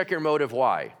please check your motive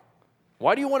why.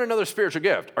 Why do you want another spiritual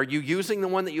gift? Are you using the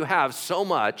one that you have so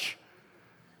much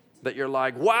that you're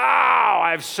like, wow,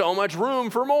 I have so much room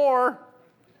for more,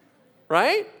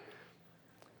 right?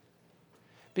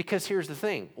 Because here's the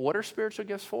thing. What are spiritual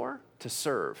gifts for? To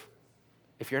serve.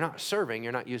 If you're not serving,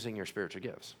 you're not using your spiritual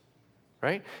gifts,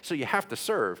 right? So you have to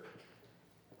serve.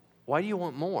 Why do you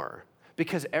want more?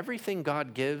 Because everything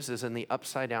God gives is in the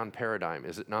upside-down paradigm,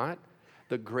 is it not?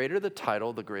 The greater the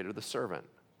title, the greater the servant.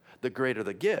 The greater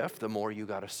the gift, the more you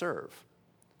got to serve.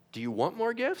 Do you want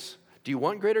more gifts? Do you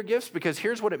want greater gifts? Because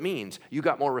here's what it means. You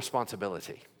got more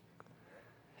responsibility.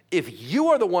 If you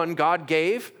are the one God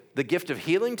gave the gift of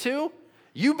healing to,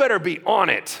 you better be on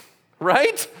it,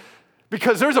 right?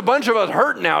 Because there's a bunch of us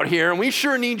hurting out here, and we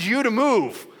sure need you to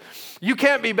move. You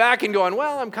can't be back and going,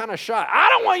 well, I'm kind of shy. I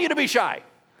don't want you to be shy.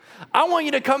 I want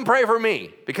you to come pray for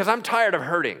me because I'm tired of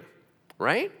hurting,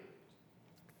 right?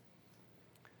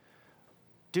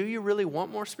 Do you really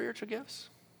want more spiritual gifts?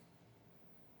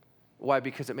 Why?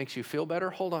 Because it makes you feel better?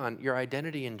 Hold on. Your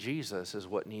identity in Jesus is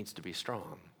what needs to be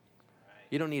strong.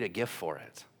 You don't need a gift for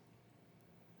it.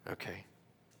 Okay.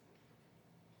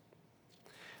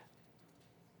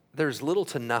 There's little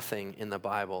to nothing in the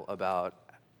Bible about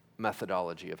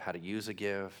methodology of how to use a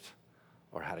gift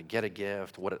or how to get a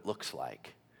gift, what it looks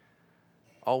like.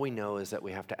 All we know is that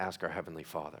we have to ask our Heavenly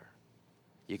Father.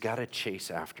 You got to chase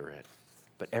after it.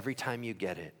 But every time you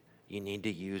get it, you need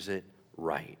to use it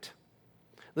right.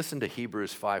 Listen to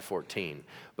Hebrews 5:14.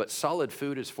 But solid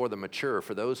food is for the mature,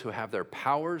 for those who have their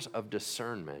powers of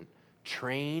discernment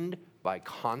trained by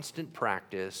constant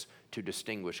practice to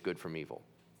distinguish good from evil.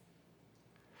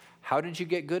 How did you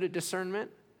get good at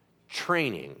discernment?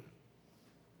 Training.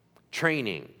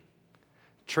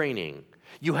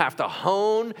 You have to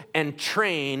hone and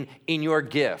train in your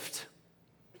gift.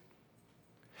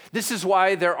 This is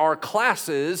why there are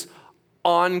classes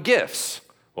on gifts.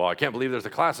 Well, I can't believe there's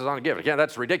classes on a gift. Again,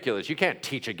 that's ridiculous. You can't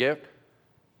teach a gift.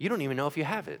 You don't even know if you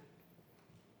have it.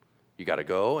 You got to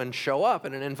go and show up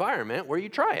in an environment where you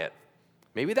try it.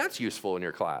 Maybe that's useful in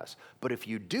your class. But if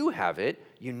you do have it,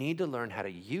 you need to learn how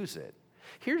to use it.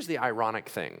 Here's the ironic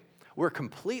thing. We're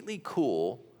completely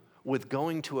cool with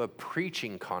going to a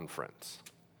preaching conference,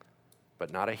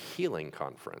 but not a healing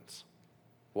conference.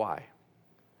 Why?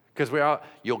 Because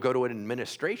you'll go to an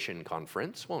administration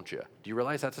conference, won't you? Do you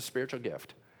realize that's a spiritual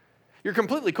gift? You're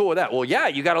completely cool with that. Well, yeah,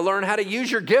 you got to learn how to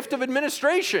use your gift of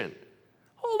administration.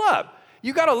 Hold up.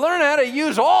 You got to learn how to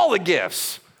use all the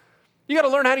gifts. You got to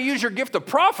learn how to use your gift of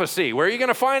prophecy. Where are you going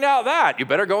to find out that? You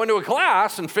better go into a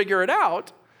class and figure it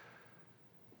out.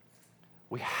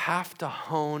 We have to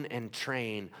hone and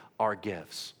train our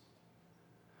gifts.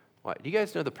 What? Do you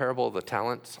guys know the parable of the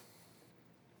talents?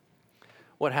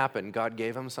 What happened? God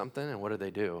gave them something, and what did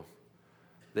they do?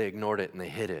 They ignored it and they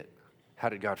hid it. How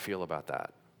did God feel about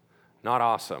that? Not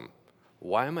awesome.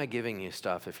 Why am I giving you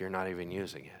stuff if you're not even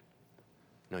using it?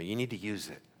 No, you need to use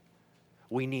it.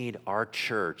 We need our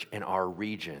church and our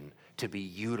region to be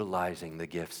utilizing the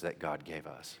gifts that God gave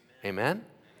us. Amen?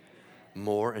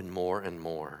 More and more and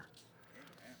more.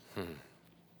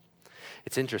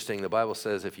 It's interesting. The Bible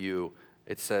says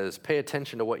it says, pay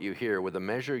attention to what you hear. With the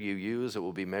measure you use, it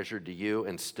will be measured to you,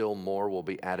 and still more will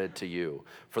be added to you.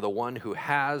 For the one who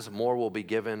has, more will be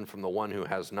given. From the one who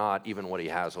has not, even what he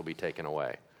has will be taken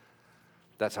away.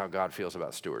 That's how God feels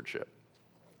about stewardship.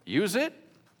 Use it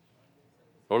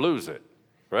or lose it,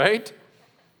 right?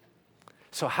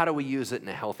 So how do we use it in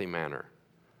a healthy manner?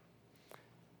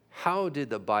 How did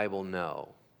the Bible know?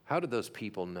 How did those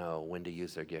people know when to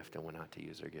use their gift and when not to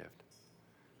use their gift?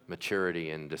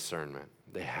 Maturity and discernment.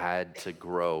 They had to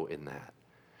grow in that.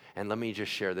 And let me just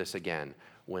share this again.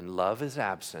 When love is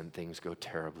absent, things go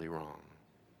terribly wrong.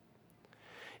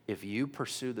 If you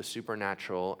pursue the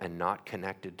supernatural and not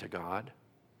connected to God,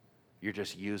 you're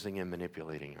just using and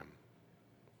manipulating Him.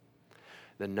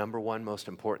 The number one most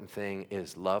important thing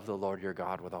is love the Lord your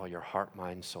God with all your heart,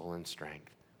 mind, soul, and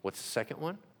strength. What's the second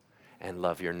one? And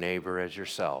love your neighbor as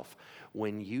yourself.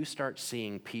 When you start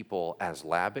seeing people as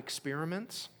lab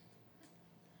experiments,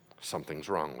 something's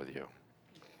wrong with you.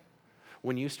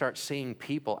 When you start seeing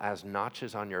people as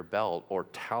notches on your belt or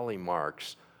tally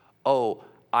marks, oh,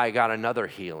 I got another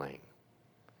healing,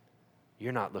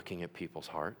 you're not looking at people's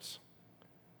hearts.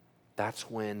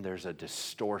 That's when there's a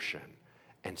distortion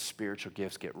and spiritual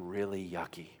gifts get really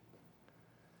yucky.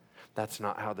 That's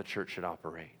not how the church should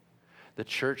operate. The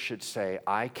church should say,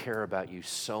 I care about you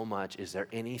so much. Is there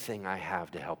anything I have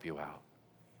to help you out?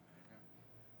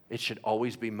 It should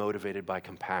always be motivated by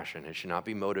compassion. It should not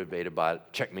be motivated by,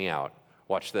 check me out,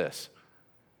 watch this.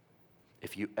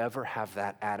 If you ever have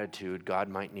that attitude, God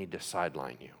might need to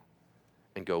sideline you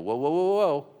and go, whoa, whoa, whoa,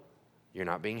 whoa, you're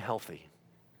not being healthy.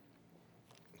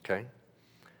 Okay?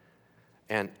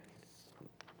 And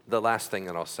the last thing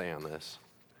that I'll say on this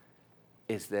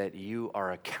is that you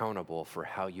are accountable for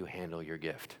how you handle your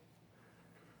gift.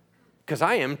 Because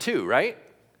I am too, right?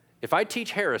 If I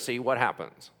teach heresy, what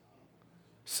happens?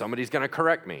 Somebody's going to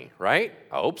correct me, right?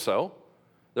 I hope so.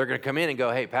 They're going to come in and go,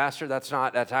 hey, pastor, that's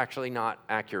actually not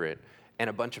accurate. And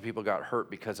a bunch of people got hurt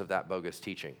because of that bogus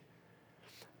teaching.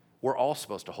 We're all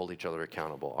supposed to hold each other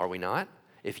accountable, are we not?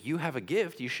 If you have a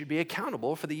gift, you should be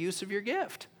accountable for the use of your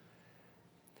gift.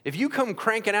 If you come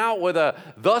cranking out with a,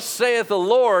 thus saith the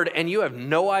Lord, and you have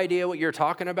no idea what you're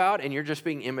talking about, and you're just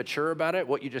being immature about it,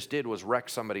 what you just did was wreck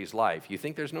somebody's life. You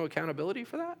think there's no accountability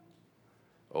for that?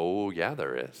 Oh, yeah,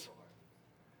 there is.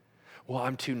 Well,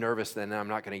 I'm too nervous, then I'm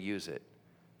not going to use it.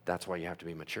 That's why you have to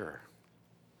be mature.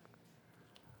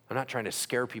 I'm not trying to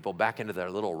scare people back into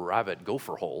their little rabbit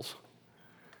gopher holes.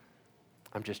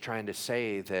 I'm just trying to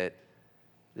say that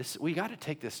we got to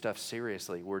take this stuff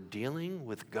seriously. We're dealing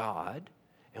with God,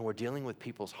 and we're dealing with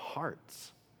people's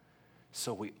hearts.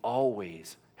 So we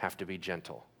always have to be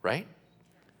gentle, right?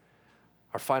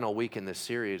 Our final week in this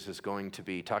series is going to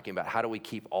be talking about how do we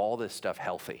keep all this stuff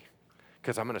healthy.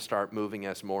 Because I'm going to start moving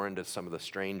us more into some of the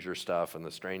stranger stuff,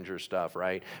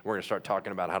 right? We're going to start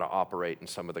talking about how to operate in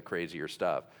some of the crazier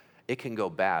stuff. It can go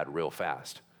bad real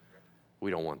fast. We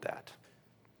don't want that.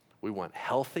 We want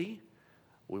healthy,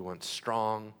 we want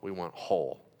strong, we want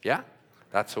whole. Yeah?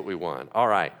 That's what we want. All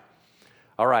right.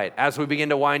 As we begin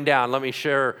to wind down, let me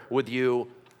share with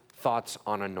you thoughts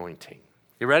on anointing.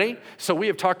 You ready? So we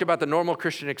have talked about the normal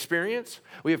Christian experience.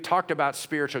 We have talked about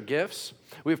spiritual gifts.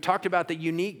 We have talked about the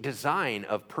unique design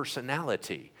of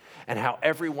personality and how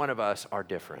every one of us are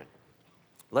different.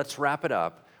 Let's wrap it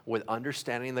up with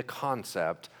understanding the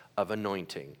concept of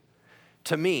anointing.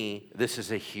 To me, this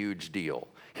is a huge deal.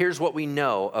 Here's what we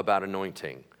know about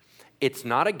anointing. It's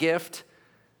not a gift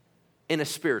in a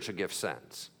spiritual gift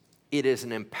sense. It is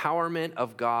an empowerment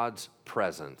of God's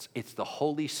presence. It's the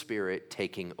Holy Spirit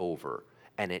taking over,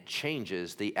 and it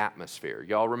changes the atmosphere.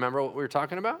 Y'all remember what we were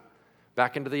talking about?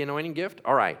 Back into the anointing gift?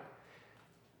 All right.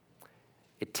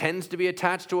 It tends to be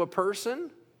attached to a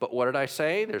person, but what did I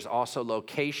say? There's also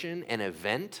location and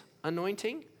event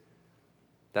anointing.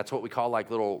 That's what we call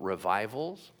like little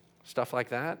revivals, stuff like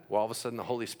that. Well, all of a sudden the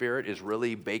Holy Spirit is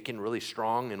really baking really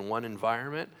strong in one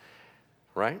environment,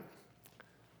 right?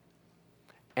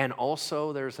 And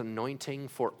also there's anointing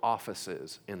for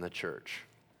offices in the church.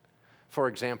 For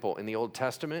example, in the Old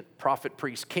Testament, prophet,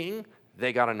 priest, king,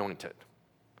 they got anointed.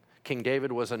 King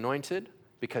David was anointed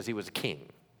because he was a king.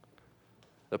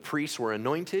 The priests were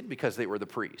anointed because they were the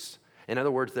priests. In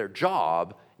other words, their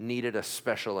job needed a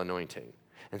special anointing.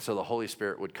 And so the Holy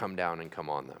Spirit would come down and come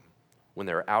on them. When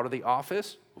they were out of the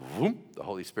office, whoop, the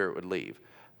Holy Spirit would leave.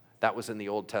 That was in the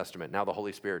Old Testament. Now the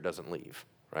Holy Spirit doesn't leave,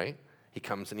 right? He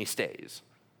comes and he stays.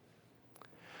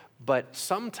 But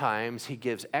sometimes he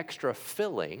gives extra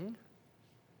filling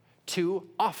to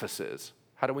offices.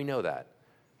 How do we know that?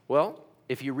 Well,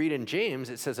 if you read in James,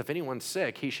 it says if anyone's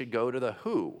sick, he should go to the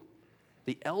who?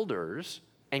 The elders,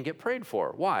 and get prayed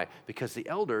for. Why? Because the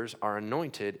elders are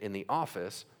anointed in the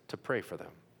office to pray for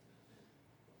them.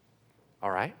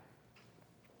 All right?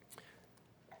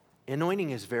 Anointing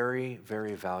is very,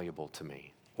 very valuable to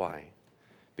me. Why?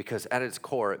 Because at its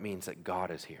core, it means that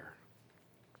God is here.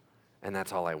 And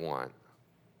that's all I want.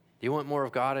 Do you want more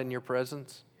of God in your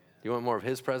presence? Do you want more of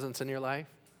His presence in your life?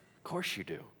 Of course you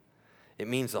do. It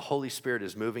means the Holy Spirit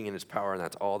is moving in His power, and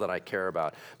that's all that I care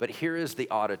about. But here is the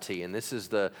oddity, and this is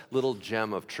the little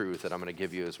gem of truth that I'm going to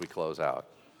give you as we close out.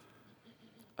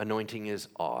 Anointing is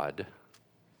odd.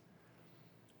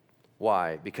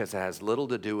 Why? Because it has little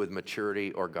to do with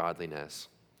maturity or godliness.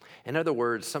 In other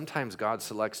words, sometimes God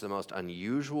selects the most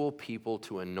unusual people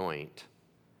to anoint,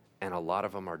 and a lot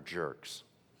of them are jerks.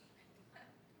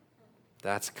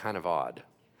 That's kind of odd.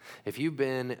 If you've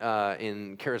been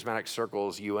in charismatic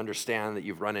circles, you understand that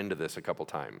you've run into this a couple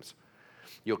times.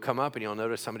 You'll come up and you'll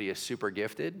notice somebody is super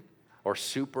gifted or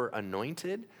super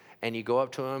anointed, and you go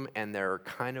up to them and they're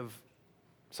kind of,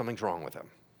 something's wrong with them,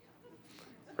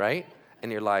 right?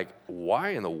 And you're like, why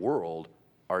in the world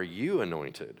are you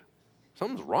anointed?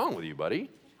 Something's wrong with you,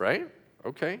 buddy, right?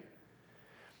 Okay.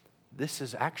 This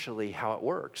is actually how it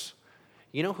works.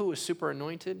 You know who was super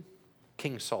anointed?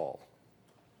 King Saul.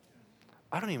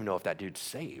 I don't even know if that dude's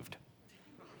saved,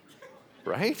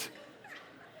 right?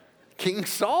 King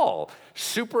Saul,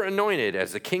 super anointed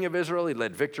as the king of Israel. He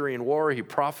led victory in war. He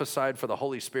prophesied for the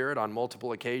Holy Spirit on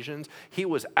multiple occasions. He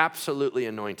was absolutely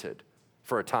anointed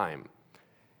for a time.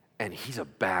 And he's a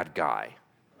bad guy.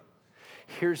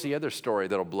 Here's the other story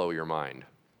that'll blow your mind.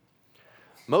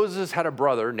 Moses had a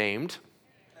brother named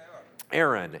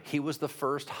Aaron. He was the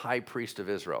first high priest of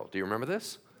Israel. Do you remember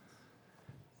this?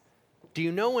 Do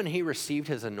you know when he received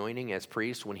his anointing as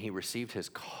priest, when he received his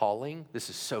calling?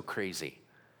 This is so crazy.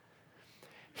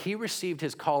 He received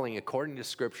his calling according to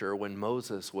Scripture when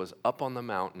Moses was up on the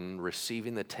mountain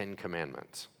receiving the 10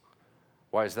 Commandments.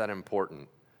 Why is that important?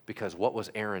 Because what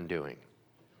was Aaron doing?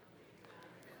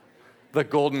 The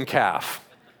golden calf.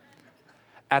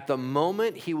 At the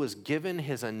moment he was given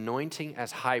his anointing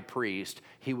as high priest,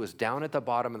 he was down at the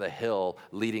bottom of the hill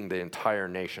leading the entire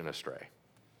nation astray.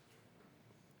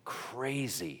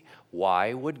 Crazy.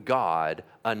 Why would God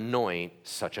anoint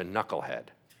such a knucklehead?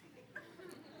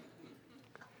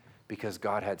 Because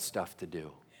God had stuff to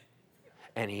do.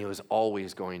 And he was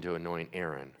always going to anoint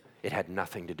Aaron. It had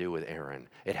nothing to do with Aaron.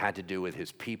 It had to do with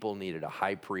his people needed a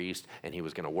high priest, and he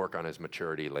was going to work on his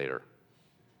maturity later.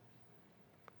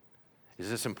 Is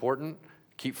this important?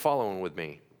 Keep following with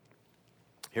me.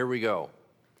 Here we go.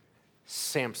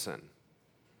 Samson.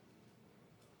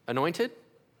 Anointed?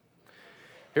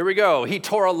 Here we go. He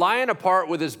tore a lion apart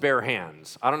with his bare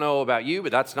hands. I don't know about you,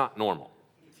 but that's not normal.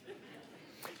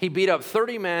 He beat up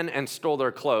 30 men and stole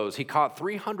their clothes. He caught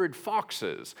 300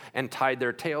 foxes and tied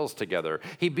their tails together.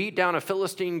 He beat down a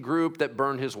Philistine group that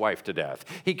burned his wife to death.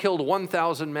 He killed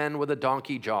 1,000 men with a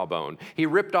donkey jawbone. He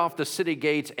ripped off the city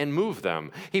gates and moved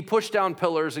them. He pushed down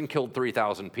pillars and killed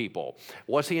 3,000 people.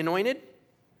 Was he anointed?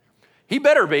 He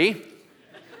better be,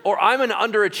 or I'm an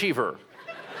underachiever.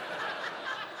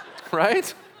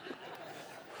 Right?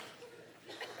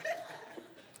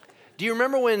 Do you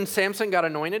remember when Samson got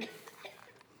anointed?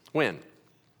 When?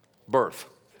 Birth.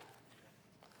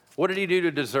 What did he do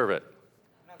to deserve it?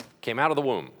 Came out of the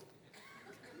womb.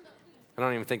 I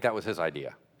don't even think that was his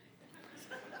idea.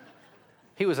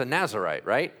 He was a Nazirite,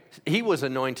 right? He was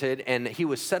anointed and he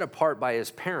was set apart by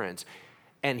his parents,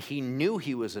 and he knew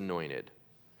he was anointed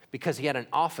because he had an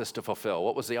office to fulfill.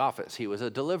 What was the office? He was a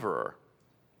deliverer.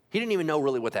 He didn't even know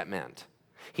really what that meant.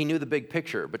 He knew the big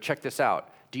picture, but check this out.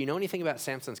 Do you know anything about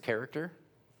Samson's character?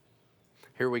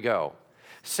 Here we go.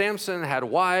 Samson had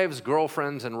wives,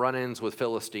 girlfriends, and run-ins with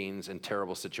Philistines in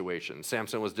terrible situations.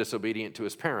 Samson was disobedient to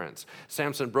his parents.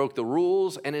 Samson broke the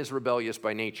rules and is rebellious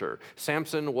by nature.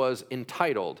 Samson was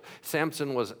entitled.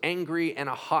 Samson was angry and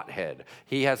a hothead.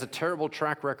 He has a terrible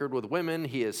track record with women.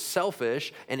 He is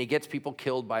selfish, and he gets people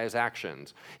killed by his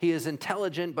actions. He is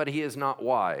intelligent, but he is not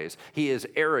wise. He is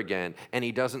arrogant, and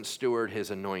he doesn't steward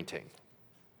his anointing.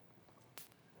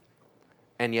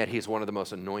 And yet he's one of the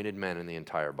most anointed men in the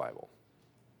entire Bible.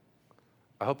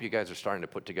 I hope you guys are starting to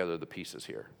put together the pieces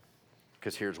here,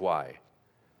 because here's why.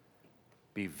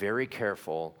 Be very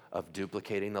careful of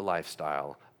duplicating the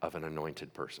lifestyle of an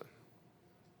anointed person,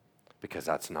 because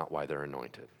that's not why they're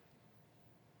anointed.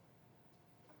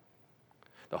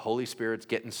 The Holy Spirit's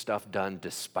getting stuff done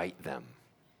despite them.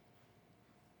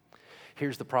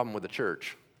 Here's the problem with the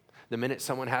church. The minute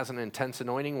someone has an intense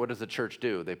anointing, what does the church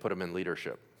do? They put them in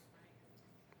leadership.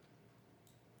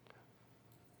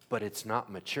 But it's not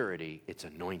maturity, it's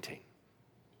anointing.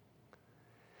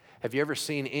 Have you ever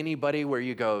seen anybody where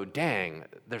you go, dang,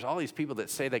 there's all these people that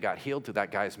say they got healed through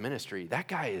that guy's ministry. That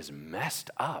guy is messed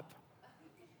up.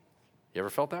 You ever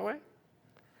felt that way?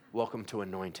 Welcome to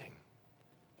anointing.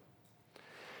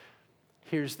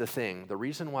 Here's the thing. The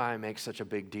reason why I make such a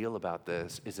big deal about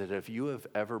this is that if you have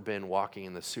ever been walking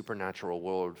in the supernatural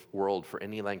world for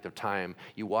any length of time,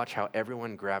 you watch how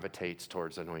everyone gravitates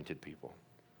towards anointed people.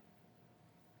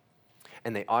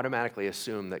 And they automatically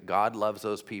assume that God loves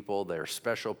those people, they're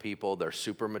special people, they're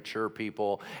super mature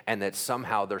people, and that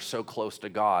somehow they're so close to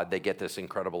God, they get this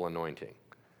incredible anointing.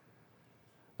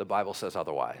 The Bible says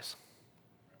otherwise.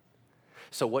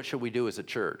 So what should we do as a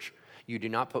church? You do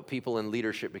not put people in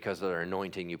leadership because of their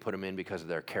anointing, you put them in because of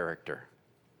their character.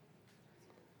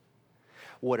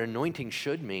 What anointing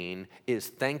should mean is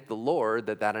thank the Lord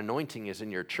that that anointing is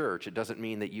in your church. It doesn't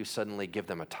mean that you suddenly give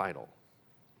them a title.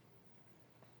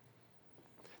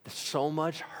 So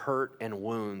much hurt and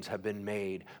wounds have been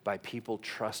made by people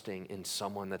trusting in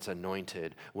someone that's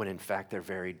anointed when in fact they're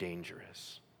very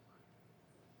dangerous.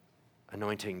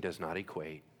 Anointing does not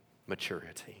equate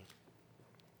maturity.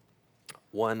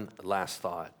 One last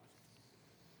thought.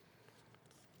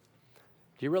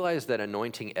 Do you realize that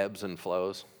anointing ebbs and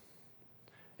flows?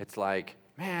 It's like,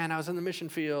 man, I was in the mission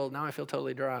field, now I feel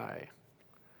totally dry.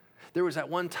 There was that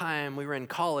one time we were in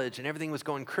college and everything was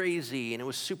going crazy and it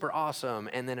was super awesome,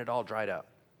 and then it all dried up.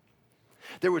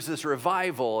 There was this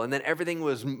revival and then everything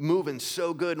was moving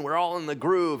so good and we're all in the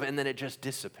groove, and then it just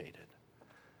dissipated.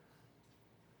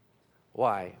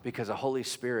 Why? Because the Holy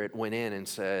Spirit went in and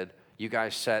said, you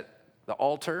guys set the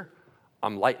altar,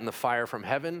 I'm lighting the fire from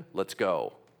heaven, let's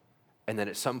go. And then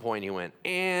at some point he went,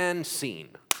 and scene,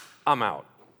 I'm out.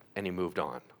 And he moved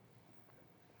on.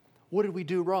 What did we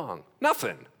do wrong?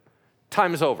 Nothing.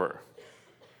 Time's over.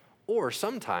 Or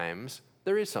sometimes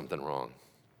there is something wrong.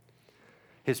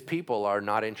 His people are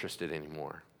not interested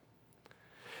anymore.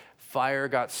 Fire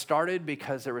got started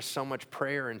because there was so much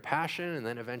prayer and passion, and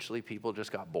then eventually people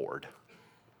just got bored.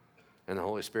 And the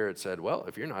Holy Spirit said, well,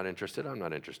 if you're not interested, I'm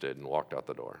not interested, and walked out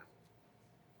the door.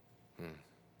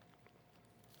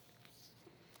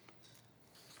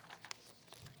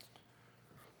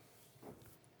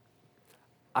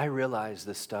 I realize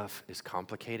this stuff is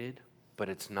complicated, but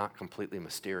it's not completely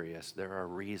mysterious. There are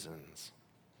reasons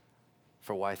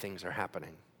for why things are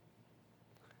happening.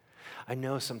 I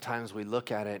know sometimes we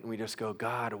look at it and we just go,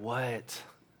 God, what?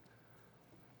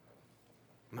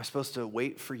 Am I supposed to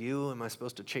wait for you? Am I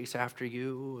supposed to chase after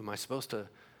you? What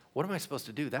am I supposed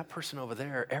to do? That person over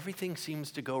there, everything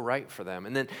seems to go right for them.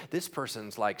 And then this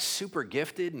person's like super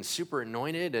gifted and super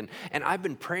anointed. And I've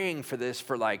been praying for this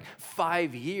for like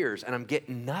 5 years and I'm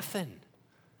getting nothing.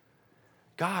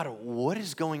 God, what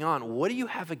is going on? What do you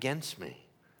have against me?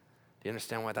 Do you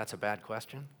understand why that's a bad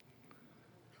question?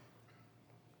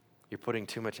 You're putting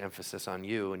too much emphasis on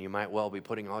you, and you might well be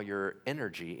putting all your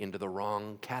energy into the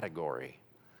wrong category.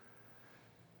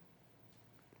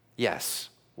 Yes,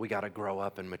 we got to grow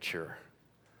up and mature,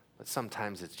 but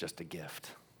sometimes it's just a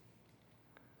gift.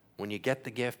 When you get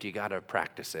the gift, you got to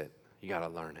practice it. You got to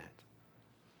learn it.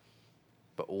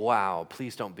 But wow,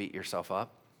 please don't beat yourself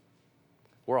up.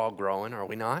 We're all growing, are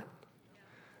we not?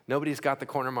 Nobody's got the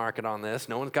corner market on this.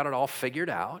 No one's got it all figured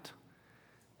out.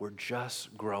 We're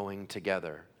just growing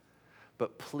together.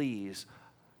 But please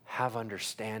have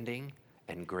understanding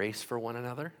and grace for one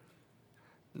another.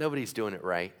 Nobody's doing it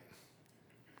right.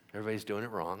 Everybody's doing it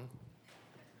wrong.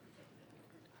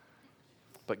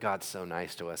 But God's so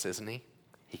nice to us, isn't he?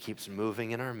 He keeps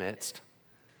moving in our midst.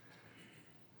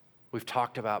 We've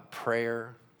talked about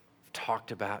prayer, we've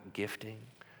talked about gifting,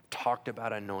 talked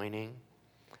about anointing.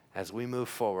 As we move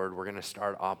forward, we're going to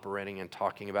start operating and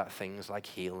talking about things like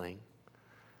healing,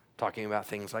 talking about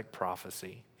things like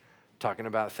prophecy, talking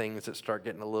about things that start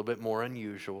getting a little bit more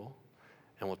unusual.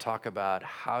 And we'll talk about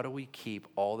how do we keep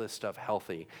all this stuff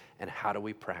healthy and how do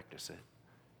we practice it?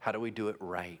 How do we do it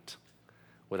right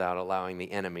without allowing the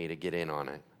enemy to get in on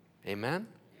it? Amen?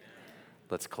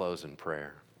 Let's close in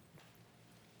prayer.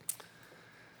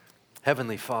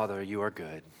 Heavenly Father, you are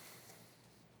good.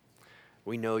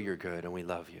 We know you're good and we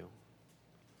love you.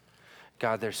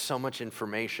 God, there's so much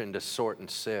information to sort and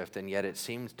sift, and yet it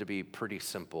seems to be pretty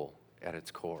simple at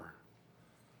its core.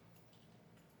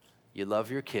 You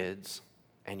love your kids,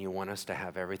 and you want us to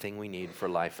have everything we need for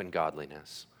life and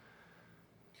godliness.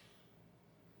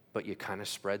 But you kind of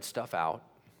spread stuff out,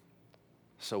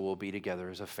 so we'll be together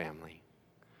as a family.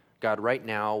 God, right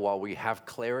now, while we have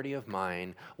clarity of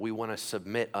mind, we want to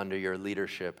submit under your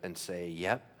leadership and say,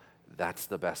 yep, that's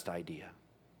the best idea.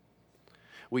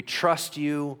 We trust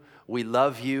you, we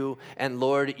love you, and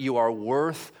Lord, you are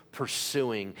worth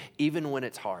pursuing even when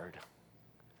it's hard.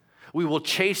 We will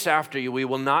chase after you, we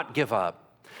will not give up.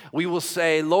 We will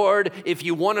say, Lord, if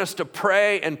you want us to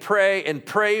pray and pray and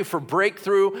pray for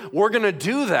breakthrough, we're going to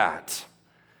do that.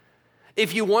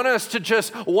 If you want us to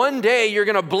just one day you're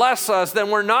going to bless us, then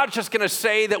we're not just going to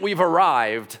say that we've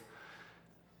arrived.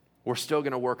 We're still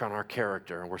going to work on our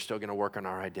character, and we're still going to work on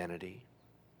our identity.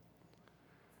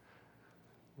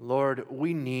 Lord,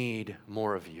 we need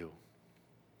more of you.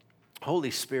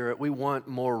 Holy Spirit, we want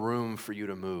more room for you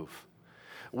to move.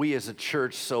 We as a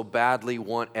church so badly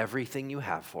want everything you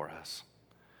have for us.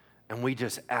 And we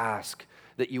just ask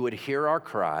that you would hear our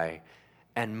cry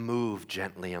and move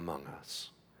gently among us.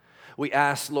 We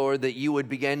ask, Lord, that you would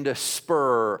begin to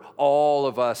spur all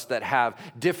of us that have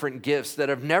different gifts that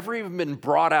have never even been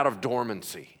brought out of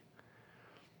dormancy.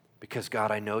 Because,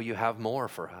 God, I know you have more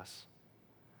for us.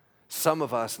 Some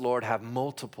of us, Lord, have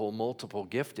multiple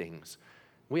giftings.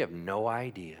 We have no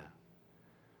idea.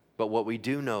 But what we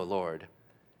do know, Lord,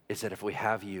 is that if we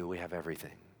have you, we have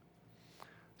everything.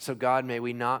 So, God, may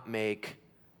we not make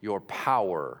your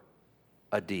power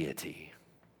a deity.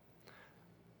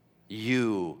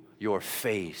 You, your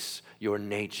face, your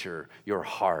nature, your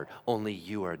heart, only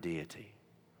you are deity.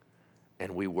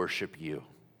 And we worship you.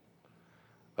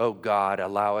 Oh God,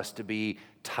 allow us to be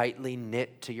tightly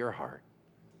knit to your heart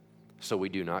so we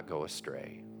do not go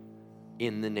astray.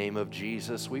 In the name of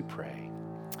Jesus we pray.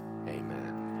 Amen.